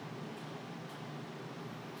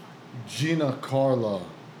Gina Carla.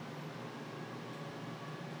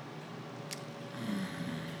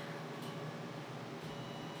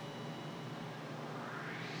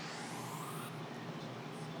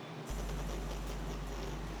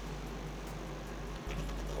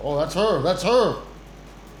 Oh, that's her. That's her.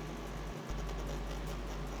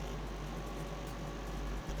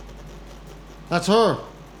 That's her.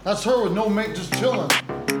 That's her with no mate, just chilling.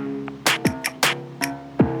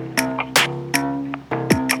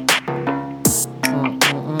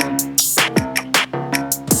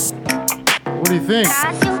 What do you think?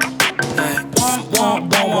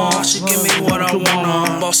 She give me what I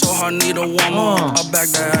wanna. Ball so hard, need a warm-up. I back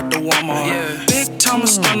that at the Walmart. Yeah. Big time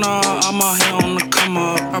stunner, I'm out here on the come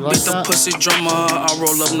up. I beat the pussy drummer, I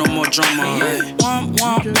roll up, no more drama.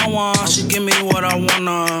 Yeah. She give me what I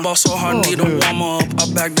wanna. Ball so hard, need a warm-up.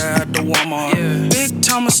 I back that at the Walmart. Yeah. Big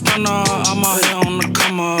time stunner, I'm out here on the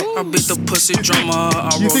come up. I beat the pussy drummer,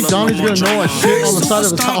 I roll up, no more drama. You think Donnie's gonna know I shit on the side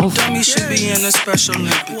of his house? Dummy should be in the Special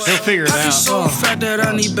Olympics. He'll figure it out. So fat that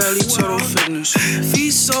I need belly total fitness.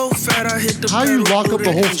 Feet so fat I hit the. How you lock up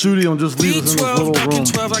the whole studio and just leave us in this little room?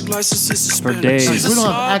 For days. We don't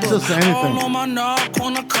have access to anything.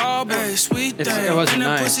 It wasn't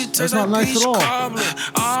nice. It's not nice at all.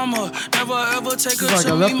 It's like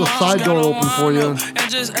I left the side door open for you.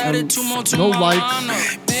 And no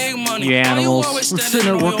lights. You animals. We're sitting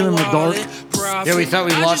there working in the dark. Yeah, we thought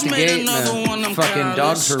we locked the gate and the fucking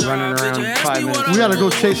dogs were running around 5 minutes. We gotta go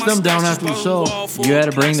chase them down after the show. You had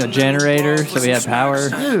to bring the generator so we had power.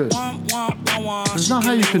 Dude, that's not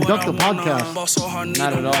how you conduct a podcast.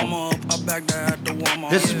 Not at all.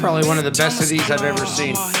 This is probably one of the best of these I've ever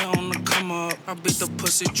seen. I beat the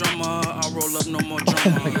pussy drummer, I roll up, no more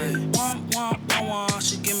drama.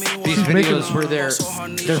 These videos where they're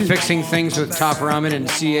fixing things with Top Ramen and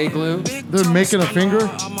CA glue. They're making a finger?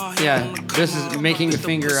 Yeah, this is making a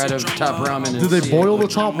finger out of Top Ramen and Do they CA boil glue.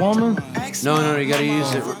 the top ramen? No, you gotta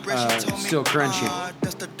use it still crunchy.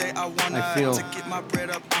 I feel.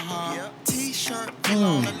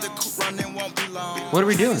 What are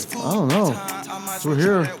we doing? I don't know. We're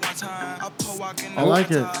here. I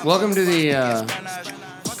like it. Welcome to the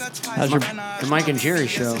How's your the Mike and Jerry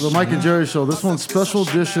show. The Mike and Jerry show. This one's special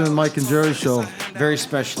edition Mike and Jerry show. Very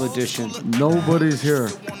special edition. Nobody's here.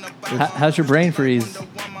 How's your brain freeze?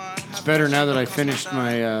 It's better now that I finished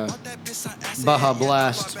my Baja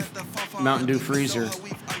Blast Mountain Dew freezer.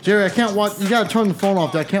 Jerry, I can't watch. You gotta turn the phone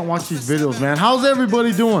off. I can't watch these videos, man. How's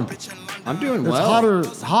everybody doing? I'm doing It's well.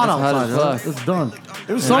 hot outside. as fuck. Huh? It's done.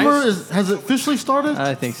 It was Summer nice. has it officially started?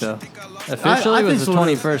 I think so. Officially I was think the so.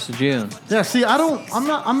 21st of June. Yeah. See,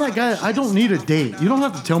 I'm that guy. I don't need a date. You don't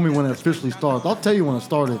have to tell me when it officially starts. I'll tell you when it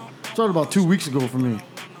started. It started about 2 weeks ago for me.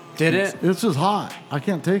 Did it? It's just hot. I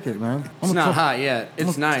can't take it, man. It's not hot yet.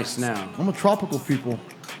 It's nice now. I'm a tropical people.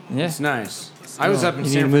 Yeah. It's nice. I was up in You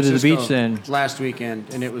need San to move to the Francisco beach then. last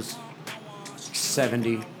weekend, and it was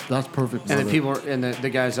 70. That's perfect. And weather. the people and the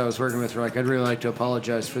guys I was working with were like, "I'd really like to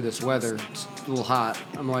apologize for this weather. It's a little hot."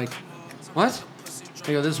 I'm like, "What?"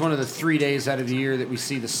 They go, "This is one of the 3 days out of the year that we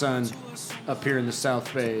see the sun up here in the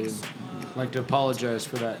South Bay. And I'd like to apologize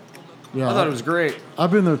for that." Yeah, I thought it was great.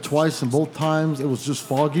 I've been there twice, and both times it was just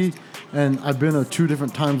foggy. And I've been there 2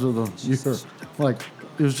 different times of the year. Like,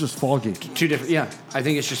 it was just foggy Two different. Yeah, I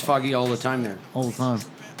think it's just foggy all the time there. all the time.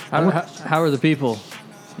 How are the people?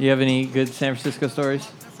 You have any good San Francisco stories?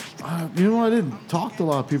 You know, I didn't talk to a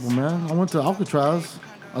lot of people, man. I went to Alcatraz.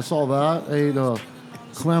 I saw that. I ate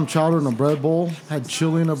clam chowder in a bread bowl. Had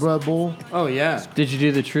chili in a bread bowl. Oh yeah. Did you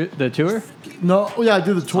do the tour? No, yeah, I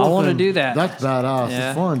did the tour. I wanna thing. do that. That's badass. Yeah.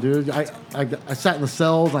 It's fun, dude. I sat in the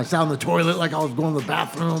cells. And I sat in the toilet like I was going to the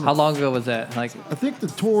bathroom. How long ago was that? Like, I think the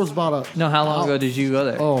tour was about a. no, how long ago did you go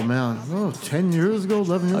there? Oh man, 10 years ago,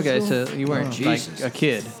 11 years Okay, ago. so you weren't Jesus. like a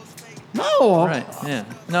kid, No, right? Yeah.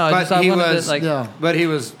 No, I But just I he wanted was- to, like, yeah. But he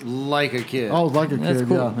was like a kid. I was like a kid. That's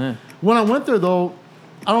cool, Yeah. yeah. When I went there though,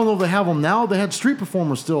 I don't know if they have them now. They had street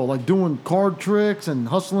performers still, like doing card tricks and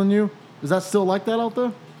hustling you. Is that still like that out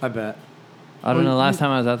there? I bet. I don't know. Well, Last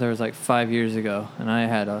time I was out there was like 5 years ago, and I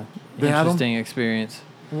had a They had 'em? interesting experience.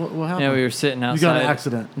 What happened? Yeah, we were sitting outside. You got in an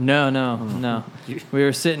accident. No. We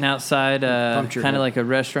were sitting outside, Bumped your kind head. of like a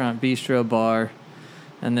restaurant bistro bar,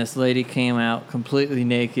 and this lady came out completely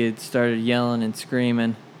naked, started yelling and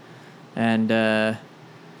screaming, and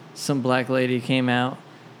some black lady came out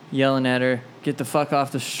yelling at her, "Get the fuck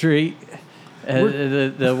off the street!"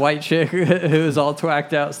 And the white chick who was all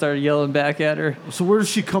twacked out started yelling back at her. So where did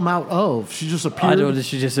she come out of? She just appeared. I don't know.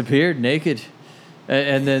 She just appeared naked.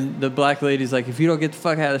 And then the black lady's like, "If you don't get the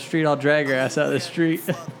fuck out of the street, I'll drag her ass out of the street."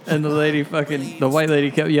 And the white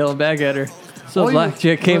lady kept yelling back at her. So Oh, the black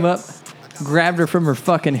chick came up. grabbed her from her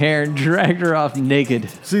fucking hair and dragged her off naked.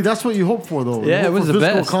 See, that's what you hope for, though. Yeah, You it hope was for the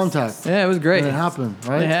physical best. contact. Yeah, it was great. And it happened,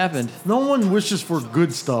 right? It happened. No one wishes for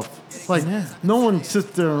good stuff. Like, Yeah. no one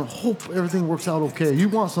sits there and hope everything works out okay. You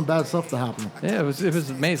want some bad stuff to happen. Yeah, it was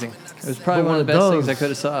amazing. It was probably But one when of the it best things I does- could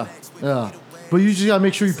have saw. Yeah. But you just got to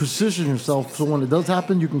make sure you position yourself so when it does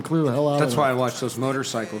happen, you can clear the hell out That's of it. why I watch those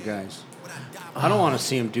motorcycle guys. I don't want to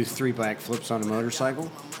see them do 3 backflips on a motorcycle.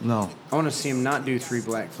 No. I want to see them not do 3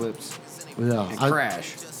 backflips Yeah. and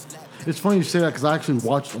crash. It's funny you say that because I actually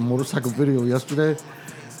watched a motorcycle video yesterday.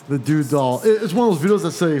 The dude, it's one of those videos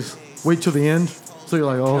that says, wait till the end. So you're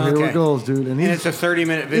like, oh, here Okay. it goes, dude. And And it's a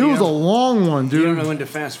 30-minute it video. was a long one, You don't know dude. when to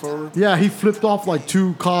fast forward? Yeah, he flipped off like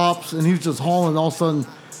 2 cops and he was just hauling. All of a sudden,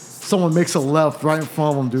 someone makes a left right in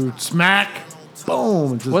front of him, dude. Smack.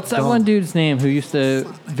 Boom. and just What's that done. one dude's name who used to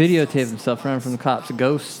videotape himself running from the cops?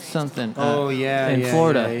 Ghost something. Oh, yeah. in yeah,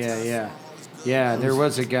 Florida. Yeah. Yeah, there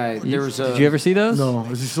was a guy. There was a Did you ever see those? No,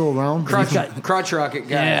 is he still around? crotch rocket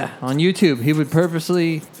guy. Yeah, on YouTube, he would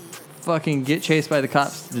purposely fucking get chased by the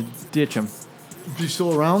cops to ditch him. Is he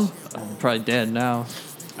still around? Probably dead now.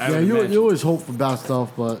 I Yeah, would imagine. you always hope for bad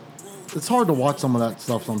stuff, but it's hard to watch some of that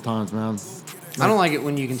stuff sometimes, man. I don't like it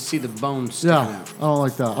when you can see the bones sticking Yeah, out. I don't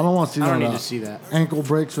like that. I don't want to see I none don't of need that. to see that. Ankle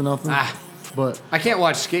breaks or nothing. Ah. But I can't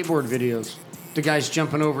watch skateboard videos. The guy's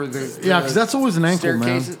jumping over the yeah, because that's always an ankle, man.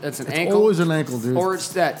 staircases. That's an It's ankle. always an ankle, dude. Or it's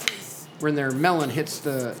that when their melon hits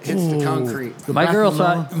the Ooh, concrete. the My back girl of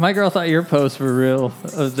the thought your posts were real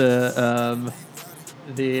of the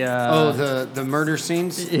The murder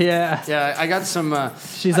scenes. yeah. Yeah, I got some.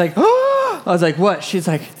 She's like, oh! I was like, what? She's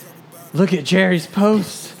like, look at Jerry's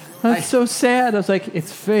post. That's so sad. I was like,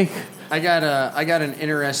 it's fake. I got an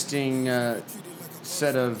interesting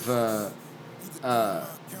set of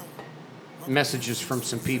messages from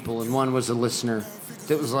some people, and one was a listener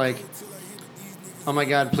that was like, "Oh my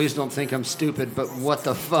God, please don't think I'm stupid, but what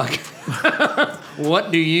the fuck?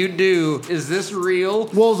 What do you do? Is this real?"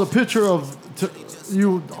 Well, it was a picture of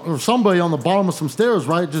you or somebody on the bottom of some stairs,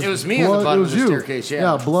 right? Just It was me on the bottom it was of the you. staircase,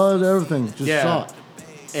 yeah. Yeah, blood, everything, just Yeah. shot.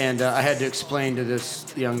 And I had to explain to this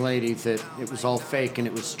young lady that it was all fake and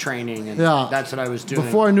it was training, and Yeah. that's what I was doing.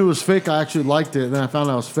 Before I knew it was fake, I actually liked it. Then I found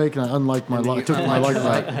out it was fake, and I unliked my like. Took my like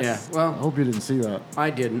back. Yeah, I well, hope you didn't see that.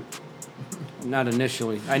 I didn't. Not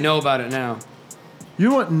initially. I know about it now. You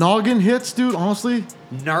know what noggin hits, dude? Honestly,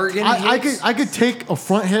 Nargan I hits? could take a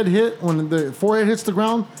front head hit when the forehead hits the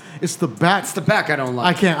ground. It's the back. It's the back I don't I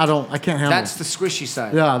like. can't handle. That's the squishy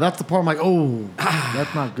side. Yeah, that's the part I'm like, oh,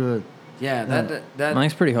 that's not good. Yeah, that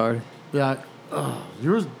Mine's pretty hard. Yeah,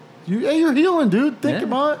 you're healing, dude. Think Yeah.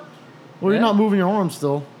 about it. Well, you're Yeah. not moving your arm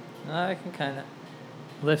still. I can kind of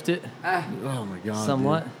lift it Oh my god.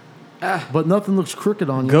 somewhat. dude. But nothing looks crooked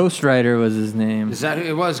on you. Ghost Rider was his name. is that who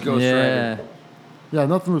it was? Ghost yeah. Rider. Yeah,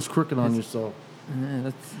 nothing looks crooked on you. So,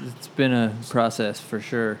 Yeah, it's been a process for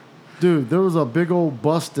sure. dude, there was a big old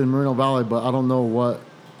bust in Moreno Valley, but I don't know what.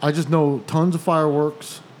 I just know tons of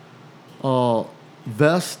fireworks,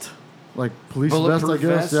 vest, like police vest, I Bulletproof guess.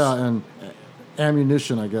 vests? Yeah, and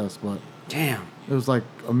ammunition, I guess. But Damn. it was like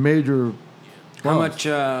a major. How bust.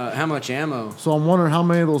 much ammo? So I'm wondering how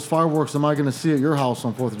many of those fireworks am I going to see at your house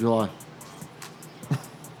on 4th of July?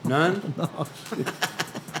 None?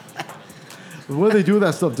 What do they do with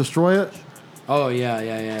that stuff? Destroy it? Oh yeah.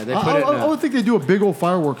 They put it in I would think they do a big old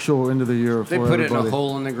fireworks show into the year they for put it in everybody. a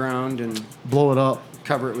hole in the ground and Blow it up.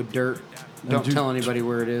 cover it with dirt. Don't you- tell anybody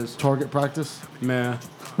where it is. Target practice. Meh.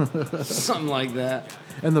 Something like that.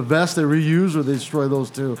 And the vests they reuse or they destroy those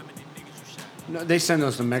too No, they send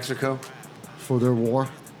those to Mexico for their war.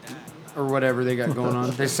 or whatever they got going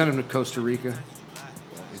on. They send them to Costa Rica.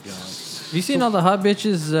 Have you seen all the hot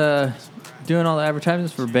bitches doing all the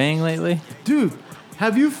advertisements for Bang lately? Dude,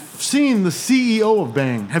 have you seen the CEO of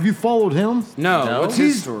Bang? Have you followed him? No, what's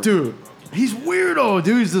his He's story? dude. He's weirdo,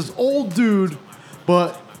 dude. He's this old dude,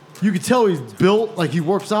 but you can tell he's built like he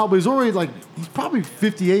works out, but he's already like he's probably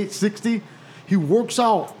 58, 60. He works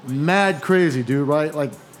out mad crazy, dude, right?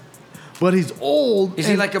 Like but he's old. Is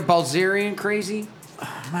he and- like a Balzerian crazy?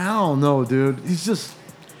 I don't know, dude. He's just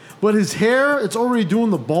but his hair, it's already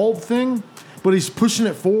doing the bald thing, but he's pushing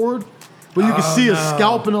it forward. But you can see his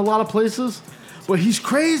scalp in a lot of places. But he's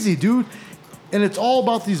crazy, dude. And it's all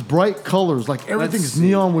about these bright colors. Like everything's see.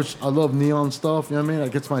 neon, which I love neon stuff. You know what I mean?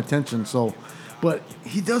 That gets my attention. So, but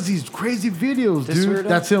he does these crazy videos, This dude. weirdo?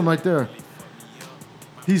 That's him right there.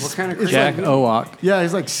 He's What kind of it's crazy? Jack like- Owak. yeah,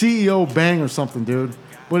 he's like CEO Bang or something, dude.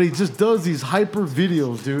 But he just does these hyper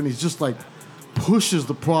videos, dude. And he's just like pushes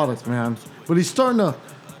the product, man. But he's starting to.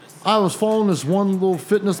 I was following this one little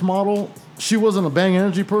fitness model. She wasn't a Bang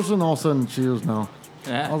Energy person. All of a sudden, she is now.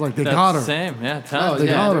 Yeah, I was like, they that's got her. the Same, yeah. Oh, Tons. they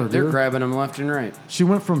yeah, got her, they're dude. grabbing them left and right. She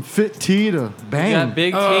went from fit T to You bang. got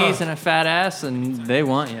big T's and a fat ass, and they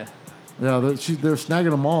want you. Yeah, they're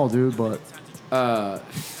snagging them all, dude. But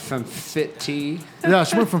From Fit T. yeah,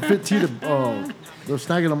 she went from fit T to they're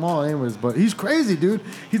snagging them all, anyways. But he's crazy, dude.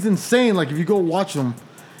 He's insane. Like if you go watch him,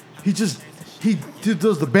 he does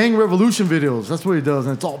the Bang Revolution videos. That's what he does,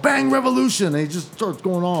 and it's all Bang Revolution. And he just starts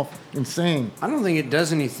going off insane. I don't think it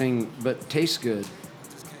does anything but taste good.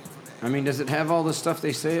 I mean, does it have all the stuff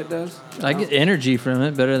they say it does? I get energy from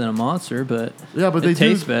it better than a Monster, but Yeah, but it they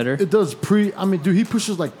tastes do, better. It does I mean, dude, he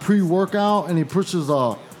pushes like pre-workout and he pushes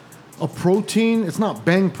a protein. It's not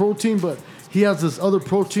Bang protein, but he has this other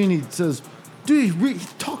protein. He says, dude, he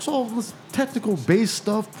talks all this technical base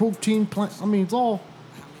stuff, protein plant. I mean, he's all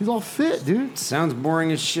fit, dude. Sounds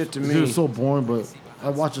boring as shit to me. Dude, it's so boring, but I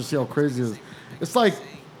watch to see how crazy it is. It's like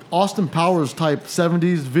Austin Powers type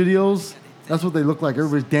 70s videos. That's what they look like.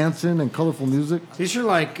 Everybody's dancing and colorful music. These are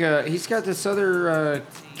like, he's got this other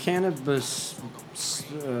cannabis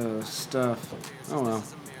stuff. Oh, well.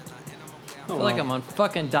 I feel like I'm on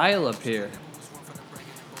fucking dial up here.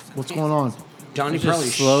 What's going on? Johnny It's just probably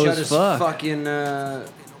slow shut as his fuck. fucking,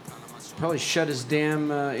 probably shut his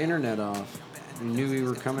damn internet off. He knew we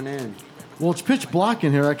were coming in. Well, it's pitch black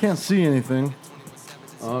in here. I can't see anything.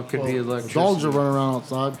 Oh, it could be The electricity. dogs are running around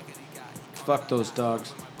outside. Fuck those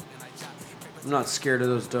dogs. I'm not scared of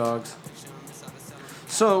those dogs.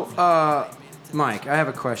 So, Mike, I have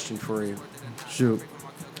a question for you. Shoot.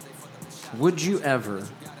 Would you ever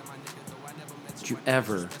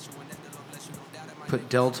put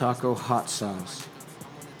Del Taco hot sauce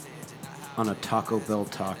on a Taco Bell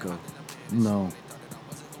taco? No.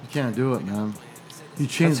 You can't do it, man. You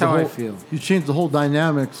change That's how the I whole, feel. You change the whole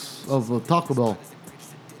dynamics of Taco Bell.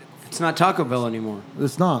 It's not Taco Bell anymore.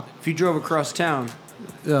 It's not. If you drove across town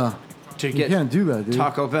Yeah. to You get can't do that, dude.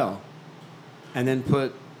 Taco Bell and then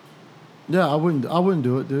put, Yeah, I wouldn't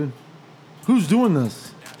do it, dude. Who's doing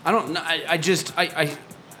this? I don't know, I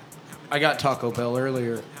got Taco Bell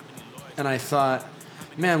earlier and I thought,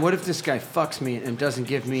 man, what if this guy fucks me and doesn't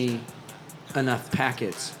give me enough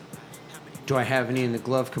packets? Do I have any in the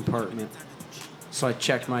glove compartment? So I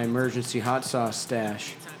checked my emergency hot sauce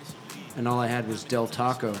stash, and all I had was Del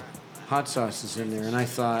Taco hot sauces in there. And I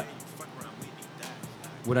thought,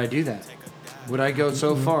 would I do that? Would I go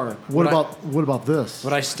so far? What about this?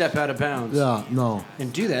 Would I step out of bounds Yeah, no.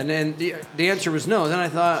 and do that? And the answer was no. Then I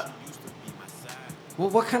thought, well,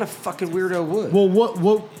 what kind of fucking weirdo would?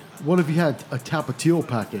 Well, what if you had a Tapatio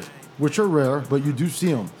packet, which are rare, but you do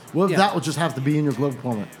see them? What if Yeah. that would just have to be in your glove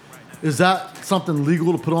compartment? Is that something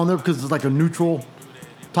legal to put on there because it's like a neutral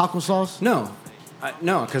taco sauce? No,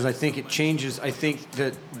 no, because I think it changes. I think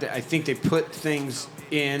I think they put things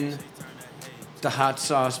in the hot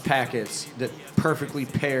sauce packets that perfectly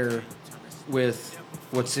pair with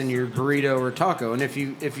what's in your burrito or taco. And if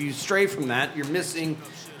you stray from that, you're missing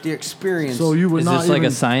the experience. So you would Is not this like even,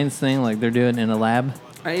 a science thing, like they're doing in a lab?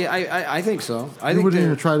 I think so. I you think wouldn't they're-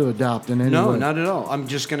 even try to adapt in any No, way. not at all. I'm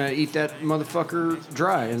just gonna eat that motherfucker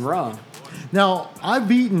dry and raw. Now,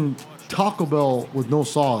 I've eaten Taco Bell with no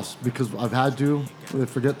sauce because I've had to. They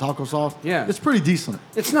forget taco sauce. Yeah. It's pretty decent.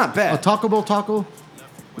 It's not A bad. Taco Bell taco,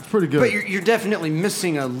 it's pretty good. But you're definitely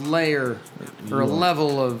missing a layer or a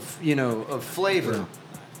level of of flavor.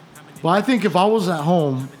 But I think if I was at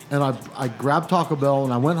home and I grabbed Taco Bell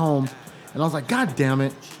and I went home and I was like, God damn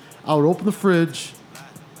it, I would open the fridge.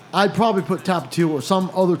 I'd probably put Tapatio or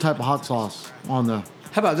some other type of hot sauce on there.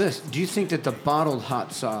 How about this? Do you think that the bottled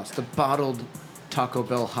hot sauce, the bottled Taco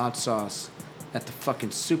Bell hot sauce at the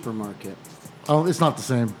fucking supermarket, It's not the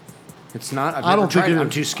same. it's not? I've I never don't think tried it it. I'm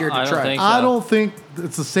is. too scared I to don't try. think it. so. I don't think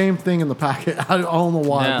it's the same thing in the packet. I don't know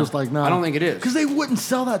why. No. I'm just like, no. I don't think it is. Because they wouldn't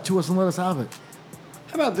sell that to us and let us have it.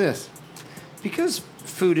 How about this? Because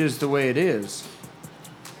food is the way it is,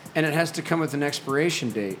 and it has to come with an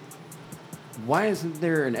expiration date, why isn't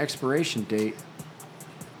there an expiration date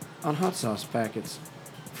on hot sauce packets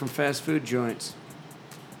from fast food joints?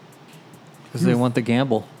 Because they want the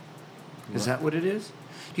gamble. Is that what it is?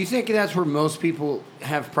 Do you think that's where most people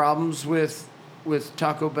have problems with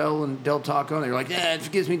Taco Bell and Del Taco? And they're like, yeah, it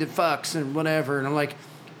gives me the fucks and whatever. And I'm like,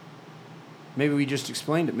 maybe we just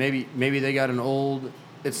explained it. Maybe they got an old.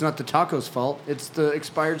 It's not the taco's fault. It's the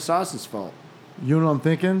expired sauce's fault. You know what I'm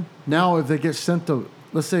thinking? Now, if they get sent to,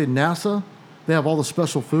 let's say, NASA, they have all the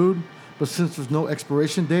special food, but since there's no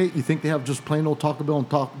expiration date, you think they have just plain old Taco Bell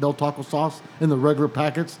and Del Taco sauce in the regular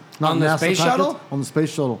packets? Not On the NASA space packets, shuttle? On the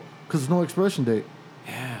space shuttle. Because there's no expiration date.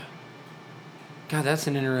 Yeah. God, that's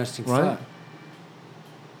an interesting Right? thought.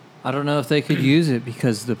 I don't know if they could use it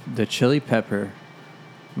because the chili pepper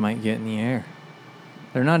might get in the air.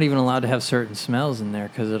 They're not even allowed to have certain smells in there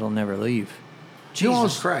because it'll never leave.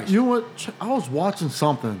 Jesus Christ. You know what? I was watching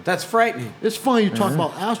something. That's frightening. It's funny you talk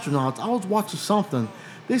about astronauts. I was watching something.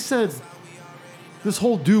 They said this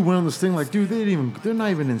whole dude went on this thing like, dude, they're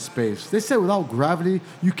not even in space. They said without gravity,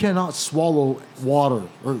 you cannot swallow water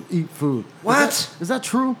or eat food. What? Is that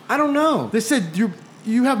true? I don't know. They said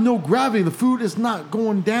you have no gravity. The food is not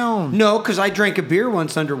going down. No, because I drank a beer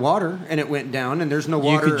once underwater and it went down, and there's no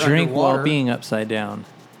water You could drink underwater. while being upside down.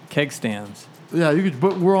 Keg stands. Yeah, you could,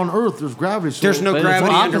 but we're on Earth. There's gravity. So There's no But gravity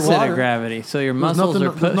it's opposite underwater. of gravity, so your there's muscles nothing-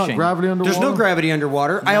 are There's not pushing. gravity underwater. There's no gravity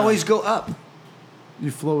underwater. I always go up.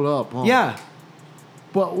 You float up. Huh? Yeah,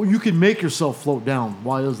 But you can make yourself float down.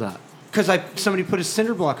 Why is that? because somebody put a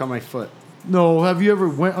cinder block on my foot. No, have you ever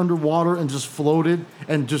went underwater and just floated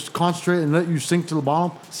and just concentrate and let you sink to the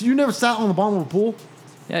bottom? So you never sat on the bottom of a pool?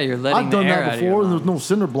 Yeah, you're letting I've the done air that out of your before, and there's lungs. no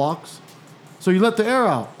cinder blocks. So you let the air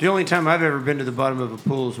out. The only time I've ever been to the bottom of a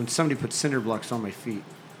pool is when somebody put cinder blocks on my feet.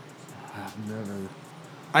 I've never.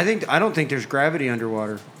 I don't think there's gravity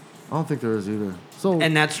underwater. I don't think there is either. So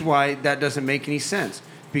And that's why that doesn't make any sense.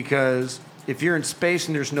 Because if you're in space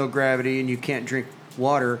and there's no gravity and you can't drink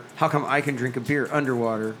water, how come I can drink a beer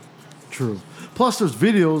underwater? true. Plus, there's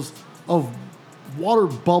videos of water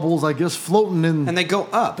bubbles, I guess, floating in, And they go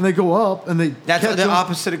up. and they go up, and they That's catch the 'em,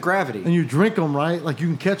 opposite of gravity. and you drink them, right? Like you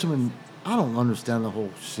can catch them, and I don't understand the whole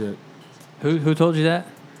shit. Who told you that?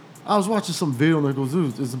 I was watching some video, and they goes,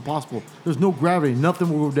 "Dude, it's impossible. There's no gravity. Nothing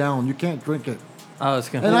will go down. You can't drink it." Oh, it's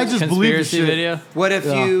And I just believe the conspiracy shit. video. What if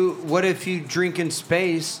Yeah. you drink in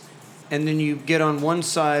space, and then you get on one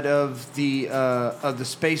side of the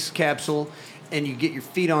space capsule, and you get your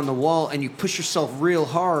feet on the wall, and you push yourself real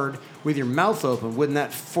hard with your mouth open? Wouldn't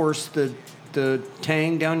that force the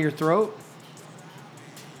tang down your throat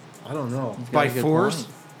I don't know. by a good force?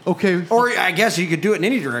 point. Okay, Or I guess you could do it in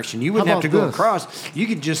any direction. You wouldn't How have to about go this? across. You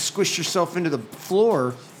could just squish yourself into the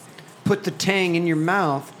floor, put the tang in your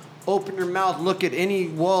mouth, open your mouth, look at any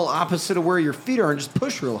wall opposite of where your feet are, and just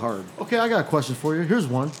push real hard. okay. I got a question for you. Here's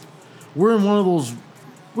one. We're in one of those.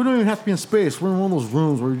 We don't even have to be in space. We're in one of those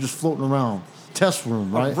rooms where you're just floating around. Test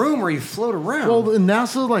room, right? A room where you float around. Well, in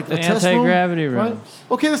NASA, like The a test room, anti-gravity right? rooms.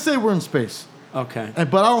 Okay, let's say we're in space, okay.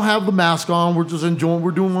 but I don't have the mask on. We're just enjoying.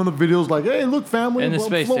 We're doing one of the videos, like, "Hey, look, family, In the I'm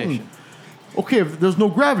space floating." station. Okay, if there's no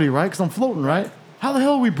gravity, right? Because I'm floating, right? How the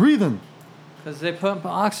hell are we breathing? Because they pump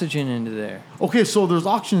oxygen into there. Okay, so there's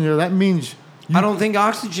oxygen there. That means I don't think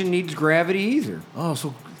oxygen needs gravity either.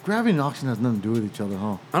 so gravity and oxygen has nothing to do with each other,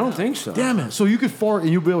 huh? I don't think so. Damn it! So you could fart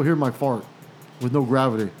and you'll be able to hear my fart with no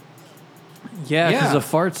gravity. Yeah, because Yeah. the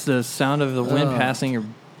fart's the sound of the wind passing your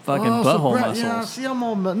fucking Oh, so butthole Yeah, muscles. see, I'm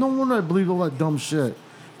all no wonder I believe all that dumb shit.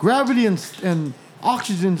 Gravity and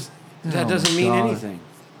oxygen. That doesn't mean anything.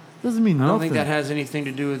 Doesn't mean I nothing. don't think that has anything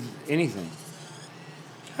to do with anything.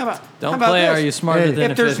 How Don't about play this? Are You Smarter Hey, Than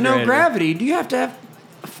a If there's Fifth no Grader? gravity, do you have to have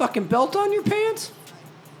a fucking belt on your pants?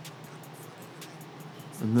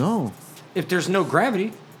 No, If there's no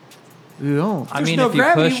gravity, you don't. I There's mean, no if you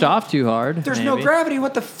gravity. pushed off too hard, if there's maybe. no gravity,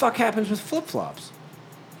 what the fuck happens with flip flops?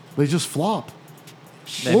 They just flop.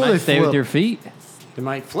 They Or might they stay flip. with your feet. They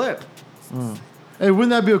might flip. Hey,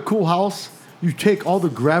 wouldn't that be a cool house? You take all the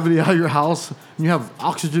gravity out of your house, and you have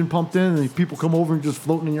oxygen pumped in, and people come over and just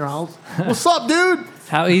floating in your house. What's up, dude?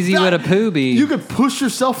 How easy would a poo be? You could push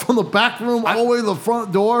yourself from the back room all the way to the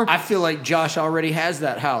front door. I feel like Josh already has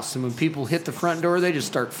that house, and when people hit the front door, they just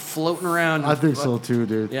start floating around. I think so too,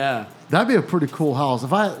 dude. Yeah. That'd be a pretty cool house.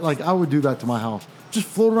 If I would do that to my house. Just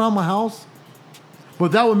float around my house.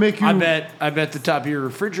 But that would make you. I bet the top of your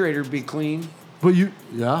refrigerator would be clean. But you'd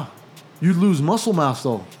lose muscle mass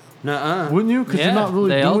though, Nuh-uh. wouldn't you? Because Yeah, you're not really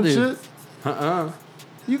they all doing do. shit.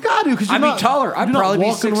 You got to, because you're I'd not. be taller. I'd you're not probably be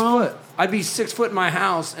walking 6 around. foot. I'd be 6 foot in my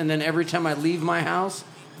house, and then every time I leave my house,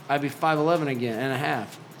 I'd be 5'11" again and a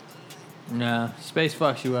half. Nah, space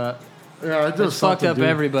fucks you up. Yeah, it does It's fucked something, up dude.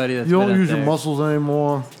 everybody that's You been don't up use your there. muscles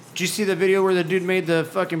anymore. Did you see the video where the dude made the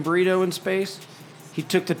fucking burrito in space? He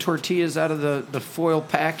took the tortillas out of the foil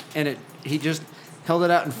pack, and he just held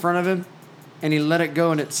it out in front of him, and he let it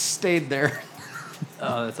go, and it stayed there.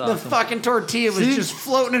 Oh, that's The awesome. fucking tortilla was See? just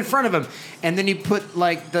floating in front of him. And then he put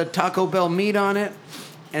like the Taco Bell meat on it.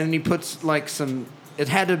 And then he puts like it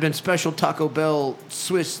had to have been special Taco Bell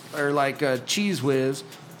Swiss or like Cheese Whiz.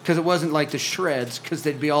 Because it wasn't like the shreds, because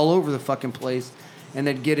they'd be all over the fucking place. And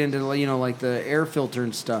they'd get into, like the air filter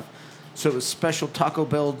and stuff. So it was special Taco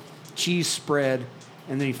Bell cheese spread.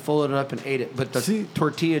 And then he folded it up and ate it. But the See?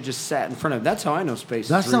 tortilla just sat in front of him. That's how I know space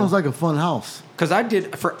That is real. sounds like a fun house. Because I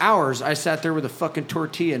did, for hours, I sat there with a fucking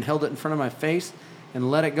tortilla and held it in front of my face and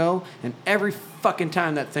let it go. And every fucking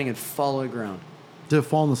time that thing would fall to the ground. Did it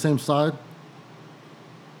fall on the same side?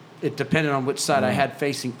 It depended on which side I had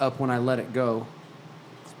facing up when I let it go.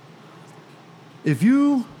 If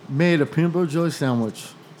you made a peanut butter jelly sandwich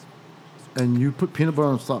and you put peanut butter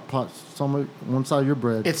on one side of your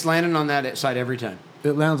bread, It's landing on that side every time.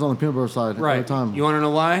 it lands on the peanut butter side every time. You want to know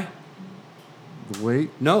why? The weight.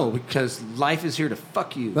 No, because life is here to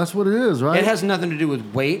fuck you. That's what it is, right? It has nothing to do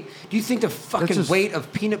with weight. Do you think the fucking just- weight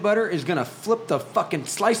of peanut butter is going to flip the fucking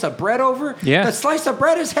slice of bread over? Yeah. The slice of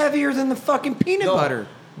bread is heavier than the fucking peanut butter.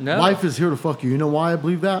 No. Life is here to fuck you. You know why I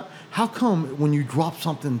believe that? How come when you drop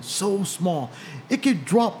something so small, it could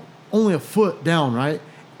drop only a foot down, right?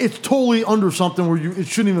 It's totally under something where it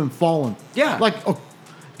shouldn't even fallen. Yeah. It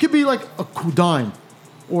could be like a dime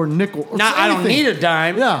or a nickel. Or Now, I don't anything. need a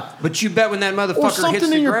dime. Yeah. But you bet when that motherfucker Or hits something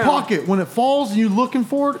the in your ground. pocket. When it falls and you're looking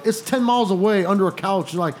for it, it's 10 miles away under a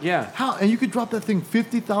couch. You're like, Yeah. how? And you could drop that thing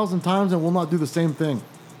 50,000 times and it will not do the same thing.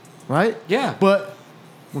 Right? Yeah. But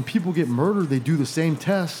when people get murdered, they do the same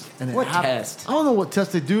test. And What test? I don't know what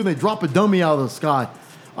test they do. They drop a dummy out of the sky,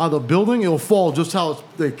 out of the building. It'll fall just how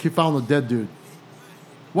they found the dead dude.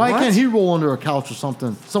 Why What? can't he roll under a couch or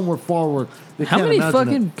something somewhere forward? They How can't many imagine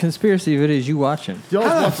fucking it. conspiracy videos you watching? Y'all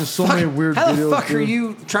How the watching so fuck- many weird How videos. the fuck are dude.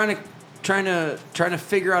 you trying to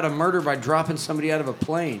figure out a murder by dropping somebody out of a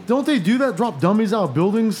plane? Don't they do that? Drop dummies out of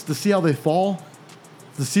buildings to see how they fall?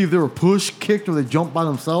 To see if they were pushed, kicked, or they jump by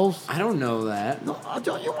themselves? I don't know that. No,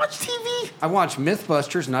 don't you watch TV? I watch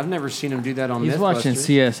MythBusters, and I've never seen him do that on He's MythBusters. watching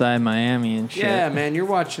CSI Miami and shit. Yeah, man, you're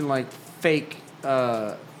watching like fake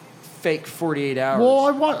 48 hours.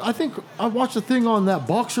 Well, I think I watched a thing on that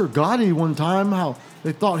boxer Gotti one time, how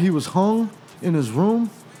they thought he was hung in his room.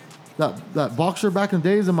 That boxer back in the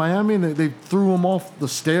days in Miami, and they threw him off the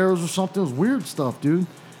stairs or something. It was weird stuff, dude.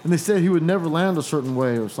 And they said he would never land a certain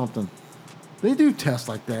way or something. They do tests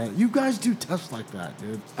like that. You guys do tests like that,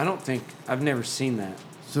 dude. I've never seen that.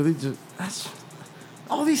 So that's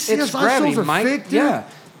all these CSI It's gravity, shows are Mike. fake, dude. Yeah,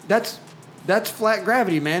 that's flat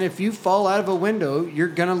gravity, man. If you fall out of a window, you're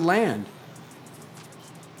gonna land.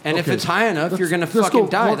 And if Okay. it's high enough, you're gonna Let's go. fucking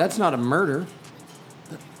die. What- That's not a murder.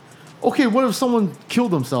 Okay, what if someone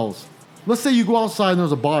killed themselves? Let's say you go outside and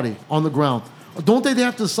there's a body on the ground. Don't they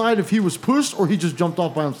have to decide if he was pushed or he just jumped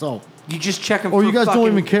off by himself? You just check them. Or for you guys don't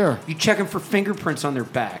fucking- even care? You check them for fingerprints on their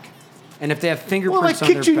back, and if they have Well, I fingerprints on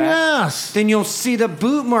kicked their you in the back, ass. then you'll see the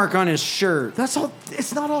boot mark on his shirt. That's all.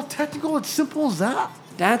 It's not all technical. It's simple as that.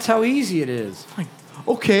 That's how easy it is. Like,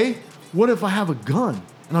 okay, what if I have a gun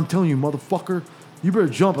and I'm telling you, motherfucker, you better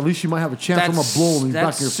jump. At least you might have a chance. I'm gonna blow in the back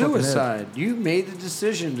That's of your fucking head. suicide. You made the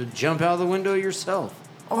decision to jump out the window yourself.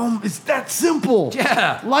 It's that simple.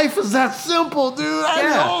 Yeah. Life is that simple, dude. It's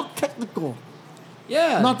Yeah. all technical.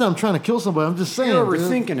 Yeah. Not that I'm trying to kill somebody. I'm just saying. You're dude.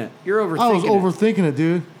 overthinking it. You're overthinking I was it. overthinking it,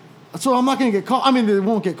 dude. So I'm not gonna get caught. I mean, they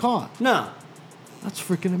won't get caught. No. That's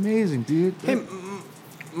freaking amazing, dude. Hey,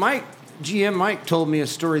 GM Mike told me a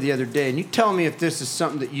story the other day, and you tell me if this is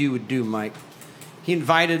something that you would do, Mike. He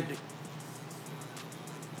invited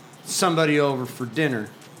somebody over for dinner,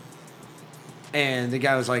 and the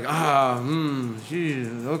guy was like, geez,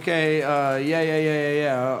 okay,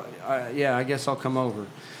 yeah, I guess I'll come over.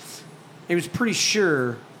 He was pretty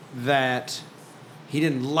sure that he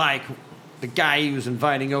didn't like, the guy he was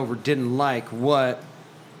inviting over didn't like what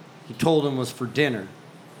he told him was for dinner.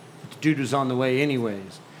 The dude was on the way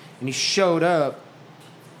anyways. And he showed up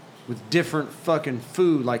with different fucking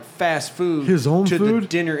food, like fast food, His own to the food?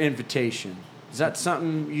 dinner invitation. Is that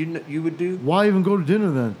something you would do? Why even go to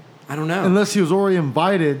dinner then? I don't know. Unless he was already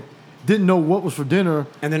invited, didn't know what was for dinner,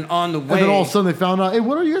 and then on the way, and then all of a sudden they found out, hey,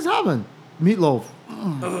 what are you guys having? Meatloaf.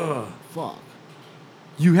 Fuck.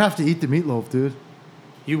 You have to eat the meatloaf, dude.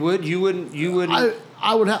 you wouldn't.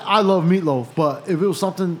 I would. I love meatloaf, but if it was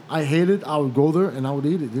something I hated, I would go there and I would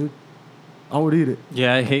eat it, dude. I would eat it.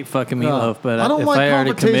 Yeah, I hate fucking meatloaf, but I don't if like I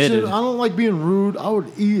already confrontation. committed, I don't like being rude. I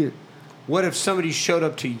would eat it What if somebody showed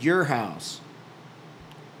up to your house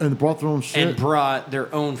and brought their own shit. and brought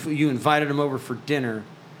their own food? You invited them over for dinner,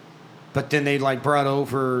 but then they like brought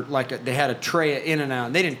over they had a tray of In-N-Out.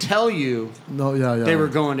 And they didn't tell you No, yeah. they were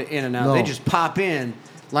going to In-N-Out. No. They just pop in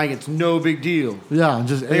like it's no big deal. Yeah, and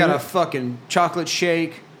just They ate got it. a fucking chocolate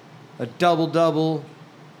shake, a double,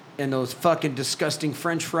 and those fucking disgusting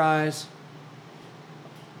French fries.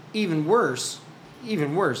 Even worse,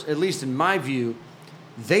 at least in my view,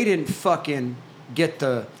 they didn't fucking get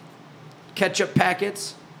the ketchup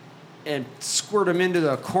packets and squirt them into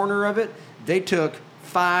the corner of it. They took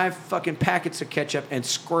 5 fucking packets of ketchup and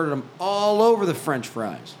squirted them all over the French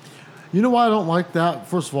fries. You know why I don't like that?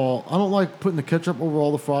 First of all, I don't like putting the ketchup over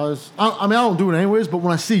all the fries. I mean, I don't do it anyways, but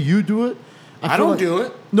when I see you do it, I feel don't like- do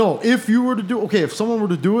it. No, if you were to do, okay, if someone were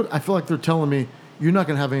to do it, I feel like they're telling me, you're not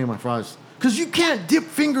going to have any of my fries. Because you can't dip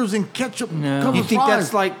fingers in ketchup No. covered You think fries.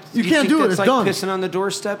 that's like you can't do it. That's It's like done. pissing on the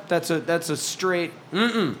doorstep. That's a straight.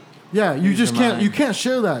 Yeah, you just your can't. mind. You can't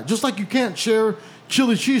share that. Just like you can't share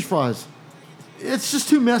chili cheese fries. It's just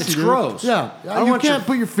too messy. It's dude. gross. Yeah, I don't you want can't your-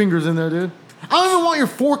 put your fingers in there, dude. I don't even want your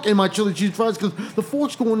fork in my chili cheese fries because the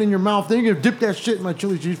fork's going in your mouth. Then you're gonna dip that shit in my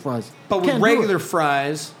chili cheese fries. But with Can't do it. regular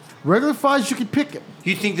fries, regular fries, you can pick it.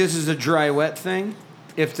 you think this is a dry wet thing?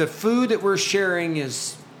 If the food that we're sharing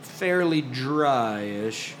is fairly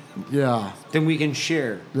dry-ish, Yeah, then we can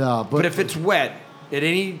share. yeah, But if it's wet at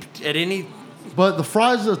any But the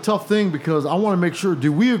fries are a tough thing because I want to make sure.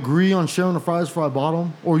 Do we agree on sharing the fries for I bought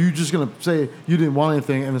them, or are you just gonna say you didn't want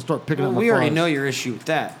anything and then start picking well, up my we fries? already know your issue with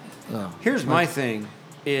that. Yeah. Here's my thing: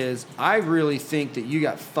 is I really think that you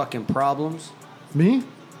got fucking problems. Me?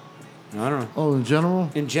 I don't know. Oh, in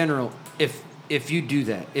general? In general, if you do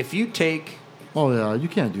that, if you take Oh yeah, you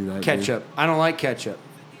can't do that. dude. ketchup, I don't like ketchup,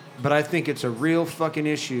 but I think it's a real fucking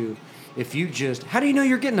issue. If you just, how do you know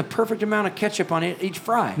you're getting the perfect amount of ketchup on each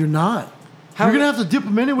fry? You're not. How- You're gonna have to dip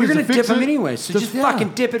them anyways. You're gonna to fix dip them it. anyway, so just yeah. fucking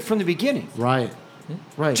dip it from the beginning. Right.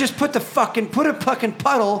 Right. Just put a fucking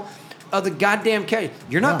puddle of the goddamn ketchup.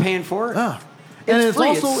 You're not Yeah. paying for it. Yeah. And it's free.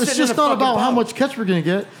 also it's sitting in just a not fucking about how bottle. much ketchup you're gonna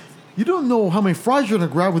get. You don't know how many fries you're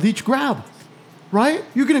gonna grab with each grab. Right?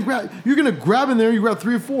 You're gonna grab in there, you grab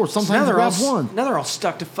 3 or 4. So Sometimes you grab one. Now they're all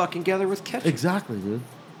stuck to fucking together with ketchup. Exactly, dude.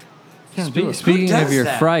 Can't do it. Speaking Who of does your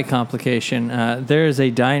that? fry complication, there is a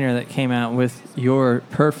diner that came out with your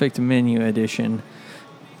perfect menu edition.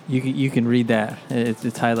 You can read that. It's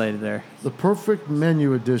highlighted there. The perfect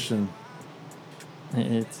menu edition.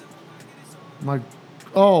 It's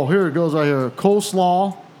Here it goes right here.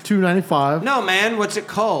 Coleslaw, $2.95. No, man. What's it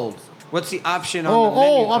called? What's the option on the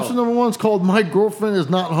menu called? Option number 1's called My Girlfriend Is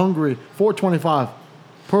Not Hungry, $4.25.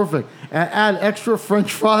 Perfect. Add extra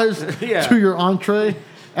French fries Yeah. to your entree.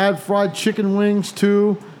 Add fried chicken wings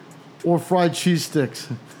too, or fried cheese sticks.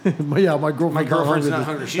 Yeah, my girlfriend's not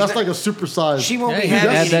hungry. She's That's not- like a supersize. She won't Yeah, be you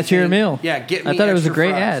having add that to your anything. meal. Yeah, get me I thought it was a extra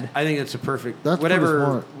great fries. ad. I think it's a perfect. That's pretty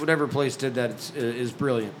smart. Whatever place did that is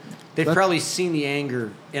brilliant. They've probably seen the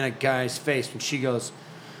anger in a guy's face when she goes,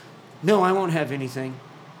 "No, I won't have anything."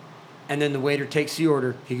 And then the waiter takes the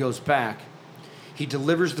order. He goes back. He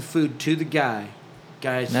delivers the food to the guy.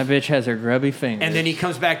 Guys. That bitch has her grubby fingers. And then he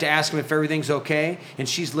comes back to ask him if everything's okay, and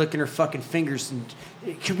she's licking her fucking fingers. And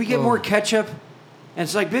could we get more ketchup? And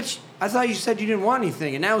it's like, bitch, I thought you said you didn't want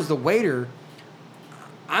anything. And now as the waiter,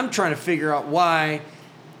 I'm trying to figure out why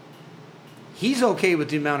he's okay with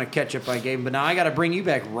the amount of ketchup I gave him, but now I got to bring you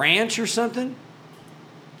back ranch or something.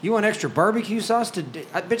 You want extra barbecue sauce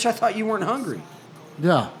bitch? I thought you weren't hungry.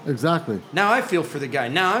 Yeah, exactly. Now I feel for the guy.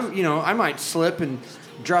 Now I might slip and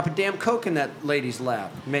drop a damn Coke in that lady's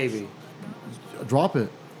lap, maybe. Drop it.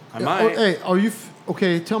 I might. Hey, are you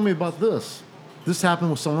okay? Tell me about this. This happened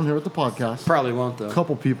with someone here at the podcast. Probably won't though. A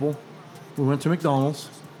couple people. We went to McDonald's.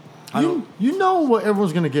 I don't- You know what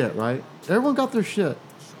everyone's gonna get, right? Everyone got their shit.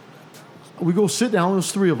 We go sit down.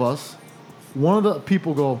 There's 3 of us. One of the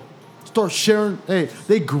people start sharing. Hey,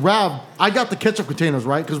 they grab. I got the ketchup containers,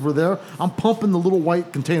 right? Because we're there. I'm pumping the little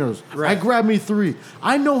white containers. Right. I grab me 3.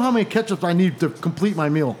 I know how many ketchups I need to complete my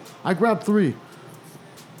meal. I grab 3.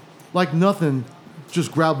 Like nothing.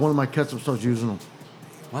 Just grab one of my ketchup, starts using them.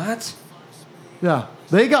 What? Yeah,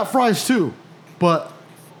 they got fries too, but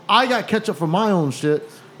I got ketchup for my own shit.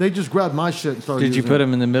 They just grabbed my shit and started Did you using put it.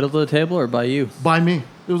 them in the middle of the table or by you? By me.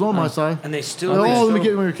 It was on my side. And they still. They're, they let me still-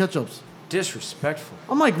 get one of your ketchups. Disrespectful.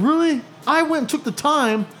 I'm like, really? I went and took the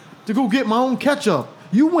time to go get my own ketchup.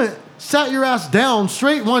 You went, sat your ass down,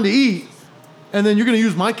 straight wanted to eat, and then you're going to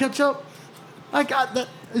use my ketchup? I got that.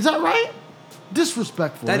 Is that right?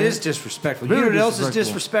 Disrespectful. That man. is disrespectful. Very You know what else is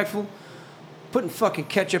disrespectful. disrespectful? Putting fucking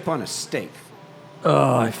ketchup on a steak.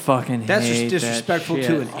 Oh, I fucking That's hate just disrespectful that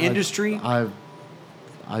to shit. an industry.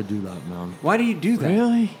 I do that, man. Why do you do that?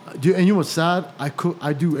 Really? Dude, and you know what's sad?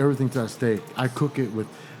 I do everything to that steak. I cook it with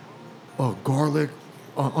garlic,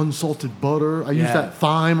 unsalted butter. I use Yeah. that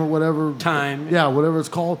thyme or whatever. Thyme. Yeah, whatever it's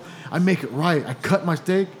called. I make it right. I cut my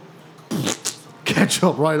steak,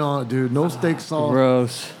 ketchup right on it, dude. No steak sauce.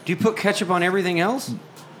 Gross. Do you put ketchup on everything else?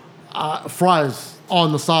 Fries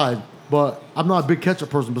on the side. But I'm not a big ketchup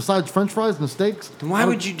person. Besides French fries and steaks. Then why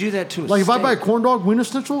would you do that to a Like if I steak? buy a corn dog, wiener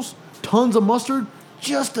schnitzels, tons of mustard,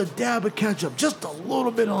 just a dab of ketchup, just a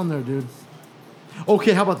little bit on there, dude.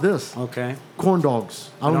 Okay, how about this? Okay. Corn dogs.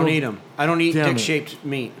 I don't know- eat them. I don't eat Damn it. dick-shaped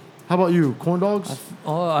meat. How about you? Corn dogs?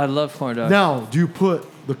 Oh, I love corn dogs. Now, do you put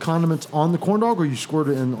the condiments on the corn dog or you squirt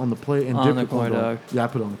it in on the plate and On dip the corn dog. Yeah, I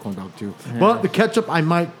put it on the corn dog too. But the ketchup I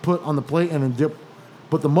might put on the plate and then dip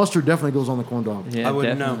But the mustard definitely goes on the corn dog. Yeah, I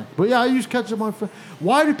wouldn't definitely. know. But yeah, I use ketchup on.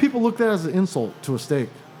 Why do people look at that as an insult to a steak?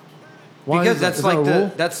 Why Because is that? that's Is that like a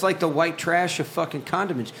rule? that's like the white trash of fucking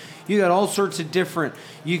condiments. You got all sorts of different.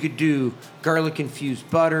 You could do garlic infused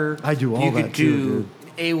butter. I do all you that could too, do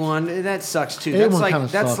A1. That sucks too. A1 That's like kinda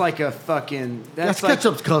sucks. like a fucking. That's like,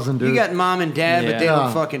 ketchup's cousin, dude. You got mom and dad, but they Yeah.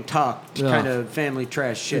 don't fucking talk. Yeah. Kind of family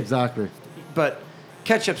trash shit. Exactly. But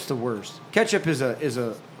ketchup's the worst. Ketchup is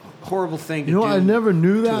a horrible thing to You know, do. I never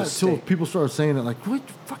knew to a that until steak. people started saying it. Like, what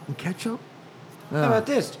fucking ketchup? Yeah. How about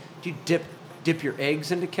this? Do you dip your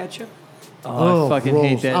eggs into ketchup? Oh, I fucking gross.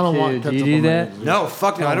 hate that I don't too. want Do you ketchup do on my that? eggs. No,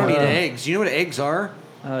 fuck no. I don't eat Yeah. eggs. You know what eggs are?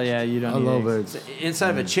 Oh yeah, you don't. I eat love eggs. eggs. Inside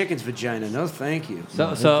of a chicken's vagina. No, thank you.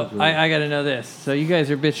 So I got to know this. So you guys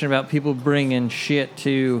are bitching about people bringing shit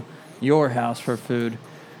to your house for food.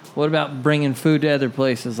 What about bringing food to other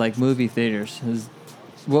places like movie theaters?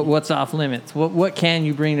 What's off limits? What can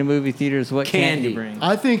you bring to movie theaters? What can't Candy. you bring?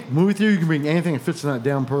 I think movie theater, you can bring anything that fits in that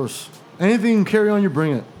damn purse. Anything you can carry on, you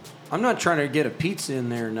bring it. I'm not trying to get a pizza in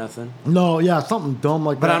there or nothing, No, yeah, something dumb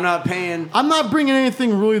like but that. I'm not paying. I'm not bringing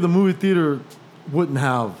anything really the movie theater wouldn't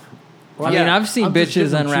have. I mean, Yeah, I've seen I'm just bitches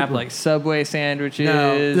getting them unwrap cheaper. like Subway sandwiches.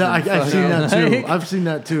 No. Yeah, and I've seen that fucking, too. like- I've seen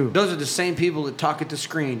that too. Those are the same people that talk at the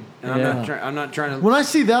screen, and Yeah. I'm not trying to. When I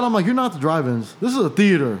see that, I'm like, you're not the drive-ins. This is a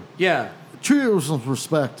theater. Yeah, Treat it with some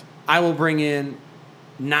respect. I will bring in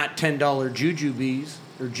not $10 jujubes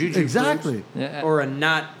or juju Exactly. Yeah. or a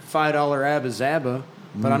not $5 Abba Zaba.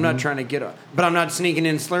 But I'm not trying to get. But I'm not sneaking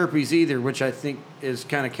in Slurpees either, which I think is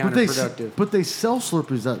kind of counterproductive. But they sell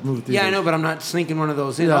Slurpees at movie theaters. Yeah, I know, but I'm not sneaking one of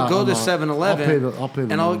those in. Yeah, I'll go I'm to not. 7-Eleven I'll pay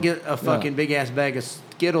the and I'll money. get a fucking Yeah. big ass bag of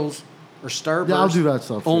Skittles or Starburst. Yeah, I'll do that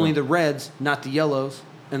stuff, Only yeah. the reds, not the yellows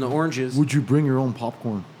and the oranges. Would you bring your own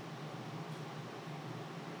popcorn?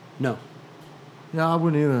 No, Yeah, I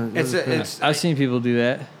wouldn't either. it's I've seen people do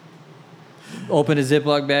that. Open a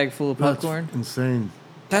Ziploc bag full of That's popcorn. insane.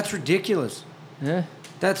 that's ridiculous. Yeah,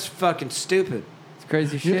 That's fucking stupid. it's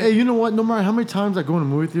crazy shit. Hey, you know what? No matter how many times I go in a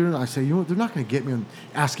movie theater and I say, you know what, they're not going to get me on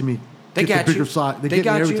asking me. They get got the bigger you. size. They They get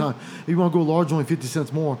got me every you. time. If you want to go large, only 50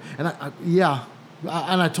 cents more. And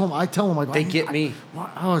I tell them, like, They get me.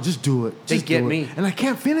 Oh, just do it. They Just get do it. me. And I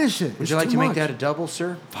can't finish it. Would you like to make that a double,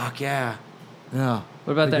 sir? Fuck yeah. Yeah.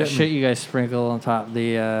 What about They that get me. shit you guys sprinkle on top?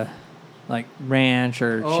 The like ranch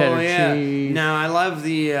or cheddar cheese. No, I love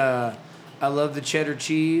the cheddar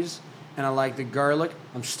cheese and I like the garlic.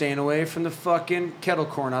 I'm staying away from the fucking kettle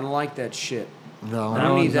corn. I don't like that shit. No, I That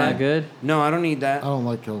don't need one's that. not good. No, I don't need that. I don't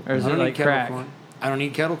like kettle Or is I corn. it don't like need kettle crack? corn. I don't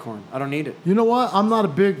need kettle corn. I don't need it. You know what? I'm not a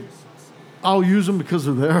big. I'll use them because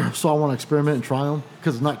they're there, so I want to experiment and try them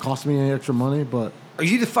because it's not costing me any extra money. But Are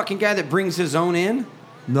you the fucking guy that brings his own in?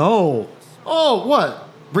 no. Oh, what?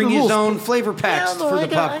 Bring The his little own sp- flavor packs Hell no, for I the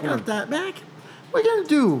got, popcorn. I got that back. What are you gonna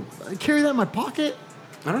do? Carry that in my pocket?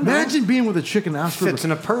 I don't know. Imagine being with a chick and ask for Fits the,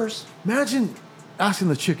 in a purse. imagine asking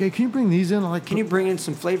the chick, hey, can you bring these in? I like. Can you bring in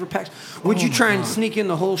some flavor packs? Would Oh you my try and God. sneak in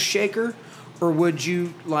the whole shaker, or would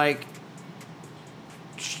you like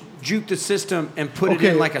juke the system and put it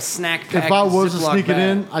Okay, in like a snack pack? If I was to Ziploc sneak it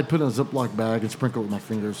bag? in, I'd put it in a Ziploc bag and sprinkle it with my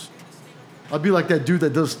fingers. I'd be like that dude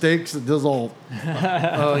that does steaks, that does all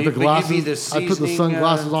Oh, the you'd glasses. be the I seasoning, put the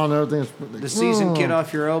sunglasses on and everything. The season kit Oh.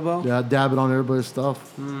 off your elbow. Yeah, I dab it on everybody's stuff.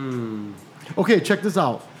 Hmm. Okay, check this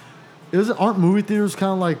out. Aren't movie theaters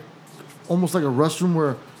kind of like almost like a restroom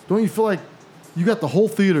where don't you feel like you got the whole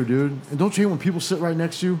theater, dude? And don't you hate when people sit right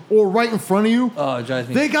next to you or right in front of you? Oh, it drives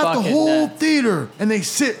me. They got the fucking whole nuts. theater and they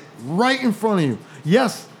sit right in front of you.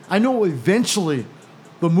 Yes, I know eventually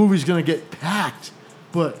the movie's gonna get packed,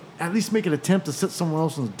 but at least make an attempt to sit somewhere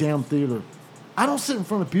else in the damn theater. I don't sit in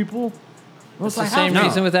front of people. It's unless the I have same to.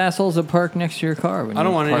 reason with assholes that park next to your car. When I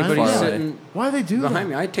don't you want park anybody far away. sitting Why do they do behind that?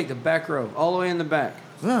 me. I'd take the back row, all the way in the back.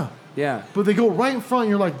 Yeah. Yeah. But they go right in front, and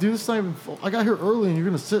you're like, dude, this is not even full. I got here early, and you're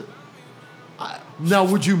gonna sit. Now,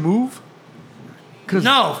 would you move? Cause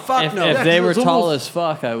No, fuck If, no. if Yeah, they 'cause were it's tall almost- as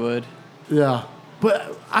fuck, I would. yeah,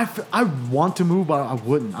 but I want to move, but I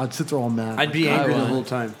wouldn't. I'd sit there all mad. I'd be I angry the wouldn't. whole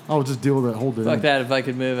time. I would just deal with it, hold it. Fuck that. If I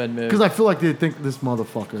could move, I'd move. Because I feel like they'd think this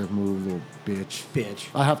motherfucker has moved, little bitch. Bitch.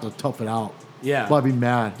 I have to tough it out. Yeah. But I'd be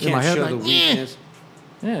mad. In my Can't head, show like, the weakness.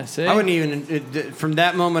 yeah, see? I wouldn't even from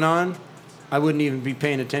that moment on. I wouldn't even be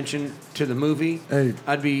paying attention to the movie. Hey.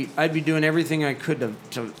 I'd be doing everything I could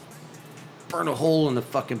to burn a hole in the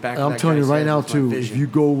fucking back. And of I'm that telling you guy's right head now with my too. If vision. you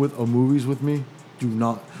go with a movies with me, do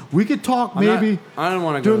not. We could talk I'm not- maybe I don't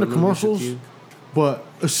want to go during to the movies with commercials, you. but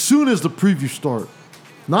as soon as the previews start,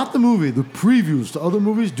 not the movie, the previews to other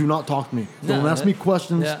movies, do not talk to me. Don't No, ask me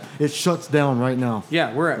questions. yeah. It shuts down right now.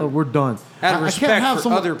 Yeah, We're done. Out of I can't respect have for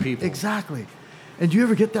someone- other people. Exactly. And do you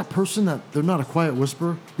ever get that person that they're not a quiet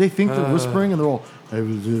whisperer? They think they're whispering and they're all,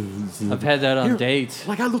 I've had that on Here, dates.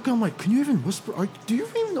 Like I look, I'm like, can you even whisper? Do you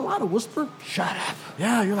even know how to whisper? Shut up.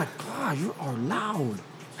 Yeah, you're like, God, you are loud.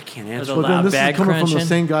 I can't There's answer. a But then loud this is bag coming from the crunching.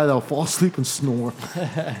 same guy that'll fall asleep and snore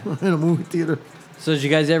in a movie theater. So did you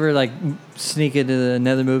guys ever like sneak into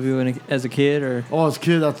another movie as a kid, or Oh, as a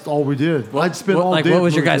kid, that's all we did. I'd spend all like day. what at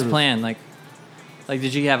was your movie guys' theaters. plan? Like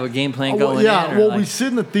did you have a game plan Oh, going well, yeah, in? Or well, like, we sit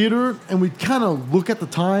in the theater and we kind of look at the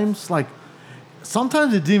times. Like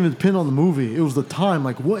sometimes it didn't even depend on the movie. It was the time.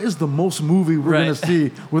 Like, what is the most movie we're Right. gonna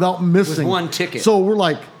see without missing one ticket. So we're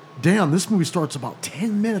like, damn, this movie starts about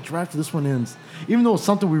 10 minutes right after this one ends. Even though it's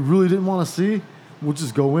something we really didn't want to see, we'll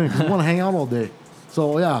just go in because we want to hang out all day.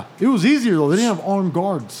 So yeah, it was easier though. They didn't have armed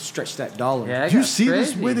guards. Stretch that dollar. yeah, Do you that's see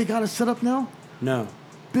this crazy. way they got it set up now? No.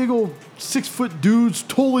 Big old 6-foot dudes,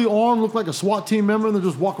 totally armed, look like a SWAT team member, and they're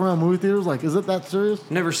just walking around movie theaters. Like, is it that serious?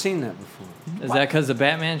 Never seen that before. Is that because of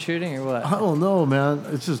Batman shooting or what? I don't know, man.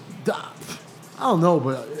 It's just, I don't know,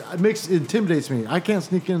 but it intimidates me. I can't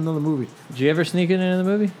sneak in another movie. Did you ever sneak into the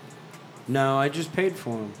movie? No, I just paid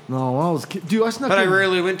for them. No, when I was a kid, dude, I snuck But I in.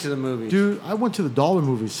 rarely went to the movies. Dude, I went to the Dollar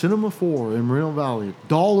movie, Cinema 4 in Moreno Valley.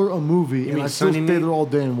 $1 a movie, and mean I still Sunny stayed Meat? there all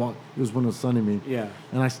day and walked. It was when it was Sunny Me. Yeah.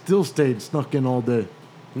 And I still stayed, snuck in all day.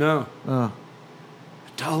 No.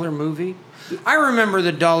 Dollar movie? I remember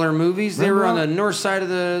the dollar movies. They were on Remember the north side of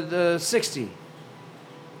the 60.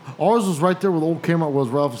 Ours was right there where the old Kmart was,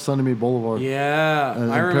 right off of Sunny Me Boulevard. Yeah. In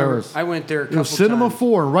I remember. Paris. I went there a It couple was Cinema times.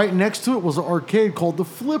 4, and right next to it was an arcade called the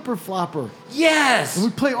Flipper Flapper. Yes. And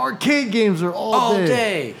we play arcade games there all All day.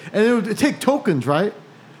 day. And it'd take tokens, right?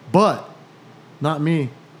 But not me.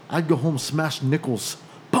 I'd go home, smash nickels.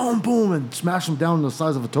 Boom, boom, and smash them down to the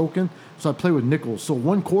size of a token. So I play with nickels. So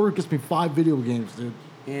 1 quarter gets me 5 video games, dude.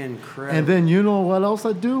 Incredible. And then you know what else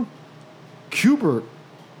I do? Qbert.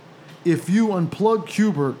 If you unplug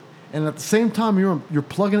Qbert and at the same time you're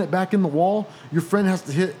plugging it back in the wall, your friend has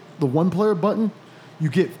to hit the 1-player button, you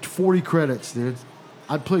get 40 credits, dude.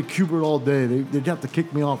 I'd play Qbert all day. They'd have to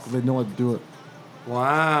kick me off because they know how to do it.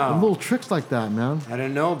 Wow. And little tricks like that, man. I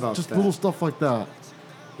didn't know about Just that. little stuff like that.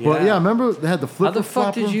 But yeah, remember they had the How flipper the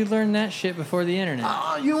fuck flapper? did you learn that shit before the internet?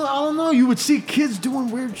 You know, I don't know. You would see kids doing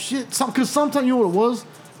weird shit. Because sometimes, you know what it was?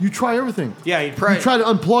 You try everything. Yeah, You try to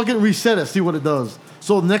unplug it and reset it, see what it does.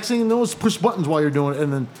 So the next thing you know is push buttons while you're doing it,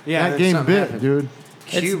 and then Yeah, that then game something bit, happened. dude.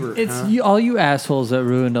 Qbert, it's huh? all you assholes that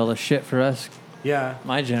ruined all the shit for us, Yeah.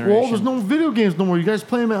 my generation. Well, there's no video games no more. You guys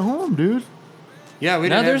play them at home, dude. Yeah, we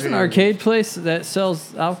Now didn't there's have an video arcade place that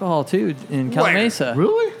sells alcohol too in Where? Calamasa.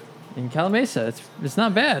 Really? In Calamasa, it's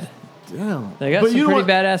not bad. Damn. They got But some you know pretty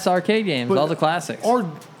what? badass arcade games, But all the classics.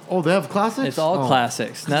 They have classics? It's all Oh.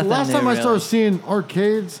 classics. 'Cause Nothing the last new, time I really. started seeing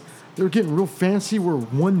arcades, they were getting real fancy where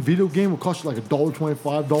one video game would cost you like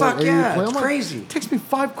 $1.25, $1.80 Fuck yeah, to play. it's I'm like, crazy. It takes me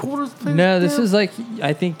 5 quarters to play No, this damn- is like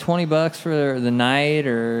I think $20 for the night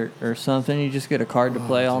or something. You just get a card to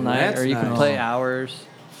play all night, that's or you can nice. play hours.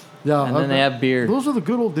 Yeah, And then they have beer. Those are the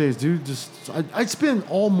good old days, dude. I'd spend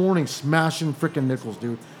all morning smashing freaking nickels,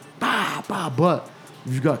 dude. Bah, bah. But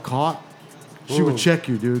if you got caught, she would Ooh. check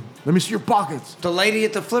you, dude. Let me see your pockets. The lady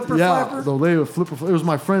at the flipper Yeah, flapper? the lady with flipper. It was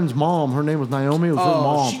my friend's mom. Her name was Naomi. It was her Oh,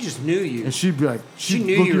 mom. she just knew you. And she'd be like, She she'd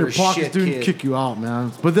knew look you in were your a pockets, shit dude, and kid. kick you out,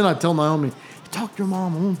 man. But then I'd tell Naomi, talk to your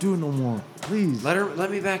mom. I won't do it no more. Please.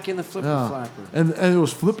 Let me back in the flipper Yeah. flapper. And it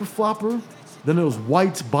was flipper flapper. Then it was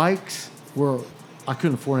White's bikes, where I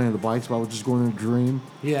couldn't afford any of the bikes, but I would just go in there and dream.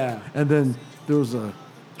 Yeah. And then there was a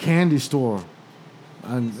candy store.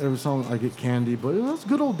 And every time I get candy, but it was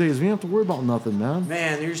good old days. We didn't have to worry about nothing, man.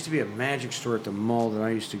 Man, there used to be a magic store at the mall that I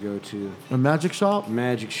used to go to. A magic shop.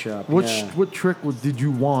 Magic shop. What yeah. trick did you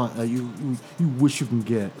want that you wish you can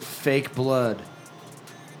get? Fake blood.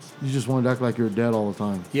 You just wanted to act like you're dead all the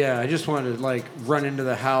time. Yeah, I just wanted to like run into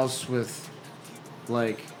the house with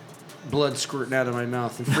like blood squirting out of my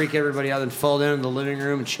mouth and freak everybody out and fall down in the living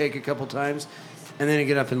room and shake a couple times and then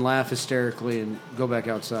get up and laugh hysterically and go back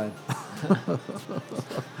outside.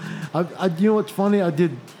 You know what's funny? I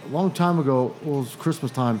did a long time ago. Well, it was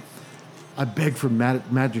Christmas time. I begged for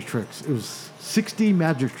magic tricks. It was 60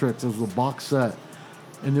 magic tricks. It was a box set,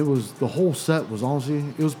 and it was the whole set was honestly.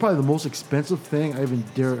 It was probably the most expensive thing I even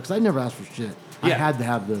dared because I never asked for shit. I Yeah. had to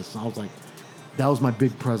have this. I was like, that was my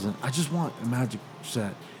big present. I just want a magic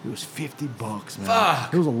set. It was $50, man.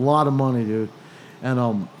 Fuck. It was a lot of money, dude.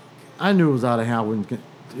 And I knew it was out of hand. When,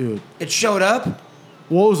 dude. It showed up?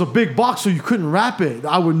 Well, it was a big box, so you couldn't wrap it.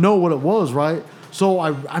 I would know what it was, right? So I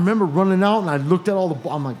remember running out, and I looked at all the...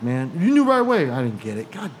 I'm like, man, you knew right away. I didn't get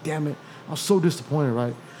it. God damn it. I was so disappointed,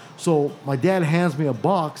 right? So my dad hands me a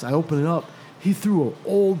box. I open it up. He threw an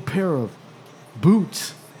old pair of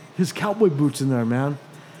boots, his cowboy boots in there, man.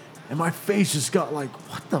 And my face just got like,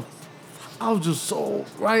 what the... I was just so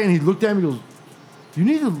right. And he looked at me and goes, you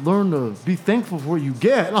need to learn to be thankful for what you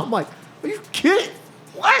get. And I'm like, are you kidding?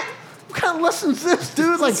 What? What kind of lesson is this,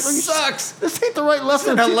 dude? Like, sucks. This ain't the right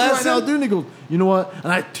lesson This to ain't a teach you right now, lesson. dude. And he goes, you know what? And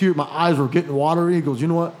I teared, my eyes were getting watery. He goes, you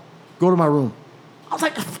know what? Go to my room. I was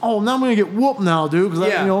like, oh, now I'm going to get whooped now, dude. Because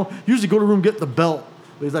Yeah. I usually go to the room, get the belt.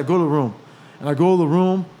 But he's like, go to the room. And I go to the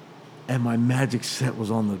room, and my magic set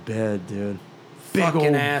was on the bed, dude. Big Fucking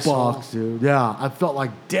old asshole. box, dude. Yeah, I felt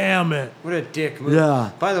like, damn it. What a dick move.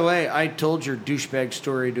 Yeah. By the way, I told your douchebag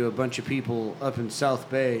story to a bunch of people up in South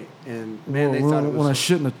Bay, and man, they when, thought it was. when I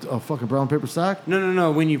shit in a fucking brown paper sack.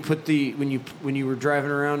 No. When you put when you were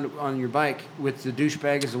driving around on your bike with the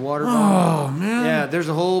douchebag as a water bottle. Oh man. Yeah, there's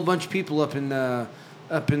a whole bunch of people up in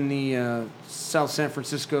the South San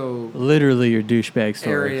Francisco Literally your douchebag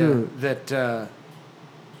story. area Dude. that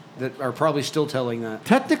are probably still telling that.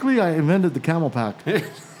 Technically, I invented the camel pack.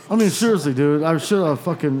 I mean, seriously, dude. I should have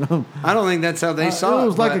fucking. I don't think that's how they saw it. It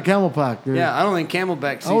was like but- a camel pack, dude. Yeah, I don't think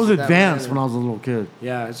Camelback sees I was it that way advanced either. when I was a little kid,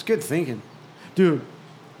 Yeah, it's good thinking. dude.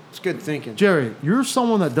 It's good thinking. Jerry, you're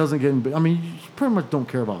someone that doesn't get. I mean, you pretty much don't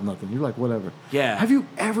care about nothing. You're like whatever. Yeah. Have you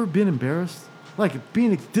ever been embarrassed? Like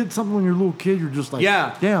did something when you're a little kid, you're just like,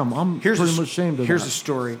 Yeah. damn, I'm pretty much ashamed of Here's that. a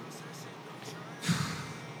story.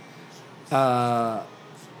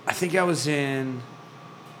 I think I was in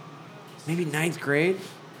maybe 9th grade.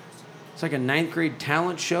 It's like a 9th grade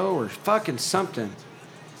talent show or fucking something.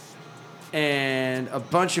 And a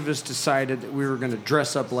bunch of us decided that we were going to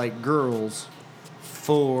dress up like girls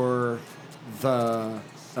for the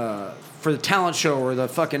talent show or the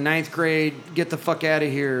fucking 9th grade get the fuck out of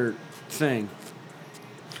here thing.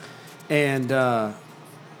 And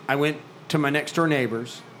I went to my next door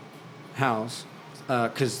neighbor's house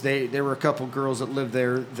because there were a couple girls that lived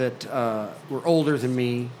there that were older than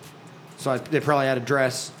me. So they probably had a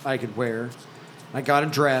dress I could wear. I got a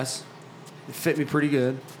dress. It fit me pretty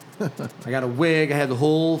good. I got a wig. I had the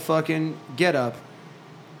whole fucking get up.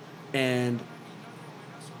 And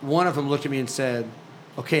one of them looked at me and said,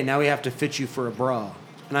 okay, now we have to fit you for a bra.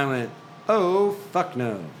 And I went, oh, fuck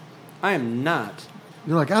no. I am not.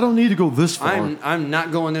 You're like, I don't need to go this far. I'm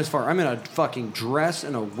not going this far. I'm in a fucking dress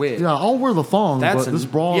and a wig. Yeah, I'll wear the thong, but this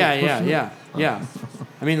bra. Yeah, is pushing it. yeah.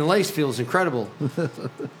 I mean, the lace feels incredible.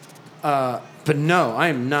 But no, I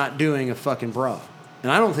am not doing a fucking bra.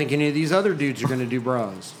 And I don't think any of these other dudes are going to do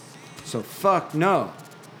bras. So fuck no.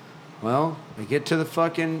 Well, I get to the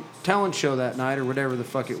fucking talent show that night or whatever the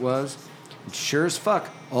fuck it was. And sure as fuck,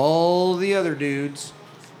 all the other dudes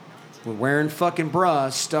were wearing fucking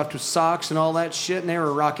bras stuffed with socks and all that shit, and they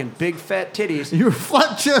were rocking big fat titties. You're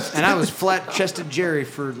flat chested. And I was flat-chested Jerry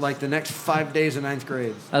for like the next 5 days of 9th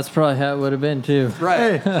grade. That's probably how it would have been too.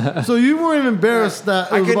 Right. Hey, so you weren't even embarrassed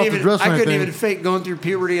that it was about to dress or I couldn't anything. even fake going through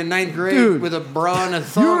puberty in 9th grade Dude, with a bra and a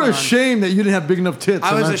thong You were on. ashamed that you didn't have big enough tits.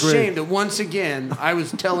 I in was ninth grade. ashamed that once again I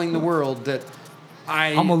was telling the world that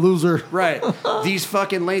I'm a loser. Right. These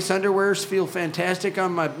fucking lace underwears feel fantastic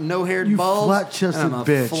on my no-haired You balls. flat-chested and I'm a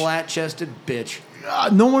bitch. flat-chested bitch.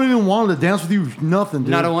 No one even wanted to dance with you. Nothing,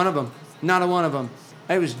 dude. Not a one of them. Not a one of them.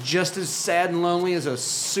 I was just as sad and lonely as a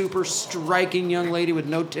super striking young lady with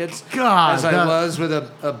no tits God, as I that- was with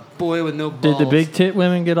a boy with no Did balls. the big tit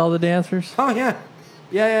women get all the dancers? Oh, yeah.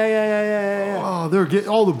 Yeah. Oh, they're getting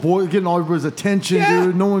all the boys getting all everybody's attention, Yeah.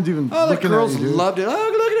 dude. No one's even Oh, the looking girls at you, dude. loved it. Oh,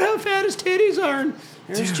 look at how fat his titties are. And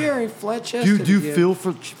there's Jerry, flat-chested. Do you again. feel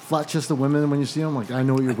for flat-chested women when you see them? Like, I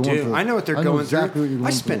know what you're going Dude, through. I know what they're I know going exactly through. What you're going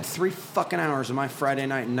I spent through. 3 fucking hours of my Friday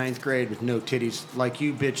night in 9th grade with no titties like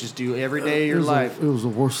you bitches do every day of It your was life. it was the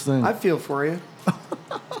worst thing. I feel for you.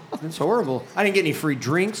 It's horrible. I didn't get any free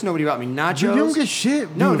drinks. Nobody bought me nachos. Dude, you don't get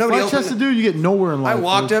shit. No, dude. nobody opened Flat-chested it. dude, you get nowhere in life. I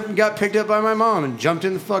walked dude. up and got picked up by my mom and jumped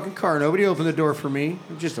in the fucking car. Nobody opened the door for me.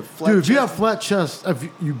 I'm just a flat Dude, if you chest. have flat chest,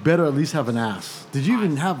 you better at least have an ass. Did you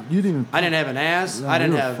even have? You didn't even. I didn't have an ass. Yeah, I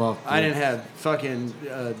didn't you're have. fucked, I dude. didn't have fucking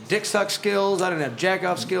dick suck skills. I didn't have jack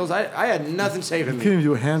off skills. I had nothing saving You couldn't me. even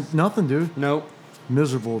do a hand. Nothing, dude. Nope.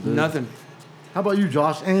 Miserable, dude. Nothing. How about you,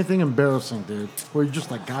 Josh? Anything embarrassing, dude? Where you're just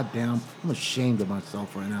like, God damn, I'm ashamed of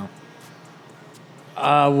myself right now.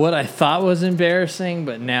 What I thought was embarrassing,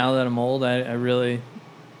 but now that I'm old, I really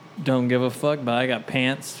don't give a fuck. But I got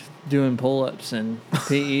pants doing pull-ups and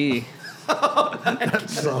PE.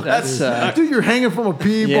 That's Dude, you're hanging from a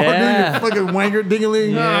pee bar, Yeah. dude. You're fucking wanker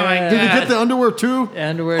dingaling. Yeah. Did you get the underwear too?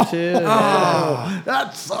 underwear too.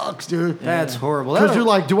 That sucks, dude. That's horrible. Because you're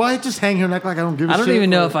like, do I just hang here and act like I don't give a I shit? don't even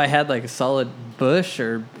know Or- if I had like a solid bush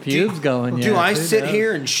or pubes going yet. Do I dude. sit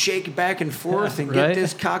here and shake back and forth and get right?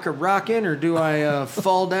 this cock a rocking, or do I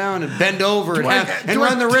fall down and bend over and do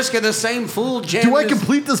run I- the risk of the same fool jam? Do I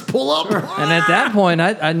complete this pull up? And at that point,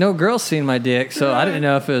 I know girls seen my dick, so I didn't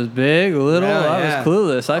know if it was big, little. Yeah, I yeah. was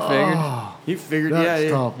clueless. I figured. You figured, That's yeah.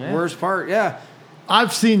 tough. Yeah. Worst part, yeah.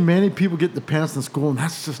 I've seen many people get the pants in school, and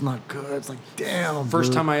that's just not good. It's like, damn. First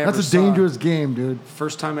dude. time I ever That's a saw- dangerous game, dude.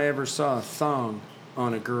 First time I ever saw a thong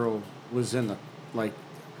on a girl was in the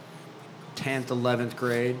 10th, 11th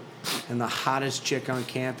grade, and the hottest chick on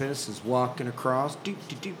campus is walking across, doot,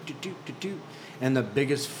 doot, doot, doot, doot, doot, doot, and the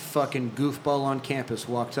biggest fucking goofball on campus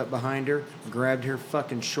walks up behind her, grabbed her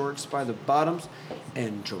fucking shorts by the bottoms,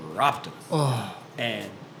 and dropped them. Oh. And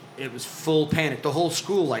it was full panic. The whole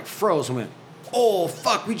school froze and went, oh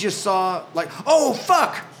fuck, we just saw oh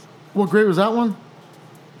fuck. What grade was that one?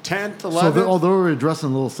 10th, 11th. So they were dressing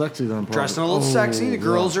a little sexy then, probably. Dressing a little sexy. The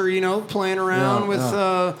girls yeah. are, playing around Yeah, with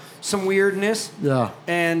yeah. some weirdness. Yeah.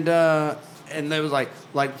 And they was like,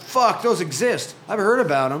 fuck, those exist. I've heard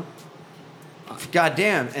about them.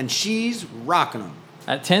 Goddamn. And she's rocking them.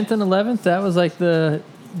 At 10th and 11th, that was like a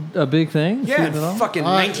big thing. Yeah, Shooting it off? fucking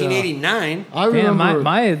yeah. 1989. I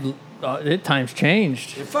remember. Damn, times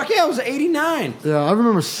changed. Fuck yeah, it was 89. Yeah, I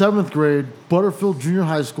remember 7th grade, Butterfield Junior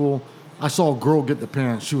High School. I saw a girl get the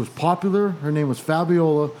pants. She was popular. Her name was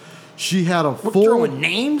Fabiola. She had a We're full. throwing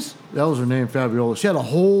names? That was her name, Fabiola. She had a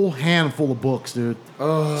whole handful of books, dude.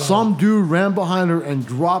 Some dude ran behind her and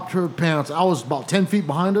dropped her pants. I was about 10 feet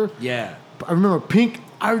behind her. Yeah. I remember pink.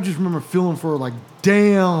 I just remember feeling for her like,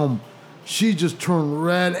 damn. She just turned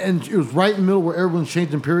red, and it was right in the middle where everyone's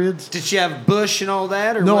changing periods. Did she have bush and all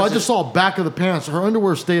that? Or No, I was just it- saw back of the pants. Her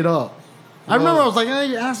underwear stayed up. I remember I was like,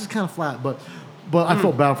 your ass is kind of flat, but I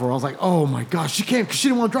felt bad for her. I was like, oh my gosh, she came because she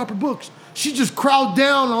didn't want to drop her books. She just crowded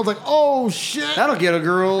down, and I was like, oh shit. That'll get a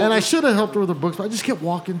girl. And I should have helped her with her books, but I just kept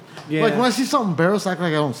walking. Yeah. Like when I see something embarrassed, I act like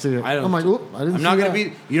I don't see it. I don't- I'm like, oop, I didn't I'm see not that. going to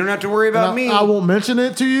be. You don't have to worry And about me. I won't mention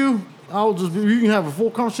it to you. I'll just you can have a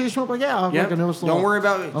full conversation. I'm like, yeah, Yep. like I never saw. Don't worry I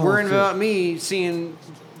about don't worrying see it. about me seeing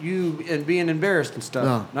you and being embarrassed and stuff.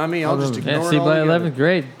 No. Not me. I'll just Yeah, ignore Yeah, see, it by altogether. 11th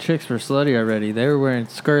grade, chicks were slutty already. They were wearing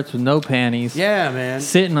skirts with no panties, Yeah, man.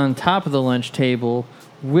 sitting on top of the lunch table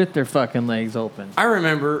with their fucking legs open. I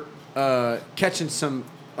remember catching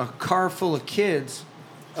a car full of kids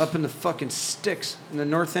up in the fucking sticks in the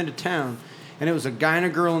north end of town, and it was a guy and a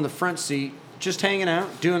girl in the front seat just hanging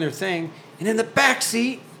out, doing their thing, and in the back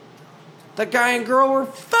seat, the guy and girl were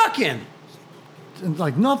fucking. And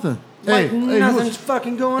like nothing. Like nothing's real-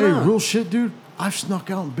 fucking going Hey, on. real shit, dude. I've snuck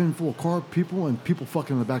out and been full of car people and people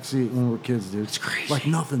fucking in the back seat when we were kids, dude. It's crazy. Like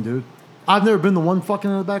nothing, dude. I've never been the one fucking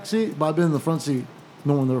in the back seat, but I've been in the front seat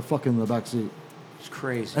knowing they were fucking in the back seat. It's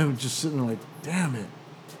crazy. And just sitting there like, damn it.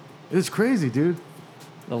 It's crazy, dude.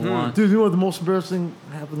 The one. Dude, you know what the most embarrassing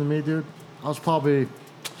happened to me, dude? I was probably,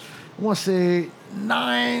 I want to say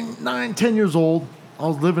 10 years old. I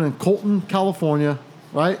was living in Colton, California,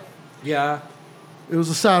 right? Yeah. It was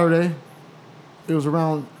a Saturday. It was it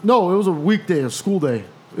was a weekday, a school day.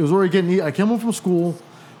 It was already getting, I came home from school.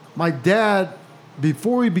 My dad,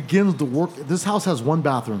 before he begins to work, this house has one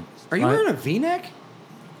bathroom. Are you right? wearing a V-neck?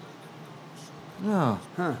 Yeah.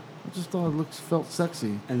 Huh. I just thought felt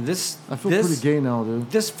sexy. And this. I feel this, pretty gay now, dude.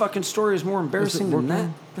 This fucking story is more Is it embarrassing than that.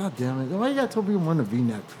 working? God damn it. Why you gotta tell me I'm wearing a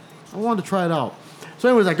V-neck? I wanted to try it out. So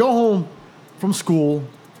anyways, I go home from school.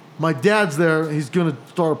 My dad's there. He's going to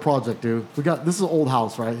start a project, dude. This is an old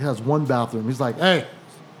house, right? It has one bathroom. He's like, hey,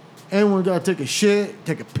 anyone got to take a shit,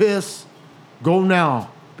 take a piss, go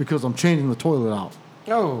now because I'm changing the toilet out,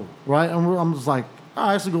 Oh. right? And I'm just like, all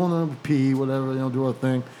right, so go in there and pee, whatever, do our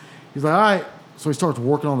thing. He's like, all right. So he starts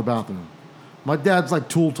working on the bathroom. My dad's like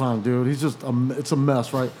tool time, dude. He's just, it's a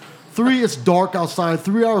mess, right? It's dark outside.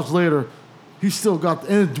 3 hours later, he's still got,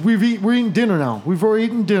 and we're eating dinner now. We've already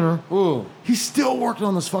eaten dinner. Ooh. He's still working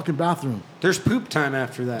on this fucking bathroom. There's poop time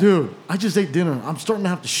after that. Dude, I just ate dinner. I'm starting to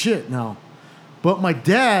have to shit now. But my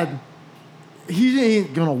dad, he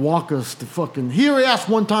ain't gonna walk us to fucking, he already asked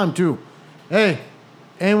one time too. Hey,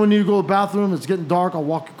 and when you go to the bathroom, it's getting dark, I'll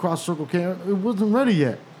walk across Circle K. It wasn't ready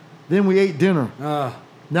yet. Then we ate dinner.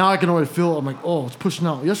 Now I can already feel it. I'm like, oh, it's pushing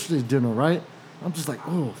out yesterday's dinner, right? I'm just like,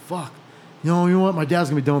 oh, fuck. You know what? My dad's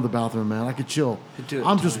gonna be done with the bathroom, man. I could chill. Do it,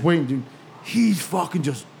 I'm just Tony. waiting, dude. He's fucking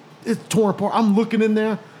just, it's torn apart. I'm looking in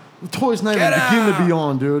there. The toy's not even Get beginning to be out!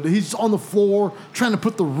 on, dude. He's on the floor trying to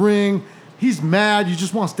put the ring. He's mad. You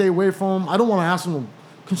just want to stay away from him. I don't want to ask him,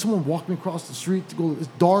 can someone walk me across the street to go? It's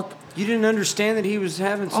dark. You didn't understand that he was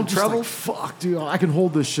having some I'm just trouble? like, fuck, dude. I can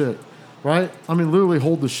hold this shit, right? I mean, literally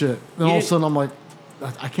hold the shit. And all of a didn't- sudden, I'm like,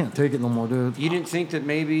 I can't take it no more, dude. You didn't think that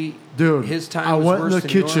maybe Dude, his time I was went in worse the than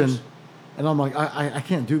kitchen yours? And I'm like, I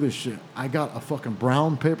can't do this shit. I got a fucking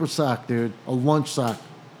brown paper sack, dude, a lunch sack.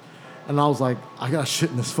 And I was like, I got shit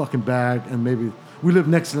in this fucking bag. And maybe we live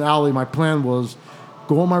next to an alley. My plan was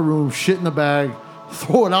go in my room, shit in the bag,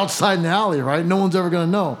 throw it outside in the alley, right? No one's ever going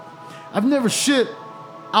to know. I've never shit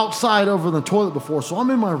outside over the toilet before. So I'm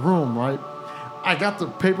in my room, right? I got the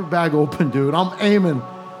paper bag open, dude. I'm aiming,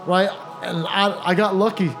 right? And I got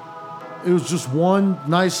lucky. It was just one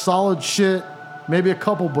nice solid shit. Maybe a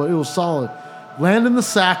couple, but it was solid. Land in the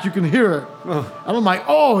sack, you can hear it. And I'm like,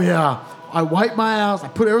 oh yeah. I wipe my ass, I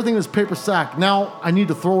put everything in this paper sack. Now I need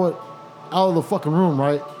to throw it out of the fucking room,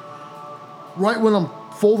 right? Right when I'm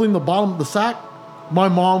folding the bottom of the sack, my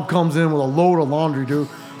mom comes in with a load of laundry, dude.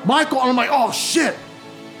 Michael, and I'm like, oh shit.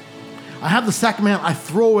 I have the sack, man, I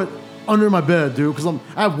throw it under my bed, dude, because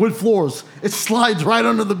I have wood floors. It slides right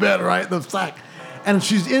under the bed, right? The sack. And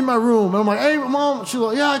she's in my room, and I'm like, hey, mom. She's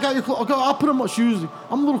like, yeah, I got your clothes. I'll put them up.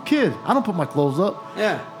 I'm a little kid. I don't put my clothes up.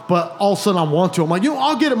 Yeah. But all of a sudden, I want to. I'm like,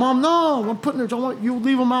 I'll get it, mom. No, I'm putting it. I want you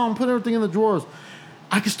leave them out. I'm putting everything in the drawers.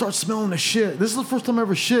 I can start smelling the shit. This is the first time I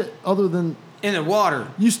ever shit other than in the water.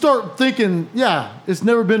 You start thinking, yeah, it's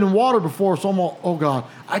never been in water before, so I'm all, oh God.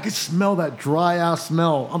 I could smell that dry-ass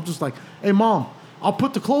smell. I'm just like, hey, mom, I'll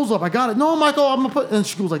put the clothes up. I got it. No, Michael, I'm going to put... And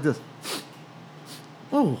she goes like this.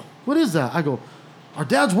 Oh, what is that? I go, our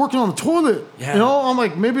dad's working on the toilet. Yeah. You know, I'm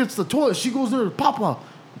like, maybe it's the toilet. She goes there to Papa.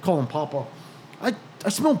 I call him Papa. I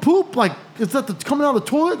smell poop. Like, is that coming out of the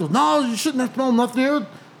toilet? Goes, no, you shouldn't have smelled nothing here.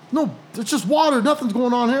 No, it's just water. Nothing's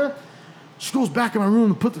going on here. She goes back in my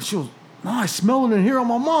room and she goes, no, I smell it in here. I'm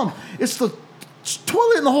like, Mom, it's the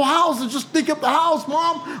toilet in the whole house. It's just stink up the house,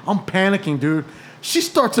 Mom. I'm panicking, dude. She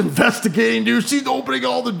starts investigating, dude. She's opening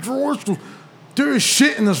all the drawers. She goes, there is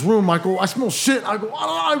shit in this room, Michael. I smell shit. I go,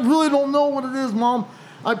 I really don't know what it is, Mom.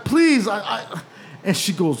 Please. And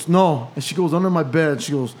she goes, no. And she goes under my bed.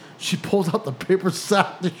 She pulls out the paper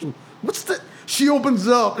sack. What's that? She opens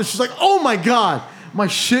it up and she's like, oh my God. My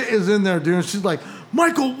shit is in there, dude. And she's like,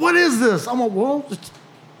 Michael, what is this? I'm like, well, it's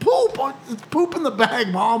poop. It's poop in the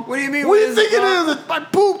bag, Mom. What do you mean? What do you think it is? It's my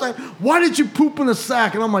poop. Why did you poop in a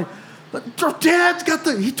sack? And I'm like, your dad's got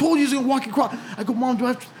he told you he's going to walk across. I go, Mom, do I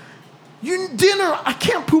have to? Dinner, I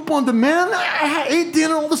can't poop on demand. I ate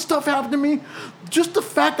dinner, all this stuff happened to me. Just the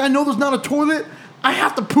fact I know there's not a toilet, I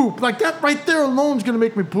have to poop. Like that right there alone is going to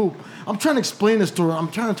make me poop. I'm trying to explain this to her.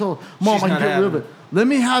 I'm trying to tell her, Mom, She's I can get rid of it. Let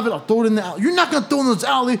me have it. I'll throw it in the alley. You're not going to throw it in this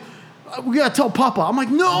alley. We got to tell Papa. I'm like,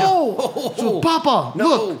 no. She goes, Papa,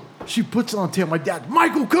 look. She puts it on the table. My dad,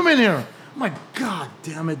 Michael, come in here. I'm like, God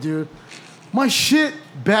damn it, dude. My shit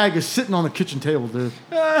bag is sitting on the kitchen table, dude.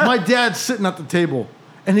 My dad's sitting at the table.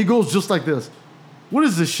 And he goes just like this. What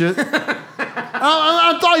is this shit?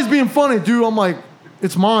 I thought he's being funny, dude. I'm like,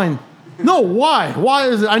 it's mine. No, why? Why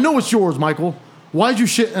is it? I know it's yours, Michael. Why'd you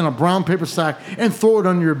shit in a brown paper sack and throw it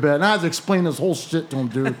under your bed? And I had to explain this whole shit to him,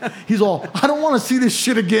 dude. He's all, I don't want to see this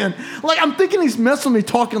shit again. Like, I'm thinking he's messing with me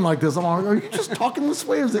talking like this. I'm like, are you just talking this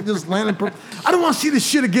way or is it just landing? I don't want to see this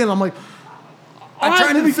shit again. I'm like, I'm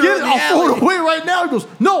trying to throw it in the I'll throw alley. it away right now. He goes,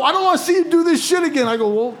 no, I don't want to see you do this shit again. I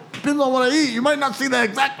go, well, depends on what I eat. You might not see that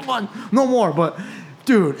exact one no more. But,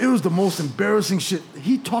 dude, it was the most embarrassing shit.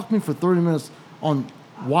 He talked to me for 30 minutes on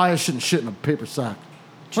why I shouldn't shit in a paper sack.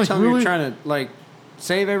 Like, tell me you're trying to, like,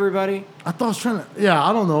 save everybody? I thought I was trying to, yeah,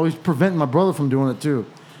 I don't know. He's preventing my brother from doing it, too.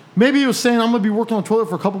 Maybe he was saying, I'm going to be working on the toilet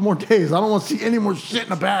for a couple more days. I don't want to see any more shit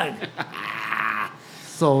in a bag.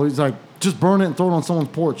 So he's like, just burn it and throw it on someone's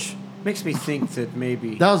porch. Makes me think that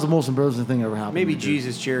maybe... That was the most embarrassing thing ever happened. Maybe to me,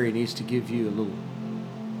 Jesus Jerry needs to give you a little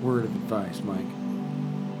word of advice, Mike.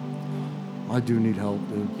 I do need help,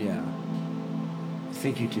 dude. Yeah. I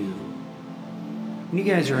think you do. When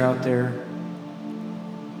you guys are out there,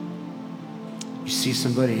 you see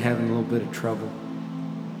somebody having a little bit of trouble,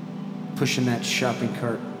 pushing that shopping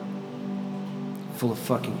cart full of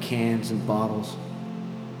fucking cans and bottles.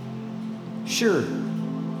 Sure,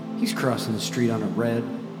 he's crossing the street on a red.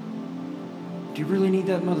 Do you really need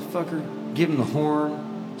that motherfucker? Give him the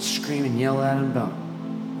horn, scream and yell at him about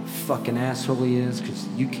what a fucking asshole he is because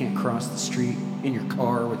you can't cross the street in your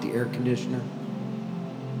car with the air conditioner?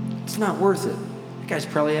 It's not worth it. That guy's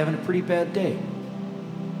probably having a pretty bad day.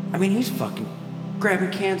 I mean, he's fucking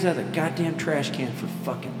grabbing cans out of the goddamn trash can for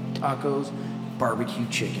fucking tacos, barbecue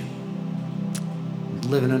chicken.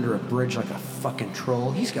 Living under a bridge like a fucking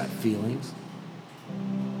troll. He's got feelings.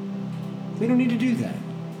 We don't need to do that.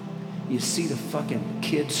 You see the fucking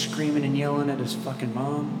kid screaming and yelling at his fucking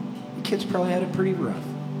mom. The kid's probably had it pretty rough.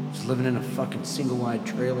 He's living in a fucking single-wide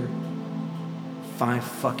trailer. 5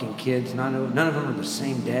 fucking kids. None of them are the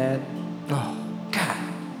same dad. Oh, God.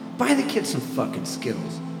 Buy the kid some fucking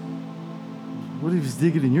Skittles. What if he's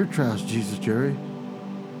digging in your trash, Jesus Jerry?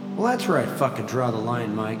 Well, that's where I fucking draw the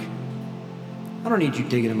line, Mike. I don't need you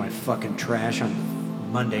digging in my fucking trash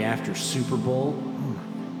on Monday after Super Bowl.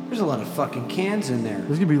 There's a lot of fucking cans in there.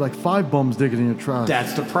 There's gonna be like 5 bums digging in your trash.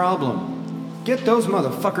 That's the problem. Get those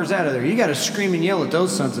motherfuckers out of there. You gotta scream and yell at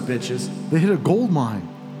those sons of bitches. They hit a gold mine.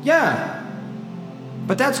 Yeah.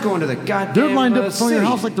 But that's going to the goddamn They're lined up in front city. of your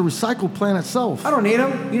house like the recycle plant itself. I don't need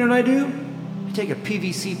them. You know what I do? I take a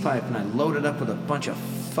PVC pipe and I load it up with a bunch of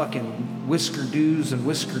fucking whisker do's and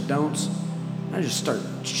whisker don'ts. I just start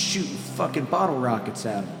shooting fucking bottle rockets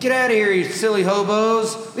at them. Get out of here, you silly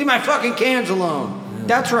hobos. Leave my fucking cans alone. Yeah.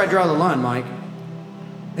 That's where I draw the line, Mike.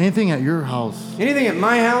 Anything at your house. Anything at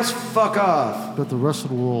my house, fuck off. But the rest of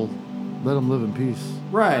the world, let them live in peace.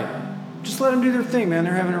 Right. Just let them do their thing, man.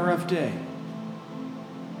 They're having a rough day.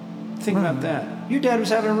 Think about that. Your dad was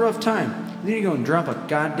having a rough time. Then you go and drop a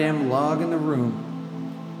goddamn log in the room.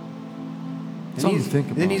 Something to think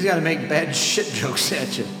about. Then he's got to make bad shit jokes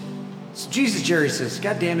at you. So Jesus Jerry says,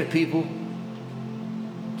 God damn it, people.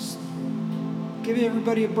 Just give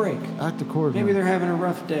everybody a break. Act accordingly. Maybe they're having a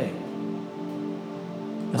rough day.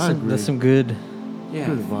 That's some good, Yeah.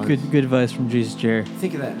 Good advice. good advice from Jesus Jerry.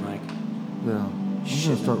 Think of that, Mike. Yeah. I'm Shit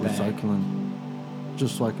gonna start in the bag. recycling.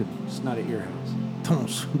 Just so I could It's not at your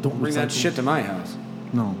house. don't Bring recycle. that shit to my house.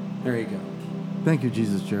 No. There you go. Thank you,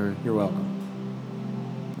 Jesus Jerry. You're welcome.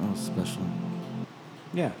 That was special.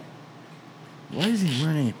 Yeah. Why is he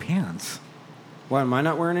wearing any pants? Why am I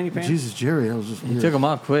not wearing any pants? Jesus Jerry, that was just He weird. took them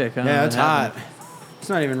off quick. I don't know Yeah, what it's hot. happened. It's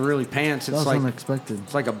not even really pants. That It's was like unexpected.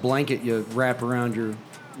 it's like a blanket you wrap around your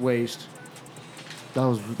waist. That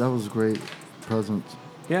was a great present.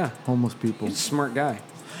 Yeah. Homeless people. He's a smart guy.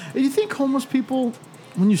 Hey, you think homeless people,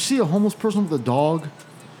 when you see a homeless person with a dog,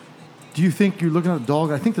 do you think you're looking at the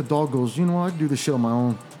dog? I think the dog goes, you know what, I can do this shit on my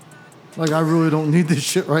own. Like, I really don't need this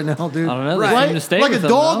shit right now, dude. I don't know. They Right. seem to stay Like with a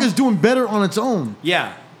them, dog though. is doing better on its own.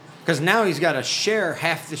 Yeah. Because now he's got to share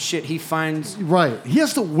half the shit he finds. Right. He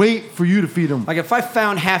has to wait for you to feed him. Like, if I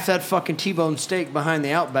found half that fucking T-bone steak behind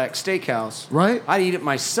the Outback Steakhouse, Right? I'd eat it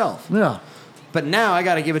myself. Yeah. But now I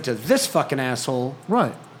got to give it to this fucking asshole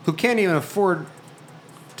Right. who can't even afford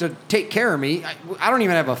to take care of me. I don't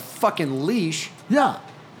even have a fucking leash. Yeah.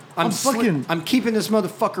 I'm keeping this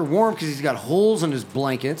motherfucker warm because he's got holes in his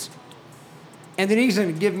blankets. And then he's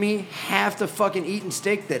going to give me half the fucking eaten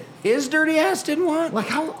steak that his dirty ass didn't want? Like,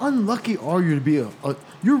 how unlucky are you to be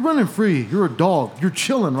you're running free. You're a dog. You're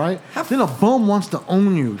chilling, right? Then a bum wants to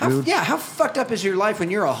own you, dude. How fucked up is your life when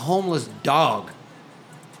you're a homeless dog?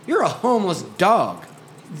 You're a homeless dog.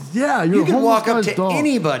 Yeah, you're You a could homeless walk up guy's to dog.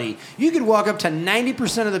 anybody. You could walk up to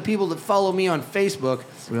 90% of the people that follow me on Facebook,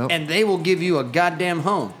 Yep. and they will give you a goddamn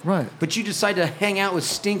home. Right. But you decide to hang out with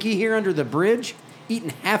Stinky here under the bridge,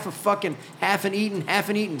 eating half an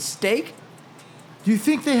eaten steak? Do you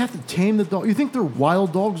think they have to tame the dog? You think they're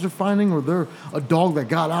wild dogs they're finding, or they're a dog that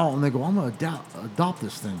got out and they go, I'm going to adopt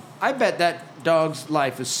this thing? I bet that dog's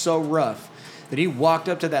life is so rough that he walked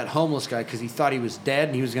up to that homeless guy because he thought he was dead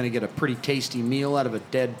and he was going to get a pretty tasty meal out of a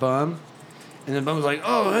dead bum. And the bum's like,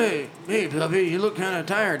 oh, hey, puppy, you look kind of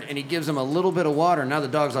tired. And he gives him a little bit of water. And now the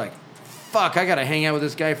dog's like, fuck, I got to hang out with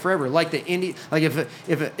this guy forever. Like the Indian, like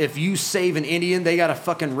if you save an Indian, they got to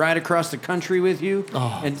fucking ride across the country with you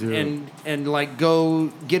Oh, dude. and like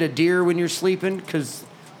go get a deer when you're sleeping because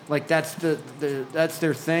like that's that's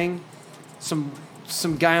their thing.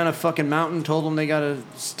 Some guy on a fucking mountain told them they got to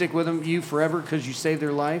stick with you forever because you saved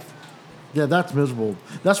their life. Yeah, that's miserable.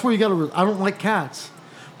 That's where you got to. I don't like cats,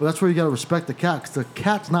 but that's where you got to respect the cat because the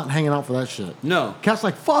cat's not hanging out for that shit. No. Cat's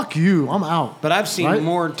like, fuck you, I'm out. But I've seen Right?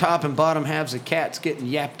 more top and bottom halves of cats getting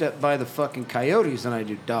yapped up by the fucking coyotes than I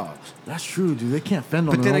do dogs. That's true, dude. They can't fend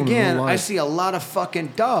on But their then own in again, real I life. see a lot of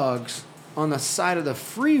fucking dogs on the side of the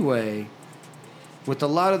freeway with a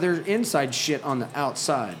lot of their inside shit on the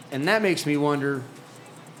outside. And that makes me wonder,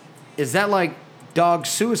 is that like dog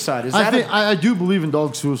suicide? Is that I do believe in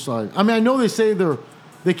dog suicide. I mean, I know they say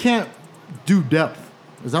they can't do depth.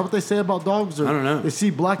 Is that what they say about dogs? Or I don't know. They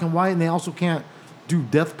see black and white, and they also can't do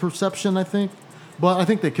depth perception, I think. But I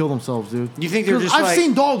think they kill themselves, dude. You think they're 'Cause just I've like-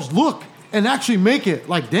 seen dogs look and actually make it.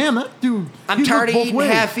 Like, damn, that dude. I'm he tired of looked both eating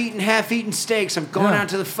ways. half-eaten steaks. I'm going Yeah. out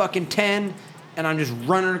to the fucking 10, and I'm just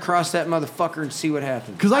running across that motherfucker and see what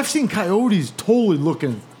happens. Because I've seen coyotes totally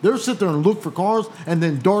looking. They'll sit there and look for cars and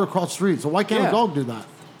then dart across the street. So why can't Yeah. a dog do that?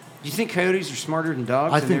 You think coyotes are smarter than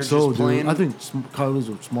dogs? I and think they're so, just dude. playing? I think coyotes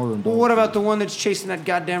are smarter than dogs. Well, what about the one that's chasing that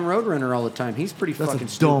goddamn roadrunner all the time? He's pretty That's fucking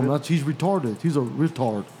a dumb. stupid. He's retarded. He's a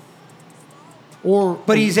retard. Or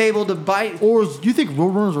But he's able to bite. Or do you think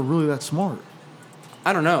roadrunners are really that smart?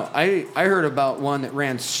 I don't know. I heard about one that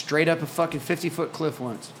ran straight up a fucking 50-foot cliff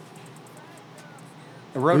once.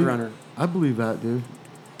 a roadrunner. I believe that, dude.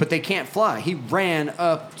 But they can't fly. He ran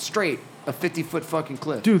up straight a 50-foot fucking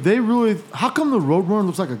cliff. Dude, they really. How come the Roadrunner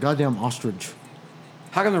looks like a goddamn ostrich?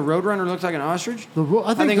 How come the roadrunner looks like an ostrich?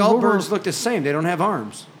 I think all the birds Roadrunner- look the same. They don't have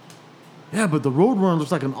arms. Yeah, but the Roadrunner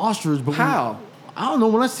looks like an ostrich. But How? I don't know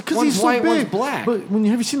when I see because One's he's so white, big. one's black. But when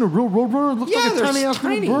have you seen a real Roadrunner? It looks like a they're tiny ass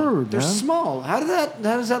tiny. little bird. They're man. small. How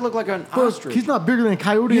does that look like an But ostrich? he's not bigger than a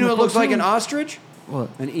coyote. You in know a it looks like an cartoon. ostrich? What?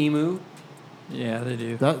 An emu? Yeah, they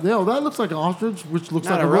do. That looks like an ostrich, which looks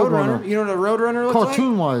Not like a a roadrunner. Roadrunner. You know what a roadrunner looks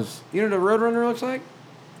Cartoon like? wise, You know what a roadrunner looks like?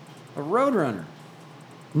 A roadrunner.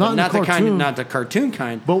 not in Not the the cartoon. kind, not the cartoon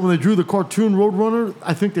kind. But when they drew the cartoon Roadrunner,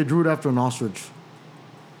 I think they drew it after an ostrich.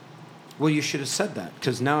 Well, you should have said that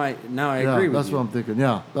because now I Yeah, agree with that's you. what I'm thinking.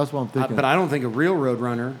 Yeah, that's what I'm thinking. But I don't think a real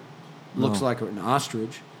roadrunner looks No. like an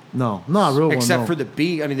ostrich, no, not a real except one. for the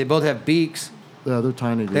beak. I mean, they both have beaks. Yeah, they're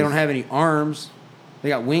tiny. They don't have any arms. They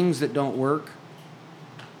got wings that don't work.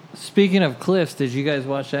 Speaking of cliffs, did you guys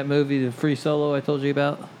watch that movie, The Free Solo, I told you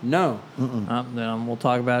about? No. Then we'll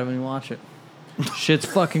talk about it when you watch it. Shit's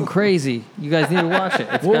fucking crazy. You guys need to watch it.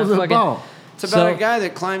 It's What got was it fucking- about? It's about So- a guy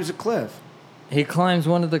that climbs a cliff. He climbs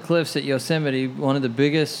one of the cliffs at Yosemite, one of the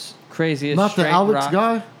biggest, craziest. Not the straight Alex rock-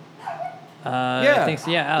 guy. Yeah. I think so.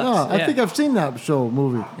 Yeah, Yeah, Alex. I think I've seen that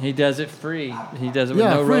movie. He does it free. He does it with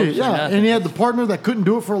Yeah, no free. ropes or Yeah, nothing. and he had the partner that couldn't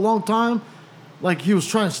do it for a long time. Like he was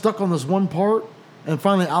trying stuck on this one part, and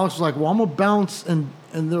finally Alex was like, "Well, I'm gonna bounce," and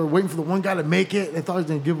they were waiting for the one guy to make it. They thought he was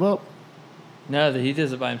gonna give up. No, he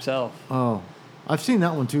does it by himself. Oh, I've seen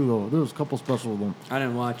that one too, though. There was a couple special of them. I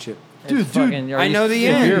didn't watch it. Dude, It's fucking- are I you- know the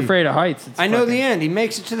if end. you're afraid of heights, it's I know fucking- the end. He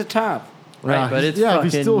makes it to the top. Right, but he's- it's if fucking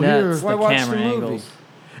he's still here. nuts. Why The watch camera the movie? angles.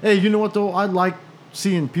 Hey, you know what though? I like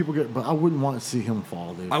seeing people get, but I wouldn't want to see him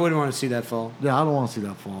fall, dude. I wouldn't want to see that fall. Yeah, I don't want to see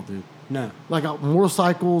that fall, dude. No. Like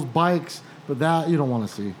motorcycles, bikes, but that you don't want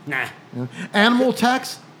to see. Nah. You know? Animal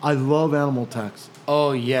attacks. I love animal attacks.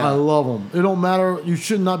 Oh, yeah. I love them. It don't matter. You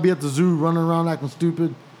should not be at the zoo running around acting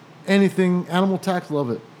stupid. Anything animal attacks, love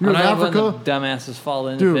it. You're in I love when Africa, the dumbasses fall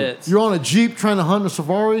into dude. bits. You're on a jeep trying to hunt a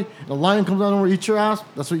safari. And a lion comes down over and eats your ass.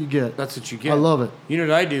 That's what you get. That's what you get. I love it. You know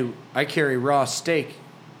what I do? I carry raw steak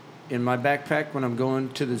in my backpack when I'm going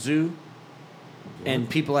to the zoo. And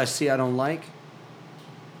people I see I don't like,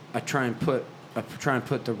 I try and put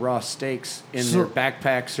the raw steaks in So- their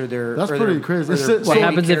backpacks or their. That's or pretty their, crazy. or It's their it- What baby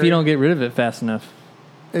happens if carry. you don't get rid of it fast enough?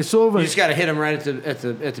 Hey, so over. You just got to hit them right at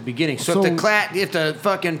the beginning. So, So- if the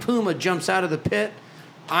fucking puma jumps out of the pit,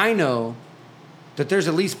 I know that there's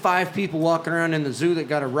at least 5 people walking around in the zoo that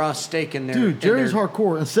got a raw steak in there. Dude, Jerry's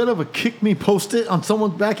hardcore. Instead of a kick me post-it on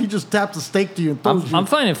someone's back, he just taps a steak to you and throws you. I'm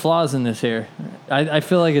finding flaws in this here. I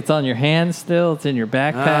feel like it's on your hands still. It's in your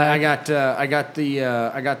backpack. I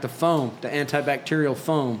got the foam, the antibacterial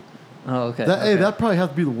foam. Oh, okay. Hey, okay. that probably has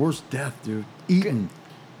to be the worst death, dude. Eaten.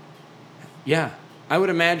 Yeah, I would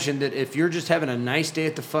imagine that if you're just having a nice day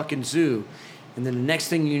at the fucking zoo, and then the next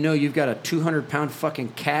thing you know, you've got a 200-pound fucking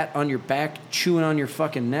cat on your back chewing on your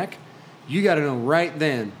fucking neck, you got to know right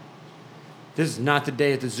then, this is not the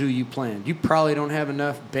day at the zoo you planned. You probably don't have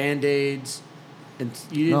enough Band-Aids, and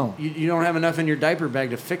No. you don't have enough in your diaper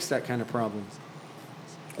bag to fix that kind of problem.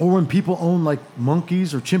 Or when people own like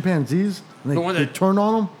monkeys or chimpanzees and The one they that- turn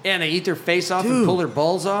on them, And they eat their face off and Dude. pull their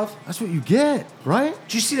balls off. that's what you get, right?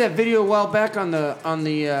 Did you see that video a while back on the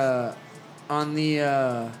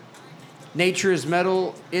Nature is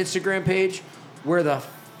Metal Instagram page where the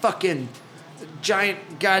fucking giant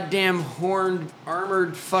goddamn horned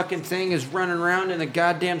armored fucking thing is running around in the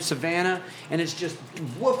goddamn savannah and it's just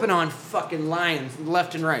whooping on fucking lions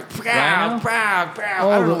left and right. Pow, Rhino? pow, pow.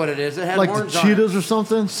 I don't know what it is. It had like the horns on cheetahs it. or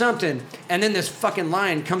something. Something. And then this fucking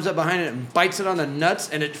lion comes up behind it and bites it on the nuts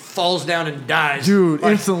and it falls down and dies. Dude,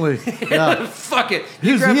 Like, instantly. Yeah. fuck it.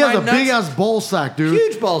 He grab has my a nuts- big ass ball sack, dude.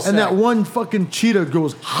 Huge ball And that sack. one fucking cheetah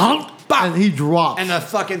goes, "Huh?" Bop! and he drops. And the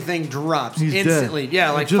fucking thing drops He's dead. instantly.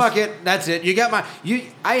 Yeah, like Just- fuck it, that's it. You got my you.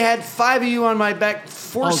 I had 5 of you on my back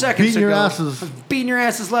 4 I was seconds beating ago. your asses. I was beating your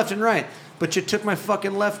asses left and right. But you took my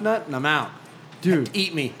fucking left nut and I'm out. Dude,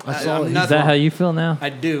 Eat me. I saw I'm it. Is Is nothing. that how you feel now? I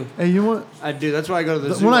do. hey, you know what? I do. That's why I go to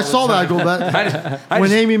the zoo. When I all the saw that, I time. go back.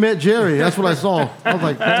 When Amy met Jerry, that's what I saw. I was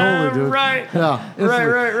like, totally, dude. Right. Yeah. instantly.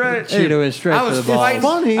 Right. Cheetah went straight I for was the ball. fighting.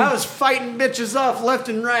 Funny. I was fighting bitches off left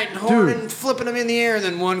and right and horning, flipping them in the air, and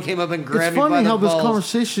then one came up and grabbed It's me by funny the how this balls.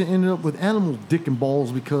 conversation ended up with animal dick and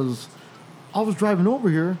balls because I was driving over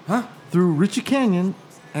here through Ritchie Canyon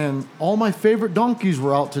and all my favorite donkeys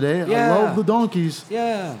were out today. Yeah. I love the donkeys.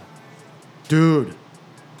 Yeah. Dude,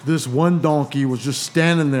 this one donkey was just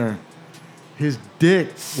standing there. His dick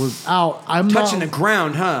was out. I'm Touching not the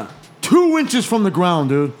ground, huh? 2 inches from the ground,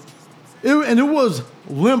 dude. And it was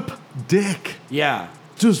limp dick. Yeah.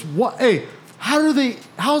 Just what? Hey, how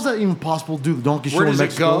is that even possible to do the donkey show Where in does it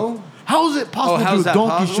Mexico? go? How is it possible to how's do a that donkey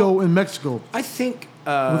possible? show in Mexico I think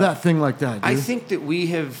with that thing like that, dude? I think that we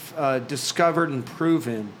have discovered and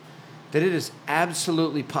proven that it is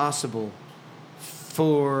absolutely possible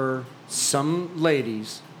for some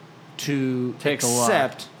ladies to Take a lot.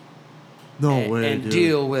 accept no and, way, and dude.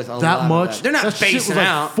 deal with a that lot much. of that. They're not That shit was basing like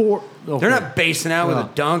out. okay. They're not basing out with Yeah.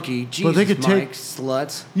 a donkey. Jesus, But they could take- Mike,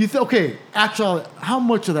 sluts. Okay, actually, how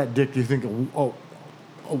much of that dick do you think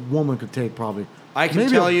a woman could take? Probably. I can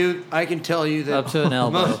Maybe tell you that Up to an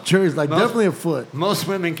elbow. Most, Jerry's like most- definitely a foot. most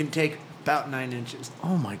women can take about 9 inches.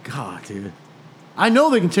 Oh my god, dude! I know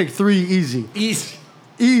they can take 3 easy,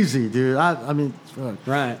 Easy. dude. I mean, fuck.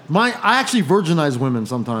 Right. I actually virginize women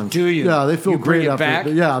sometimes. Do you? Yeah, they feel You bring great it after. back?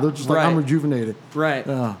 Yeah, they're just like I'm Right. rejuvenated. Right.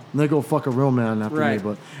 Yeah, and they go fuck a real man after Right.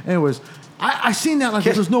 me. But anyways, I seen that like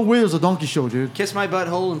Kiss- there's no way there's a donkey show, dude. Kiss my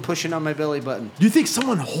butthole and pushing on my belly button. Do you think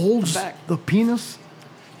someone holds I'm back. the penis?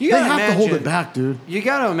 You They gotta have to hold it imagine- back, dude. You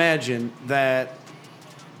got to imagine that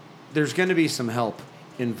there's going to be some help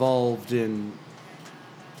involved in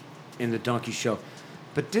the donkey show.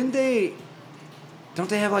 But don't they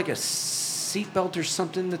have like a seatbelt or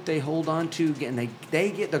something that they hold on to, and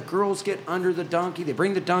the girls get under the donkey, they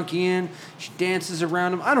bring the donkey in, she dances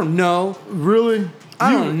around them. I don't know. Really?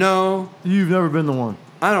 I don't know. You've never been the one.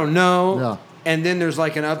 I don't know. Yeah. And then there's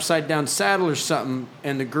like an upside down saddle or something,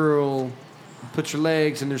 and the girl puts her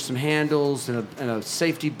legs, and there's some handles and a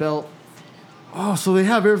safety belt. Oh, so they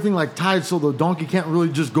have everything like tied so the donkey can't really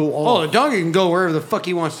just go Oh, off. the donkey can go wherever the fuck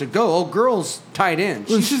he wants to go. Oh, girl's tied in.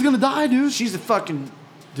 Well, she's gonna die, dude. She's a fucking.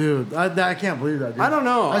 Dude, I can't believe that, dude. I don't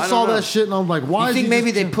know. I I saw don't know. that shit and I'm like, why You is think he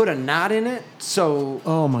maybe just they put a knot in it? So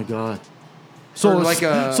Oh my god. So Or like like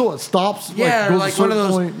a- so it stops. yeah, or goes like a one of certain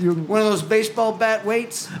those point, you- one of those baseball bat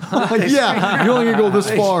weights. yeah, you only can go this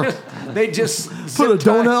far. They just Put a zip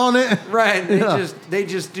tie- donut on it. Right. Yeah. They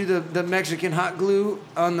just do the Mexican hot glue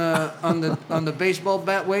on the baseball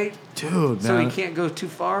bat weight, Dude, so man. he can't go too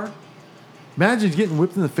far. Imagine getting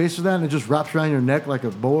whipped in the face with that and it just wraps around your neck like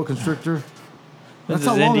a boa constrictor. This That's is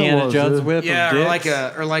how long it Indiana was, Jones dude. whip Yeah, of or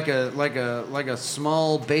dicks. like a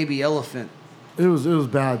small baby elephant. It was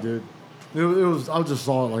bad, dude. It was. I just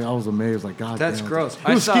saw it like I was amazed. Like God, That's damn. gross.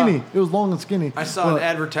 It was skinny. It was long and skinny. I saw an But-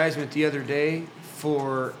 advertisement the other day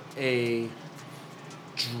for a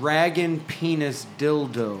dragon penis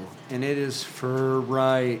dildo, and it is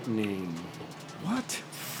frightening. What?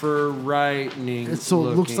 Frightening. So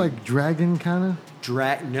it looks looking. like dragon kind of.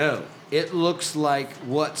 No, it looks like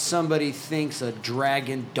what somebody thinks a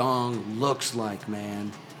dragon dong looks like,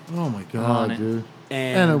 man. Oh my On god, it. dude.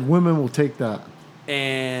 And a And women will take that.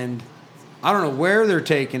 and I don't know where they're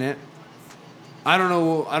taking it. I don't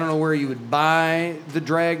know where you would buy the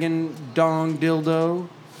dragon dong dildo,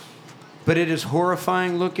 but it is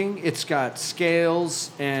horrifying looking. It's got scales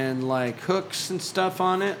and like hooks and stuff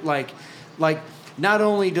on it. Like not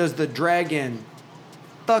only does the dragon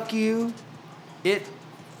fuck you, it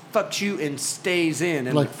fucks you and stays in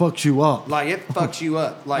and Like fucks you up. like it fucks you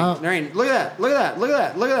up. Like there ain't look at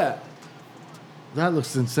that. That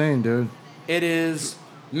looks insane, dude. It is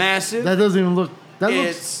massive. That doesn't even look. That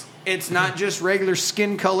looks. It's not just regular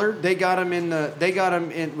skin color. They got them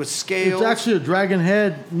in with scales. It's actually a dragon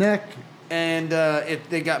head neck. and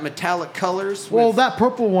they got metallic colors. Well, with- that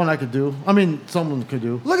purple one I could do. I mean, someone could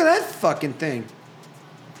do. Look at that fucking thing.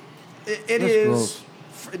 It That's is. gross.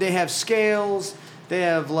 They have scales. They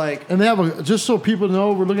have like And they have a. Just so people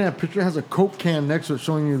know, we're looking at a picture. It has a Coke can next to it,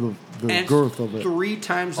 showing you the and girth of it. 3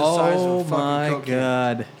 times the size of Oh a fucking my Coke can.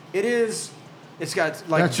 god. It is. It's got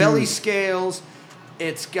like That's belly huge. scales.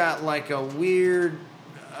 It's got like a weird.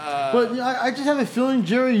 But I just have a feeling,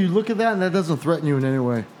 Jerry, you look at that and that doesn't threaten you in any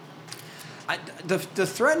way. The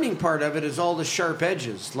threatening part of it is all the sharp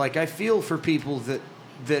edges. Like I feel for people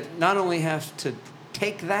that not only have to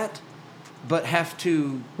take that, but have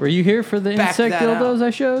to Were you here for the Back insect that dildos out. I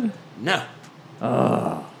showed? no.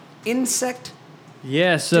 Insect.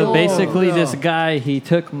 Yeah, so Oh, basically yeah. this guy, he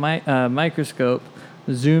took my microscope,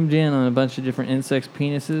 zoomed in on a bunch of different insects'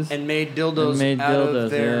 penises. And made dildos And made out dildos,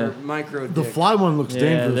 of their yeah. micro The dick. fly one looks Yeah,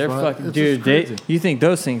 dangerous. they're right? fucking It's dude. just They crazy. you think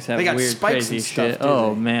those things have They got weird, spikes crazy and stuff, shit? do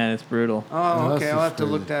Oh they? man, it's brutal. Oh, that's okay. just I'll have to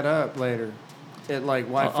crazy. look that up later. At like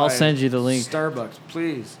Wi-Fi. I'll send you the link. Starbucks,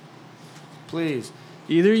 please. Please.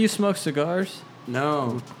 Either you smoke cigars?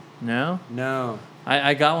 No. No. No.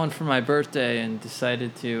 I got one for my birthday and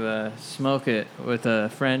decided to smoke it with a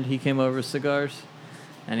friend. He came over with cigars,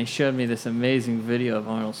 and he showed me this amazing video of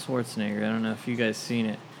Arnold Schwarzenegger. I don't know if you guys seen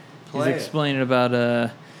it. Play He's it. explaining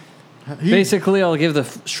about He- basically. I'll give the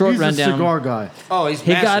short he's rundown. a cigar guy. Oh, he's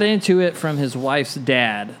He massive. got into it from his wife's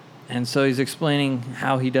dad, And so he's explaining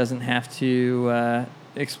how he doesn't have to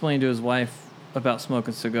explain to his wife about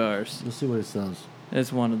smoking cigars. Let's see what it says.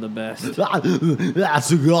 It's one of the best.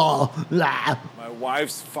 Cigar. My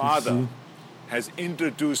wife's father has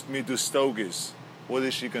introduced me to stogies. What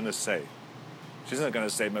is she going to say? She's not going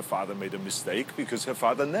to say my father made a mistake because her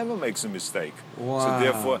father never makes a mistake. Wow. So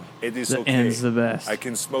therefore, it is The okay. end's the best. I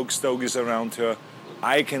can smoke stogies around her.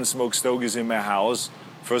 I can smoke stogies in my house.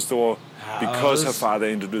 First of all, because her father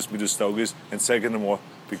introduced me to stogies. And second of all,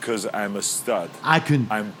 because I'm a stud.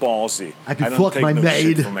 I'm ballsy. I can don't fuck take my no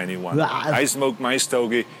maid. shit from anyone. I smoke my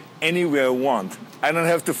stogie anywhere I want. I don't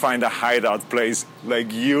have to find a hideout place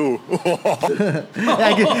like you.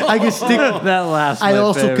 I can stick. That last. I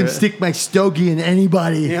also can stick my stogie in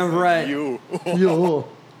anybody. Yeah, right. You. You.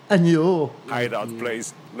 And you. Hideout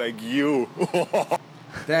place like you.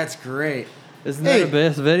 That's great. Isn't that Hey. the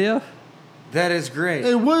best video? That is great.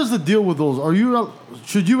 Hey, what is the deal with those? Are you?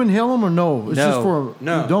 Should you inhale them or no? It's No. just for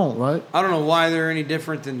No. You don't, right? I don't know why they're any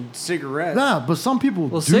different than cigarettes. Yeah, but some people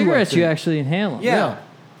Well, do cigarettes like you that. actually inhale them. Yeah. Yeah.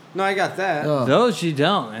 No, I got that. Those you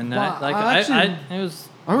don't, and Well, I it was.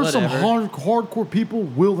 I heard some whatever. hardcore people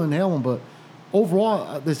will inhale them, but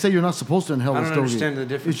overall, they say you're not supposed to inhale I a don't stogie. understand the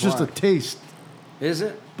difference It's just why. a taste. Is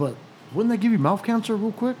it? But wouldn't they give you mouth cancer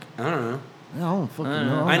real quick? I don't know. Yeah, I don't fucking I don't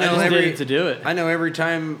know. know. I know just did every it to do it. I know every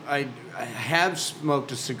time I have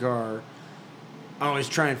smoked a cigar, I always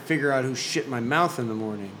try and figure out who shit in my mouth in the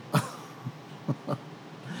morning.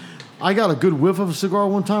 I got a good whiff of a cigar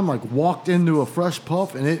one time, like walked into a fresh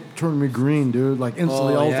puff, and it turned me green, dude. Like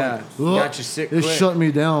instantly, Oh, I was yeah. like, "Ugh." Got you sick It quick. shut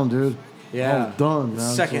me down, dude. I Yeah, was done,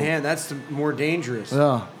 man. Secondhand, that's the more dangerous.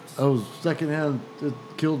 Yeah, that was secondhand. It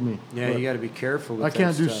killed me. Yeah, But you got to be careful with I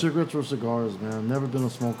can't that do stuff. cigarettes or cigars, man. Never been a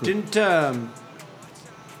smoker. Didn't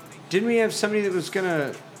we have somebody that was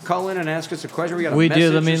gonna call in and ask us a question? We got a We do.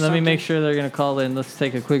 message Let or me something? make sure they're gonna call in. Let's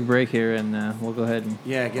take a quick break here, and we'll go ahead and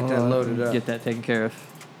Yeah, get that All right. loaded up. get that taken care of.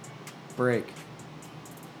 Break.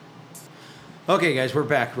 Okay, guys, we're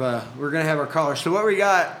back. We're gonna have our caller. So what we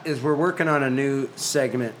got is we're working on a new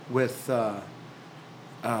segment with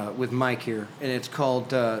Mike here, and it's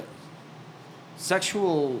called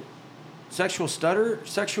sexual stutter,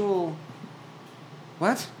 sexual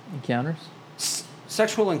what? Encounters?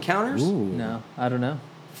 Sexual encounters? Ooh. No, I don't know.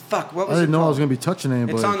 Fuck, what I was it didn't know I called? was gonna be touching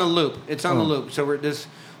anybody. It's on the loop. It's on the Oh. loop. So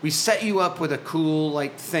we set you up with a cool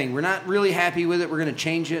thing. We're not really happy with it. We're gonna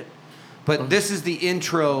change it, but this is the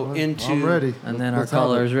intro into. I'm ready. And then our Let's have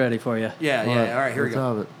caller it. is ready for you. Yeah, yeah. All right, here we let's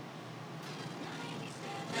go. have it.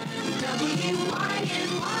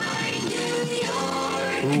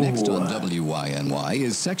 Next on WYNY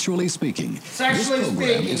is Sexually Speaking. Sexually This program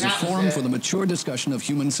Speaking, is a that was forum it. for the mature discussion of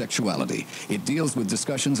human sexuality. It deals with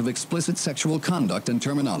discussions of explicit sexual conduct and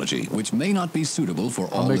terminology, which may not be suitable for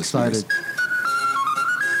all I'm listeners. excited.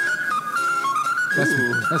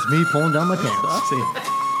 That's me pulling down my pants.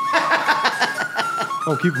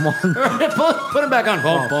 Oh, keep them on. Put him back on.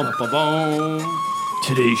 Boom, boom, boom, boom.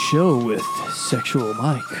 Today's show with Sexual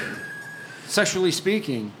Mike. Sexually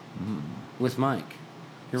Speaking with Mike.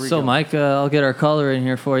 Here we So, go. Mike, I'll get our caller in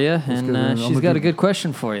here for you, get her in. and I'm she's gonna got do- a good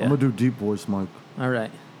question for you. I'm gonna do deep voice, Mike. All right.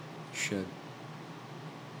 Should.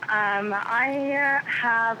 I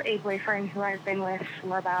have a boyfriend who I've been with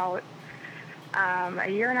for about a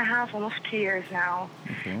year and a half, almost 2 years now.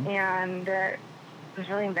 And it's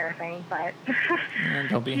really embarrassing, but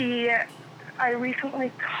Don't be. I recently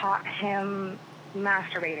caught him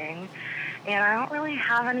masturbating, and I don't really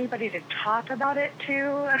have anybody to talk about it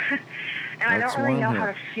to. And I That's don't really why know I'm how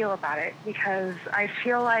here. to feel about it because I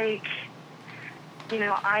feel like,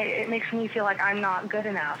 it makes me feel like I'm not good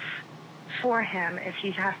enough for him if he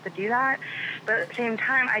has to do that. But at the same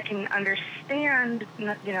time, I can understand,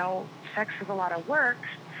 sex is a lot of work.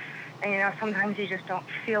 And, sometimes you just don't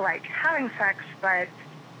feel like having sex, but,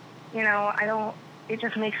 it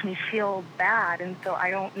just makes me feel bad. And so I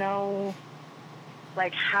don't know,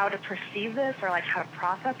 how to perceive this or, how to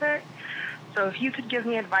process it. So if you could give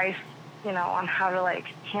me advice, on how to,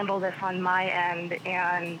 handle this on my end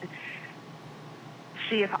and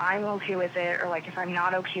see if I'm okay with it or, if I'm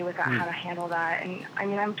not okay with that, how to handle that. And,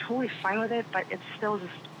 I'm totally fine with it, but it's still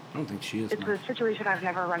just, I don't think she is. it's Mike. a situation I've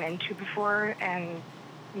never run into before, and,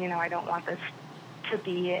 I don't want this to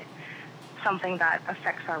be something that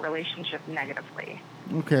affects our relationship negatively.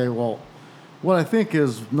 Okay, well, what I think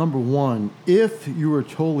is number one, if you were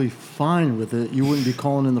totally fine with it, you wouldn't be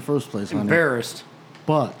calling in the first place. honey. Embarrassed.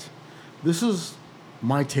 But this is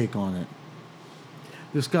my take on it.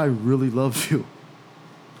 This guy really loves you.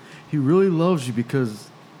 He really loves you because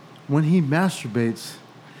when he masturbates,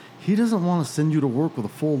 he doesn't want to send you to work with a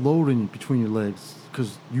full load in between your legs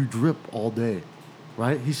because you drip all day,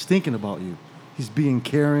 right? He's thinking about you. He's being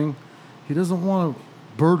caring. He doesn't want to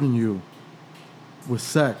burden you with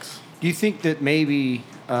sex. Do you think that maybe,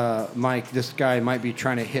 Mike, this guy might be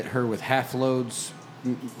trying to hit her with half loads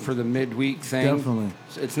for the midweek thing? Definitely.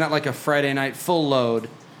 It's not like a Friday night full load.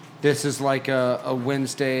 This is like a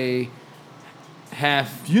Wednesday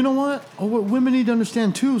half. You know what? Oh, what women need to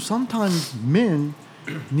understand too, sometimes men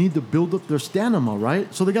need to build up their stamina,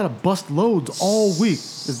 right? So they got to bust loads all week.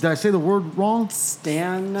 Did I say the word wrong?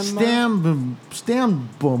 Stamina?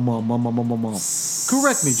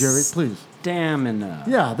 Correct me, Jerry, please. Stamina.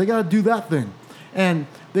 Yeah, they got to do that thing. And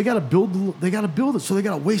they got to build it. So they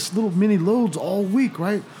got to waste little mini loads all week,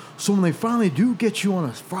 right? So when they finally do get you on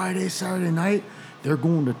a Friday, Saturday night, they're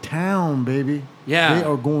going to town, baby. Yeah. They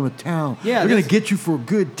are going to town. Yeah, they're going to get you for a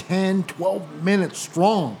good 10, 12 minutes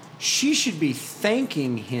strong. She should be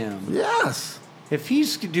thanking him. Yes. If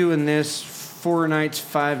he's doing this 4 nights,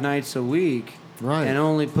 5 nights a week, right, and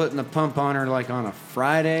only putting the pump on her like on a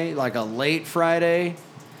Friday, like a late Friday,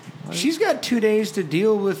 right, she's got 2 days to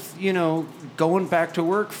deal with, going back to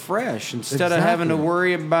work fresh instead of having to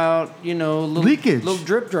worry about, leakage, little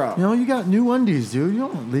drip drop. You got new undies, dude. You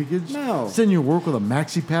don't want leakage. No. Send you work with a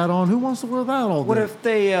maxi pad on. Who wants to wear that all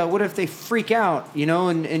day? What if they freak out,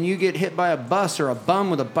 and you get hit by a bus or a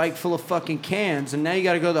bum with a bike full of fucking cans, and now you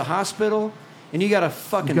got to go to the hospital, and you got a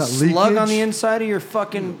fucking slug on the inside of your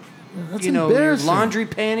fucking, your laundry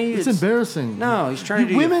panty. It's embarrassing. No, he's trying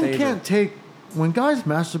to do you a Women favor. can't take, when guys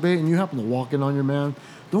masturbate and you happen to walk in on your man,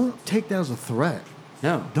 don't take that as a threat.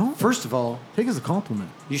 No. Don't. First of all, take it as a compliment.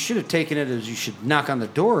 You should have taken it as you should knock on the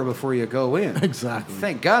door before you go in. Exactly.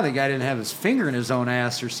 Thank God the guy didn't have his finger in his own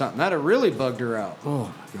ass or something. That'd have really bugged her out.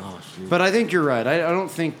 Oh, my gosh, dude. But I think you're right. I don't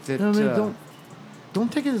think that...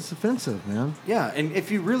 don't take it as offensive, man. Yeah, and if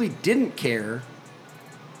you really didn't care,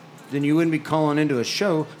 then you wouldn't be calling into a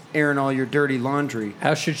show airing all your dirty laundry.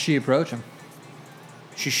 How should she approach him?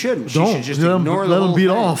 She shouldn't. Don't. She should just let ignore him, the let whole him beat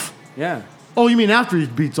thing. off. Yeah. Oh, you mean after he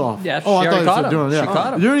beats off? Yeah, I already thought caught him. doing it. She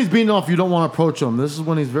caught him. During he's beating off, you don't want to approach him. This is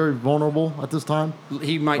when he's very vulnerable at this time.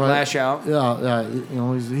 He might right? lash out. Yeah.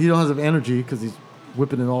 He doesn't have energy because he's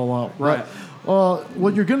whipping it all out. Right.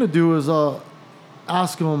 What you're gonna do is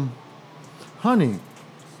ask him, honey,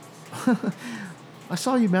 I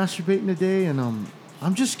saw you masturbating today, and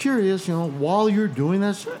I'm just curious. While you're doing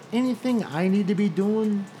that, is there anything I need to be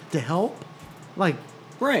doing to help? Like.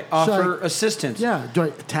 Right, offer assistance. Yeah, do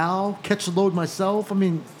I towel, catch the load myself? I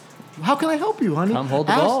mean, how can I help you, honey? Come hold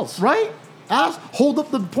the balls. Right? Hold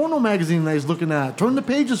up the porno magazine that he's looking at. Turn the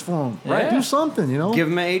pages for him. Right. Do something, Give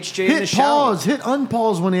him an HJ in the Hit shower. pause, hit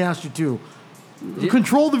unpause when he asks you to.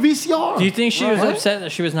 Control the VCR. Do you think she was upset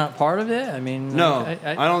that she was not part of it? I mean, no,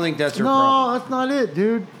 I don't think that's her problem. No, that's not it,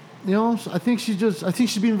 dude. I think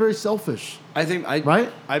she's being very selfish.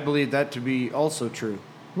 Right? I believe that to be also true.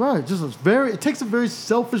 Right, it takes a very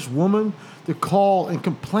selfish woman to call and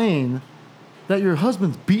complain that your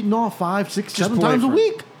husband's beating off 5, 6, 7 times a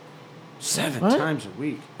week. 7 right? times a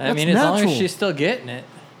week. I mean, as long as she's still getting it.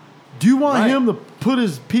 Do you want him to put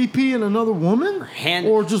his pee-pee in another woman?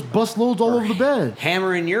 Or just bust loads all over the bed?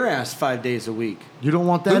 Hammering your ass 5 days a week. You don't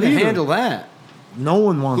want that either. Who can either. handle that? No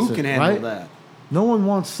one wants it. Who can handle that? No one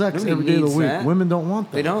wants sex Nobody every day of the needs week. that. Women don't want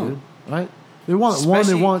that. They don't. Dude, right? They want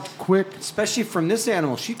they want quick. Especially from this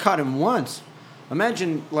animal. She caught him once.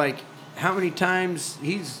 Imagine, how many times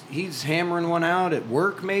he's hammering one out at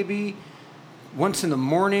work, maybe. Once in the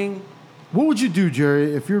morning. What would you do,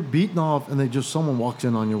 Jerry, if you're beating off and someone walks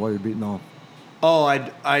in on you while you're beating off? Oh,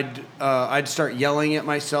 I'd start yelling at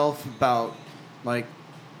myself about,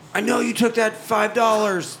 I know you took that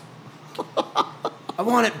 $5. I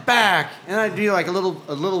want it back. And I'd do a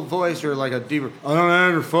little voice or a deeper, I don't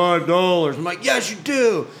have your $5. I'm like, yes, you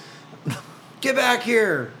do. Get back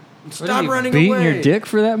here. Stop running away. Beating your dick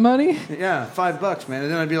for that money? Yeah, $5, man.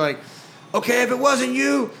 And then I'd be like, okay, if it wasn't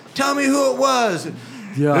you, tell me who it was.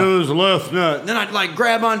 Yeah. It was left nut. And then I'd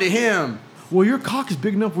grab onto him. Well, your cock is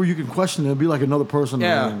big enough where you can question it and be like another person.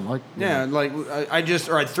 Yeah.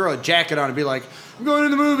 I'd throw a jacket on and be like, I'm going to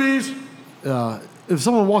the movies. If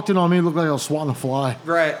someone walked in on me, it looked like I was swatting a fly.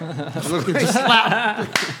 Right. Just slap.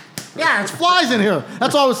 Yeah, it's flies in here.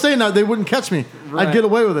 That's all I was saying. That they wouldn't catch me. Right. I'd get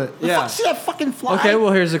away with it. Yeah. See that fucking fly? Okay,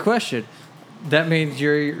 well, here's the question. That means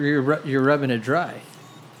you're rubbing it dry.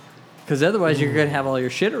 Because otherwise you're going to have all your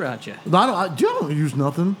shit around you. I don't use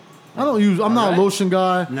nothing. I'm not a lotion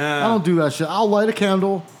guy. No. I don't do that shit. I'll light a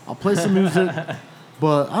candle. I'll play some music.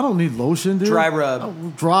 But I don't need lotion, dude. Dry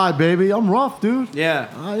rub. Dry, baby. I'm rough, dude. Yeah.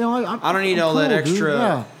 I don't need all cool, that extra. Dude.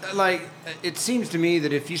 Yeah. It seems to me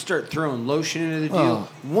that if you start throwing lotion into the deal,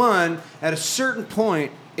 one, at a certain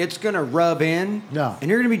point, it's going to rub in. Yeah. And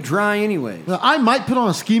you're going to be dry anyways. Now, I might put on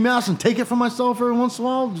a ski mask and take it for myself every once in a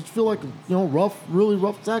while. Just feel like, really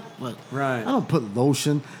rough sack. But Right. I don't put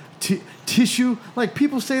lotion, tissue. Like,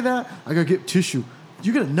 people say that. I got to get tissue.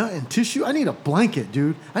 You get a nut in tissue? I need a blanket,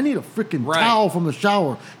 dude. I need a freaking towel from the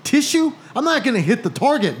shower. Tissue? I'm not going to hit the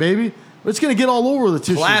target, baby. It's going to get all over the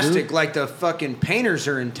tissue, Plastic, dude. like the fucking painters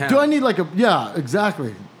are in town. Do I need like yeah,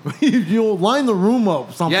 exactly. Line the room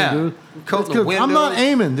up, something, dude. Coat the windows. I'm not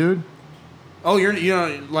aiming, dude. Oh,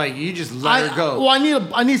 you just let her go. Well,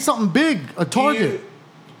 I need something big, a target.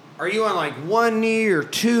 Are you on like one knee or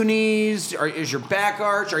two knees? Is your back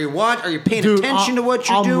arch? Are you paying attention to what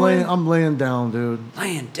you're doing? I'm laying down, dude.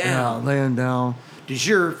 Laying down. Yeah, laying down. Do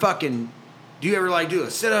you ever like do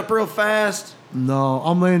a sit up real fast? No,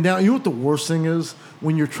 I'm laying down. You know what the worst thing is?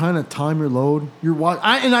 When you're trying to time your load,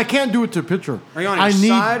 I can't do it to a picture. Are you on your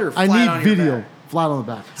side or flat on your video. back? Flat on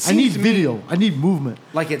the back. I need video. I need movement.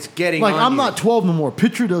 Like it's getting like on I'm you. not 12 no more.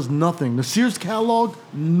 Picture does nothing. The Sears catalog,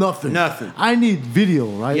 nothing. Nothing. I need video,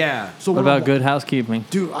 right? Yeah. So What about Good Housekeeping?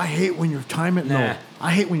 Dude, I hate when you're timing. Nah. No,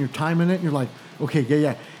 I hate when you're timing it. And you're like, okay,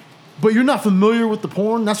 yeah, but you're not familiar with the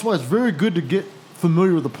porn. That's why it's very good to get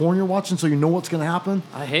familiar with the porn you're watching, so you know what's going to happen.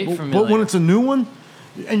 I hate But familiar. when it's a new one,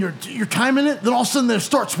 and you're timing it, then all of a sudden they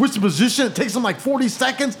start switching position. It takes them like 40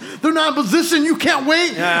 seconds. They're not in position. You can't wait,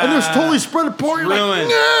 and they're totally spread apart. You're ruined.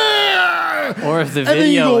 like, nah! Or if the And then you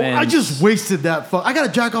video go, ends. I just wasted that. I got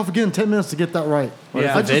to jack off again in 10 minutes to get that right. What if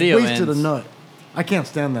Yeah. the I just video wasted ends? a nut. I can't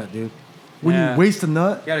stand that, dude. When Yeah. you waste a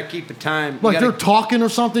nut, You gotta keep the time. like they're talking or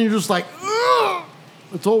something, you're just like, ugh,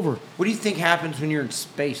 it's over. What do you think happens when you're in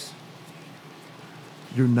space?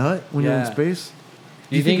 Your nut when you're in Yeah. space?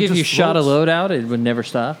 Do you think it if you just shot a floats? load out, it would never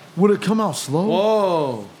stop? Would it come out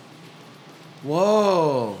slow?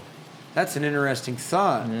 Whoa. That's an interesting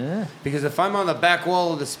thought. Yeah. Because if I'm on the back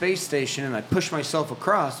wall of the space station and I push myself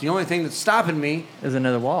across, the only thing that's stopping me There's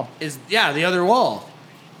another wall. is, the other wall.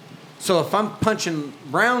 So if I'm punching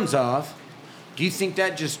rounds off, do you think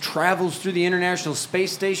that just travels through the International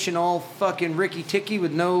Space Station all fucking ricky-ticky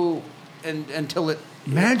with until it...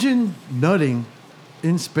 Imagine nutting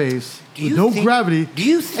in space Do with you no think- gravity. do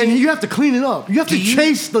you think- and you have to clean it up. You have to Do you-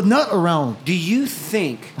 chase the nut around. Do you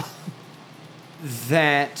think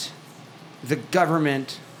that the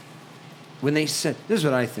government, when they send, this is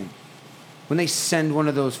what I think, when they send one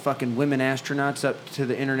of those fucking women astronauts up to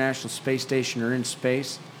the International Space Station or in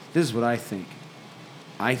space, this is what I think.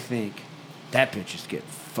 I think that bitch is getting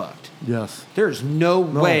fucked. Yes. There's no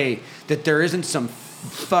way that there isn't some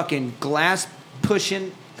fucking glass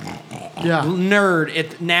pushing Yeah. nerd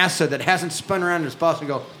at NASA that hasn't spun around to his boss and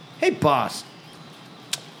go, "Hey, boss,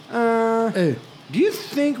 Hey, do you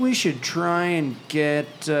think we should try and get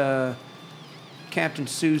Captain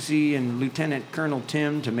Susie and Lieutenant Colonel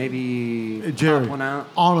Tim to maybe hey, Jerry. pop one out?"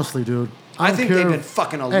 Honestly, dude. I don't think care they've if- been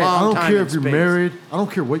fucking a Hey, long I don't time care in if you're space. married. I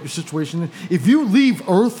don't care what your situation is. If you leave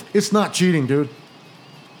Earth, it's not cheating, dude.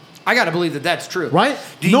 I got to believe that that's true. Right?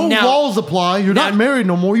 Do you- No now- laws apply. You're not now- married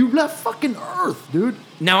no more. You left fucking Earth, dude.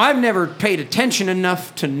 Now, I've never paid attention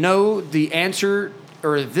enough to know the answer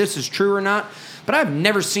or if this is true or not, but I've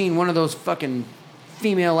never seen one of those fucking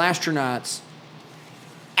female astronauts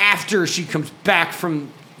after she comes back from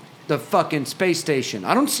the fucking space station.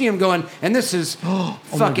 I don't see him going, and this is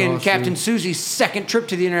fucking gosh, Captain dude. Susie's second trip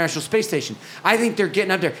to the International Space Station. I think they're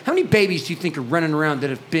getting up there. How many babies do you think are running around that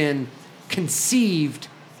have been conceived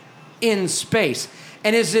in space?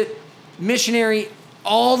 And is it missionary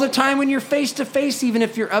all the time when you're face to face, even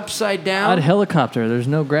if you're upside down? I'd helicopter. There's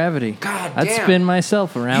no gravity. God I'd damn. spin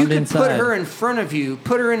myself around You could inside. put her in front of you,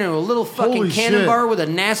 put her into a little fucking Holy cannon shit. bar with a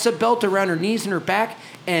NASA belt around her knees and her back,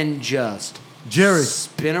 and just Jerry.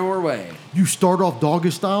 spin her away. You start off doggy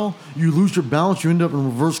style, you lose your balance, you end up in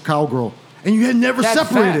reverse cowgirl. And you had never That's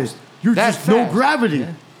separated. fast. You're That's just no fast. gravity.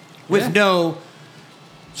 With no,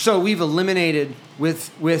 so we've eliminated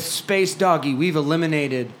with Space Doggy. We've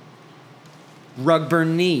eliminated rug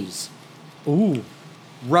burn knees, Ooh.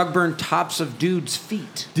 rug burn tops of dudes'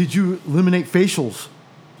 feet. Did you eliminate facials?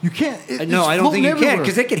 You can't. No, I don't think you can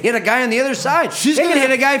because they could hit a guy on the other side. They can hit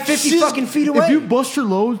a guy 50 fucking feet away. If you bust your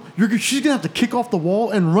load, she's gonna have to kick off the wall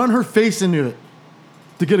and run her face into it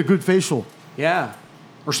to get a good facial. Yeah,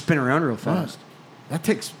 or spin around real fast. That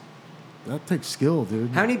takes skill, dude.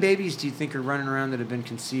 How many babies do you think are running around that have been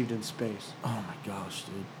conceived in space? Oh my gosh,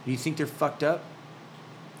 dude. Do you think they're fucked up?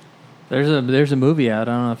 There's a movie out.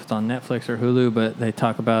 I don't know if it's on Netflix or Hulu, but they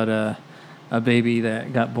talk about a baby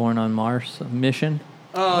that got born on Mars, a mission.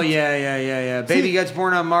 Oh, yeah. Baby gets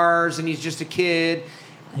born on Mars, and he's just a kid.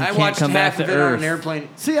 he I can't watched come back half of to it on Earth. an airplane.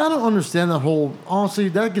 See, I don't understand that whole. Honestly,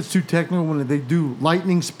 that gets too technical when they do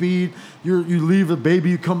lightning speed. You leave a baby,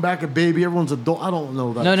 you come back a baby. Everyone's adult. I don't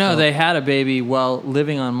know that. No, stuff. they had a baby while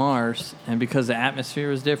living on Mars, and because the atmosphere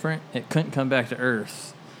was different, it couldn't come back to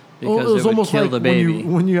Earth because it was it would almost kill like the baby.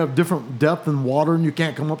 when you have different depth in water and you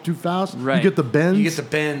can't come up too fast. Right. You get the bends. You get the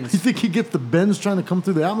bends. You think he gets the bends trying to come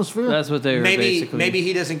through the atmosphere? That's what they were basically. Maybe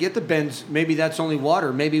he doesn't get the bends. Maybe that's only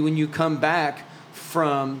water. Maybe when you come back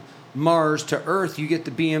from Mars to Earth, you get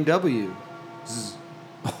the BMW.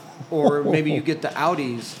 Or maybe you get the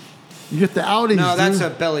Audis. You get the Audis. No, that's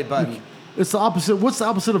dude. a belly button. It's the opposite. What's the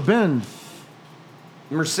opposite of bend?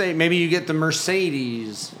 Mercedes. Maybe you get the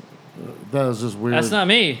Mercedes. That is just weird. That's not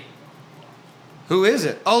me. Who is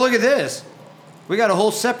it? Oh, look at this. We got a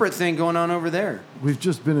whole separate thing going on over there. We've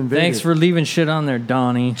just been invaded. Thanks for leaving shit on there,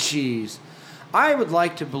 Donnie. Jeez. I would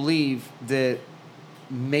like to believe that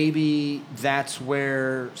maybe that's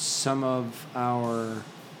where some of our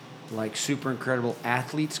like super incredible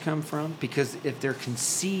athletes come from, because if they're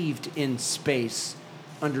conceived in space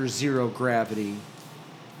under zero gravity,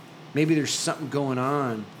 maybe there's something going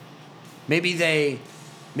on. Maybe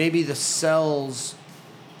the cells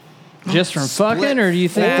Just from split fucking, or do you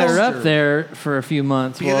think they're faster. up there for a few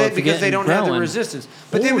months because they don't have the resistance?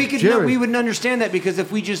 But then Jerry. we wouldn't understand that, because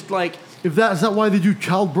if we just like Is that why they do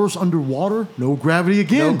childbirths underwater? No gravity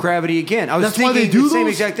again. no gravity again. I was That's why thinking they do the same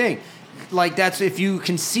those? exact thing. Like that's if you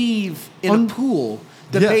conceive in a pool,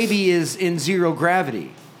 the Yes. baby is in zero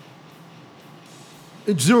gravity.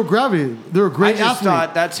 It's zero gravity. They're a great I just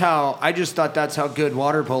athlete. thought that's how good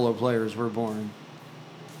water polo players were born.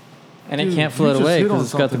 And it Dude, can't you float just away hit on because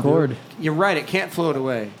it's got the something, cord. dude. You're right. It can't float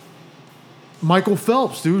away. Michael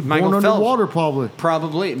Phelps, dude. Michael born Phelps. underwater, probably.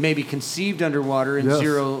 Probably, maybe conceived underwater in Yes.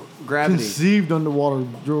 zero gravity. Conceived underwater,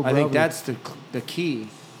 zero I gravity. think that's the key.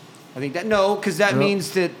 I think that because that Yep.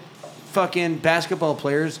 means that fucking basketball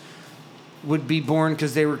players would be born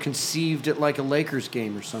because they were conceived at like a Lakers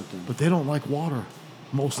game or something. But they don't like water.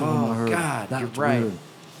 Most of them, I heard. God, That's you're right. Weird.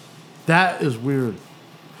 That is weird.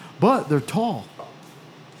 But they're tall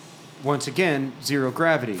Once again, zero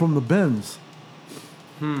gravity. from the bends.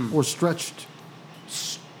 Or stretched.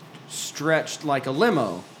 Stretched like a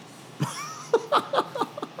limo.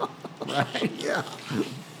 Right?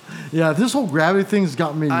 Yeah, this whole gravity thing's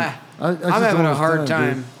got me. I'm just having don't a hard understand,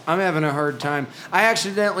 time. dude. I'm having a hard time. I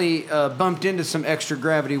accidentally bumped into some extra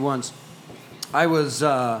gravity once. I was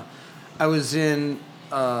in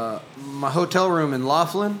my hotel room in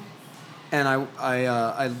Laughlin, and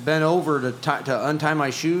I bent over to untie my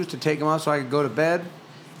shoes to take them off so I could go to bed,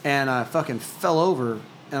 and I fucking fell over,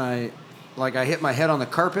 and I hit my head on the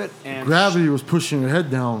carpet, and Gravity was pushing your head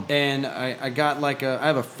down. and I got I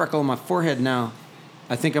have a freckle on my forehead now.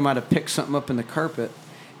 I think I might have picked something up in the carpet.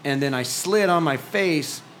 And then I slid on my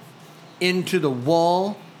face into the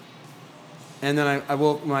wall. And then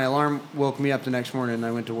my alarm woke me up the next morning and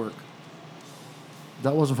I went to work.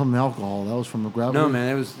 That wasn't from the alcohol. That was from the gravity. No,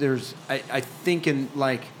 man, I think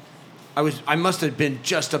I must have been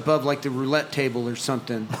just above like the roulette table or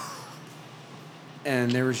something.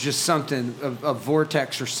 And there was just something, a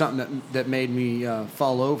vortex or something that made me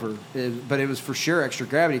fall over. But it was for sure extra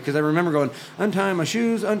gravity, because I remember going, untying my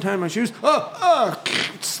shoes,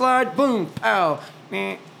 slide, boom, pow.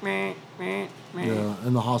 Meh, meh, meh, meh. Yeah,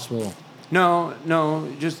 in the hospital.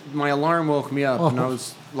 No, just my alarm woke me up, and I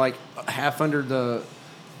was like half under the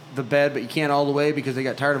bed, but you can't all the way because they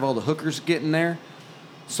got tired of all the hookers getting there.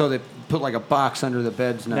 So they put like a box under the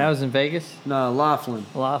beds now. That was in Vegas? No, Laughlin.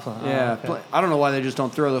 Laughlin. Oh, Yeah, okay. I don't know why they just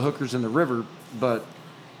don't throw the hookers in the river, but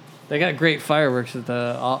They got great fireworks at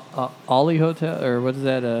the Ollie Hotel, or what is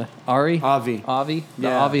that? Avi? Avi. The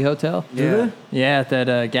Yeah. Avi Hotel? Yeah. Yeah, at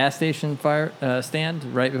that gas station fire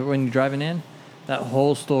stand, right when you're driving in. That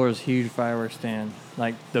whole store is a huge fireworks stand.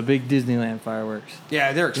 Like the big Disneyland fireworks.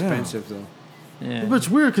 Yeah, they're expensive though. Yeah. But it's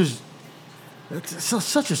weird because it's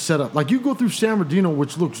such a setup. Like you go through San Bernardino,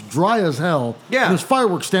 which looks dry as hell. Yeah. And there's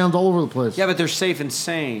fireworks stands all over the place. Yeah, but they're safe and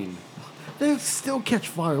sane. They still catch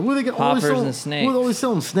fire. Where they get Poppers always selling, and snakes. Where they always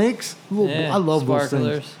selling snakes? Yeah, I love those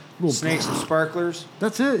sparklers. things. Little- Snakes and sparklers?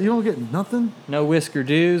 That's it. You don't get nothing. No whisker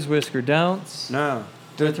do's, whisker don'ts. No.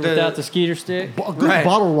 With or without the skeeter stick. A good Right.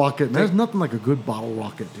 bottle rocket. There's nothing like a good bottle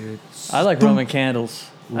rocket, dude. I like Roman candles.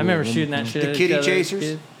 I remember Roman shooting that shit. The at kitty each other as a chasers?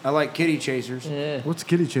 kid. I like kitty chasers. Yeah. What's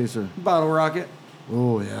Kitty Chaser? Bottle rocket.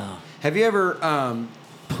 Oh yeah. Have you ever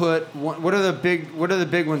put what are the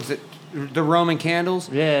big ones that the Roman candles?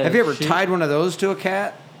 Yeah, Have you ever shoot. tied one of those to a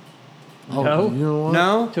cat? Oh, No. You know what?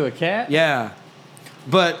 No. To a cat? Yeah,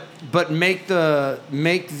 but make the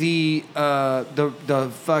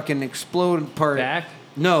fucking explode part Back?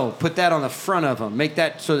 No, put that on the front of them. Make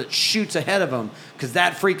that so that it shoots ahead of them, because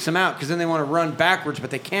that freaks them out. Because then they want to run backwards,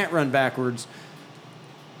 but they can't run backwards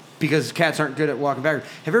because cats aren't good at walking backwards.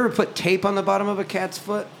 Have you ever put tape on the bottom of a cat's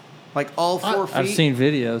foot, like all 4 feet? I've seen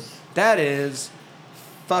videos. That is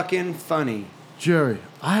fucking funny. Jerry,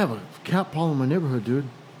 I have a cat problem in my neighborhood, dude.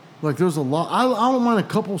 Like, there's a lot. I don't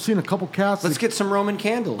mind seeing a couple cats. Let's get some Roman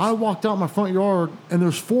candles. I walked out my front yard, and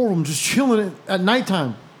there's 4 of them just chilling at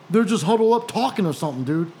nighttime. They're just huddled up talking or something,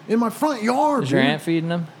 dude. In my front yard, Is dude. your aunt feeding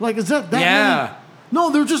them? Like, is that Yeah. many? No,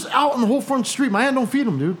 they're just out in the whole front street. My aunt don't feed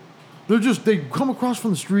them, dude. They come across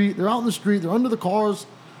from the street. They're out in the street. They're under the cars.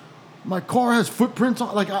 My car has footprints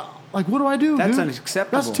on. Like what do I do, That's dude?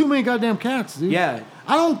 unacceptable. That's too many goddamn cats, dude. Yeah.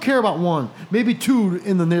 I don't care about 1, maybe 2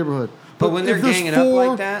 in the neighborhood. But when they're if there's ganging up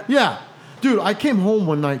like that? Yeah. Dude, I came home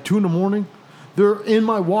one night, 2 a.m. They're in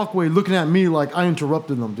my walkway looking at me like I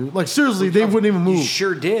interrupted them, dude. Like, seriously, they wouldn't even move. You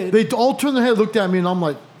sure did. They all turned their head, looked at me, and I'm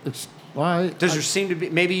like, it's all right. Does there seem to be...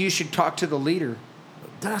 Maybe you should talk to the leader.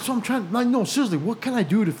 That's what I'm trying. Like, no, seriously, what can I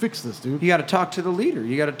do to fix this, dude? You got to talk to the leader.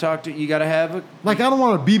 You got to have a... Like, I don't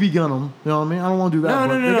want to BB gun them. You know what I mean? I don't want to do that.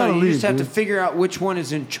 No. You leave, just have to dude. figure out which one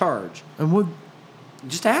is in charge. And what?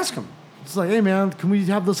 Just ask them. It's like, hey, man, can we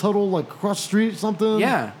have this huddle, like, across the street or something?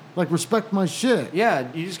 Yeah. Like, respect my shit. Yeah,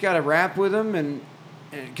 you just got to rap with them, and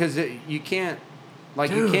because you can't,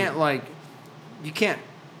 like, Dude. you can't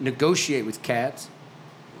negotiate with cats.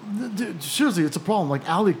 Dude, seriously, it's a problem. Like,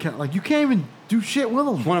 alley cat, like, you can't even do shit with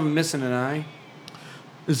them. One of them missing an eye.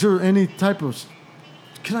 Is there any type of...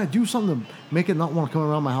 Can I do something to make it not want to come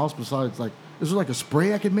around my house besides, like... Is there, like, a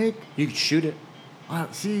spray I could make? You could shoot it.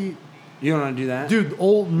 See... You don't want to do that? Dude,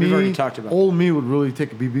 old me... We've already talked about Old me would really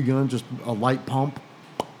take a BB gun, just a light pump.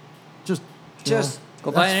 Just...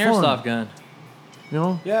 Go buy an that's fun. airsoft gun. You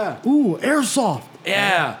know? Yeah. Ooh, airsoft.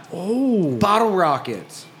 Yeah. Oh. Bottle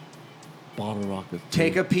rockets. Bottle rockets.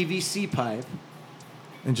 Take a PVC pipe.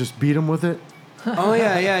 And just beat them with it? Oh,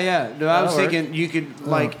 yeah. No, I was That'll work. thinking you could,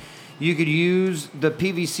 you could use the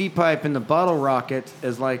PVC pipe and the bottle rocket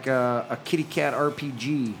as like a kitty cat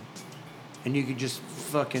RPG. And you could just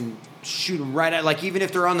fucking shoot them right at, like, even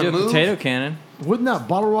if they're on the Do a move. potato cannon. Wouldn't that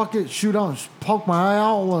bottle rocket shoot out and poke my eye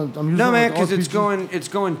out when I'm using No, man, like because it's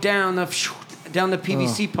RPG? going down the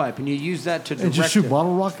PVC pipe, and you use that to direct And just shoot it.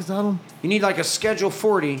 bottle rockets at them? You need like a Schedule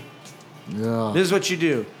 40. Yeah. This is what you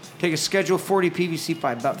do: take a Schedule 40 PVC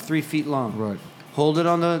pipe, about 3 feet long. Right. Hold it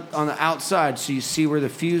on the outside so you see where the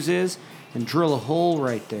fuse is, and drill a hole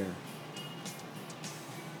right there.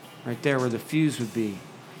 Right there where the fuse would be,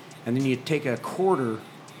 and then you take a quarter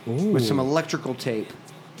with some electrical tape.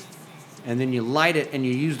 And then you light it, and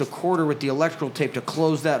you use the quarter with the electrical tape to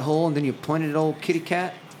close that hole, and then you point it at old kitty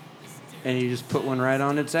cat, and you just put one right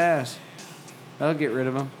on its ass. That'll get rid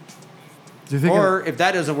of him. Do you think Or if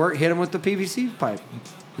that doesn't work, hit him with the PVC pipe.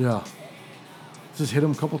 Yeah. Just hit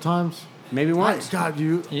them a couple times? Maybe once. God,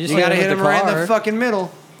 you You got to hit him right in the fucking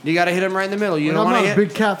middle. You got to hit him right in the middle. You don't I'm want not to a hit.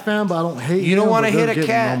 big cat fan, but I don't hate You don't want to hit a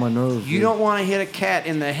cat. On my nerves, you dude. don't want to hit a cat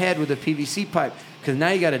in the head with a PVC pipe because now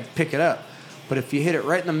you got to pick it up. But if you hit it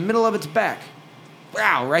right in the middle of its back,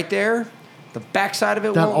 wow, right there, the backside of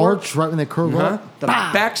it That won't work. arch right when they curve up? The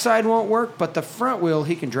backside won't work, but the front wheel,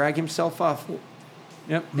 he can drag himself off.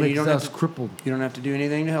 Yep. And Makes you don't us have to, crippled. You don't have to do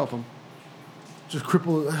anything to help him. Just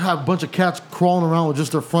crippled. Have a bunch of cats crawling around with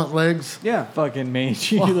just their front legs. Yeah. Fucking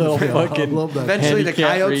mangy little fucking. I love that. Eventually the handicap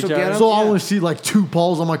coyotes will get retard. him. So I only see like 2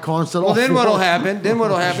 paws on my car instead of Well, then four. what'll happen? Drag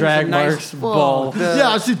is a marks, nice, ball. Yeah,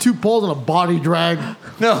 I see 2 paws and a body drag.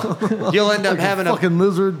 No, you'll end up Like having a fucking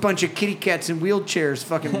lizard. bunch of kitty cats in wheelchairs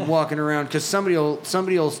fucking walking around because somebody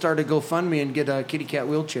will start a GoFundMe and get a kitty cat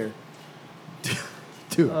wheelchair.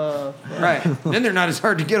 Dude. Right. Then they're not as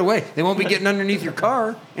hard to get away. They won't be getting underneath your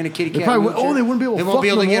car in a kitty cat probably wheelchair. they wouldn't be able to They won't fuck be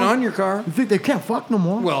able no to get more? on your car. You think they can't fuck no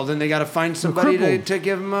more? Well, then they got to find somebody crippled. to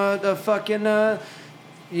give them a fucking.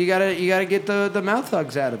 You gotta get the mouth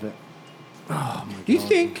hugs out of it. Oh my God. Do you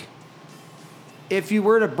think if you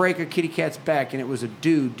were to break a kitty cat's back and it was a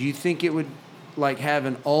dude, do you think it would like have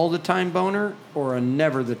an all the time boner or a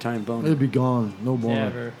never the time boner? It'd be gone. No boner.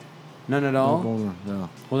 Never. None at No all. boner. Yeah.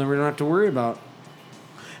 Well, then we don't have to worry about.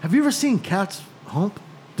 Have you ever seen cats hump?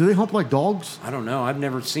 Do they hump like dogs? I don't know. I've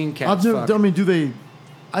never seen cats fuck. I mean, do they?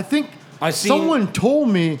 I think I've seen- someone told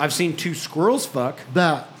me I've seen 2 squirrels fuck.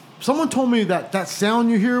 that. Someone told me that sound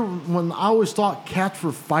you hear when I always thought cats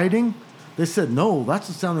were fighting. They said no, that's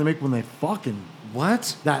the sound they make when they fucking.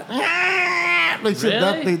 What? That. They said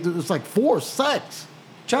that Really? it's like forced sex.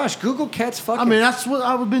 Josh, Google cats fucking. I mean, that's what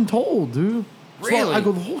I've been told, dude. That's why really? I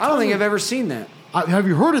go the whole time. I don't think I've ever seen that. Have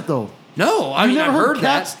you heard it though? No, I You mean, never I've heard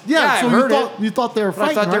cats? that. Yeah, so I've heard you thought they were But I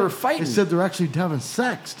fighting. thought they right? were fighting. They said they're actually having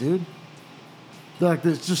sex, dude. Like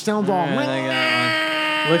this just sounds all. Alright, I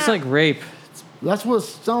got one. Looks like rape. That's what it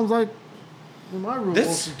sounds like in my room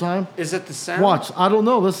most of the time. Is it the sound? Watch. I don't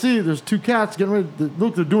know. Let's see. There's 2 cats getting ready.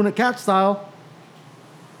 Look, they're doing it cat style.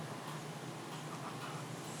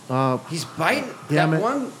 He's biting. Damn That it.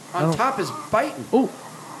 one on top is biting. Oh.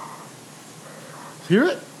 Hear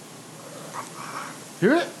it?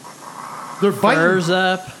 Hear it? They're biting. Furs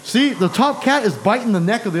up. See, the top cat is biting the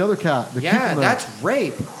neck of the other cat. They're Yeah, keeping them. that's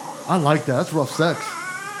rape. I like that. That's rough sex.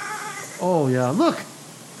 Oh, yeah. Look.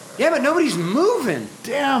 Yeah, but nobody's moving.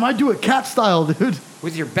 Damn, I do it cat style, dude.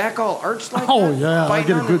 With your back all arched like Oh, that? yeah. I Biting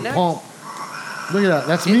get a on the good neck? pump. Look at that.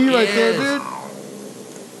 That's me right there, is. dude.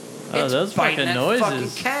 Oh, It's those biting fucking that fucking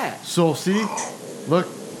noises. cat. So, see? Look.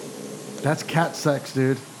 That's cat sex,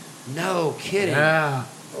 dude. No kidding. Yeah.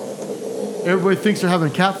 Everybody thinks they're having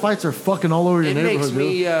cat fights. They're fucking all over your It neighborhood,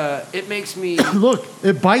 makes me. Look,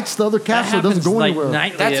 it bites the other cat so it doesn't go like anywhere.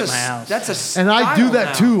 nightly That's at a my house. that's a style And I do that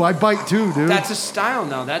now. too. I bite too, dude. That's a style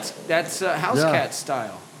now. That's house Yeah. cat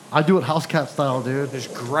style. I do it house cat style, dude. There's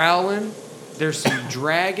growling. There's some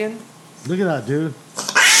dragging. Look at that, dude.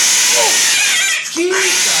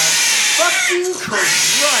 Jesus fucking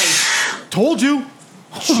Christ! Told you.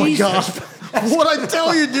 Oh my Jesus. god. What'd I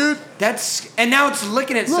tell you, dude? And now it's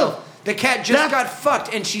licking itself. Look, the cat just that- got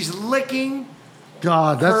fucked, and she's licking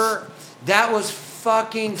God, that's her. That was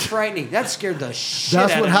fucking frightening. That scared the shit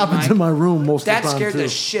that's out what of me. happens Mike. in my room most That of the time scared too. the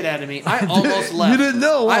shit out of me. I almost left. You didn't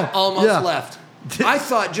know, I huh? almost Yeah. left. I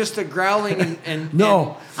thought just the growling and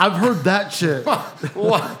No, I've heard that shit.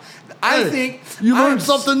 Well, I Hey, think you I'm learned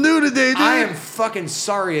something new today, dude. I am fucking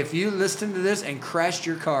sorry if you listened to this and crashed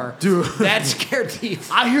your car. Dude. That scared the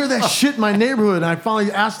I hear that shit in my neighborhood, and I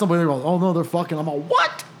finally asked somebody. They go, "Oh no, they're fucking." I'm like,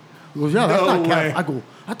 "What?" He goes, "Yeah, that's No not cat." way. I go,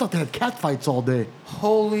 "I thought they had cat fights all day."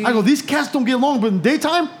 holy I go, "These cats don't get along, but in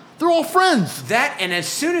daytime, they're all friends." that. And as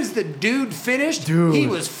soon as the dude finished, Dude. he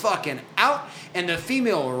was fucking out, and the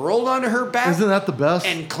female rolled onto her back Isn't that the best?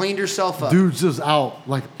 and cleaned herself up. Dude's just out,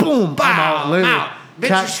 like boom, Bow, I'm out later. out. Bitch,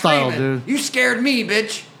 Cat you're style, screaming. dude. You scared me,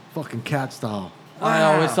 bitch. Fucking cat style. I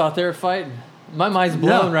always thought they were fighting. My mind's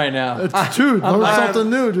blown Yeah. right now. It's, dude, learn something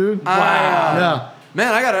new, dude. Yeah.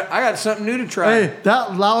 Man, I got something new to try. Hey,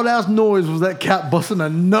 that loud ass noise was that cat busting a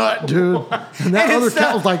nut, dude. And that And other it's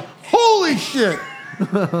cat the- was like, "Holy shit!" I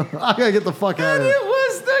gotta get the fuck out And of here. it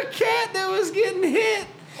was the cat that was getting hit.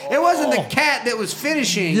 It wasn't the cat that was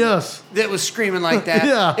finishing. Yes. That was screaming like that.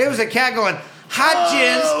 Yeah. It was a cat going, hot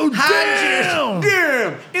jizz, Oh, hot damn.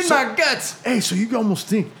 jizz, damn, in my guts. Hey, so you almost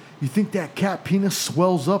think that cat penis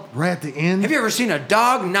swells up right at the end? Have you ever seen a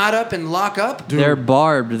dog knot up and lock up? Dude, They're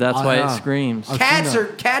barbed. That's I why it have. screams. I've Cats seen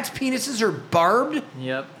that. cats' penises are barbed.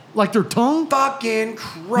 Yep. like their tongue? Fucking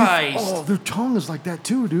Christ. Oh, their tongue is like that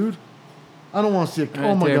too, dude. I don't want to see it. Right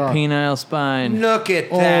Oh my there, god. penile spine. Look at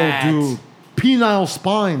Oh, that. dude. Penile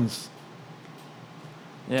spines.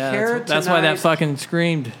 Yeah, that's why that Keratinized. fucking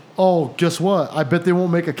screamed. Oh, guess what? I bet they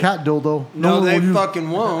won't make a cat dildo. No, one they will use- fucking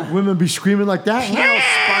won't. Women be screaming like that. Penile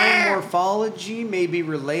spine morphology may be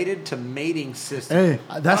related to mating system. Hey,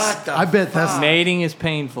 that's. What the I bet that's. fuck? Mating is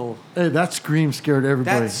painful. Hey, that scream scared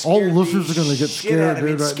everybody. That All the scared listeners the are gonna get shit out scared, of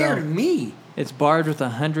me. dude, It right scared now. me. It's barbed with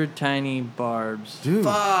 100 tiny barbs. Dude,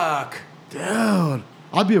 Fuck. dude,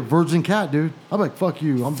 I'd be a virgin cat, dude. I'd be like, fuck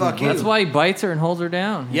you. I'm Fuck being you. That's why he bites her and holds her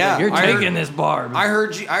down. He's Yeah, like, you're I heard- taking this barb. I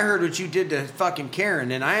heard you. I heard what you did to fucking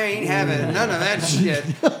Karen, and I ain't having none of that shit.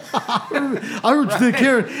 I heard you did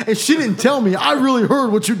Karen, and she didn't tell me. I really heard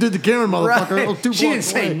what you did to Karen, motherfucker. I was Right? two She didn't blocks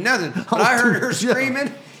say away. nothing, but was I heard two- her yeah.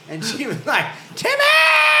 screaming, and she was like, "Timmy,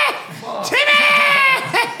 Timmy,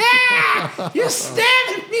 you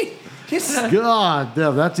stabbing me!" God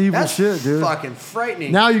damn, that's evil That's shit, dude. fucking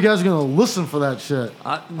frightening. Now you guys are gonna listen for that shit.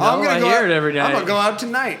 No, I'm gonna I go hear out, it every night. I'm gonna go out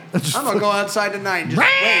tonight. I'm gonna go outside tonight and just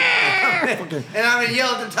wait. And I'm gonna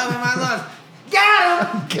yell at the top of my lungs,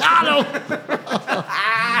 "Got him! Got him!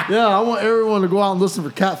 Yeah, I want everyone to go out and listen for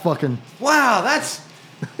cat fucking. Wow, that's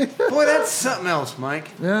something else, Mike.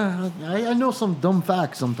 Yeah, I know some dumb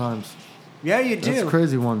facts sometimes. Yeah, you That's a do.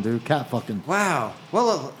 crazy one, dude. Cat fucking. Wow.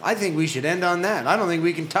 Well, I think we should end on that. I don't think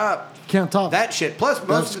we can top Can't top that shit. Plus, most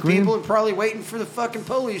That of the scream. people are probably waiting for the fucking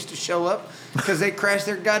police to show up because they crashed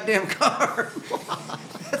their goddamn car.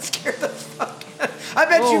 That scared the fuck out. I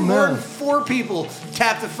bet Oh, you more man. than 4 people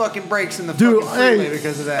tapped the fucking brakes in the Dude, fucking freeway hey,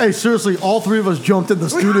 because of that. hey, seriously, all three of us jumped in the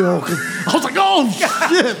studio. 'Cause I was like, oh,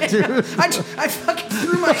 shit, dude. I fucking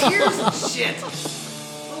threw my ears and shit.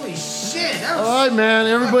 Holy shit. That was All right, man.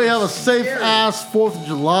 Everybody have a safe Scary. ass 4th of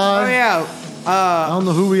July. Oh, yeah. I don't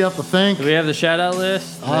know who we have to thank. Do we have the shout out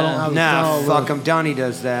list? I don't have a Nah, shout-out fuck list. him. Donnie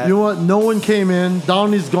does that. You know what? No one came in.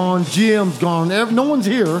 Donnie's gone. GM's gone. No one's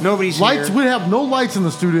here. Nobody's lights, here. We have no lights in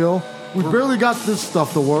the studio. We barely got this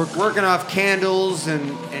stuff to work. Working off candles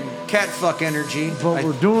and cat fuck energy. But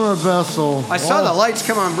we're doing our best, so... I saw the lights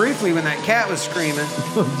come on briefly when that cat was screaming.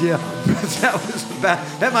 Yeah.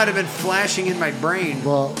 that might have been flashing in my brain.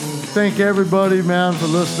 Well, thank everybody, man, for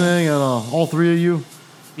listening, and all three of you.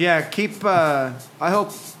 Yeah, keep... I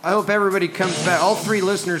hope everybody comes back. All three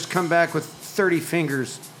listeners come back with 30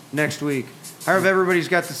 fingers next week. I hope everybody's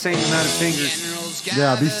got the same amount of fingers.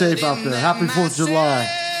 Yeah, be safe out there. Happy 4th of July.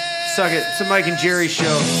 Suck it. It's the Mike and Jerry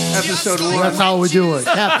Show, episode 1. That's how we do it.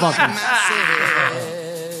 Cat fucking.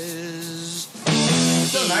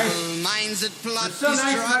 So nice. It's so nice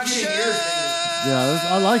not getting your fingers. Yeah,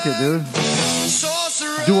 I like it, dude.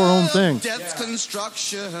 Do our own thing.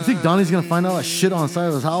 You think Donnie's gonna find out that shit on the side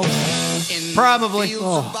of his house? Probably.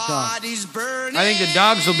 Oh, God. I think the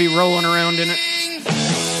dogs will be rolling around in it.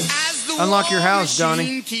 Unlock your house,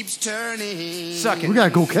 Donnie. Suck it. We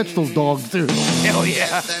gotta go catch those dogs, too. Hell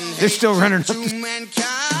yeah. They're still running up the...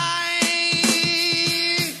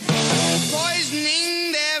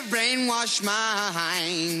 Poisoning their brainwashed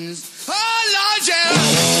minds. Oh, Lord,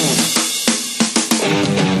 yeah.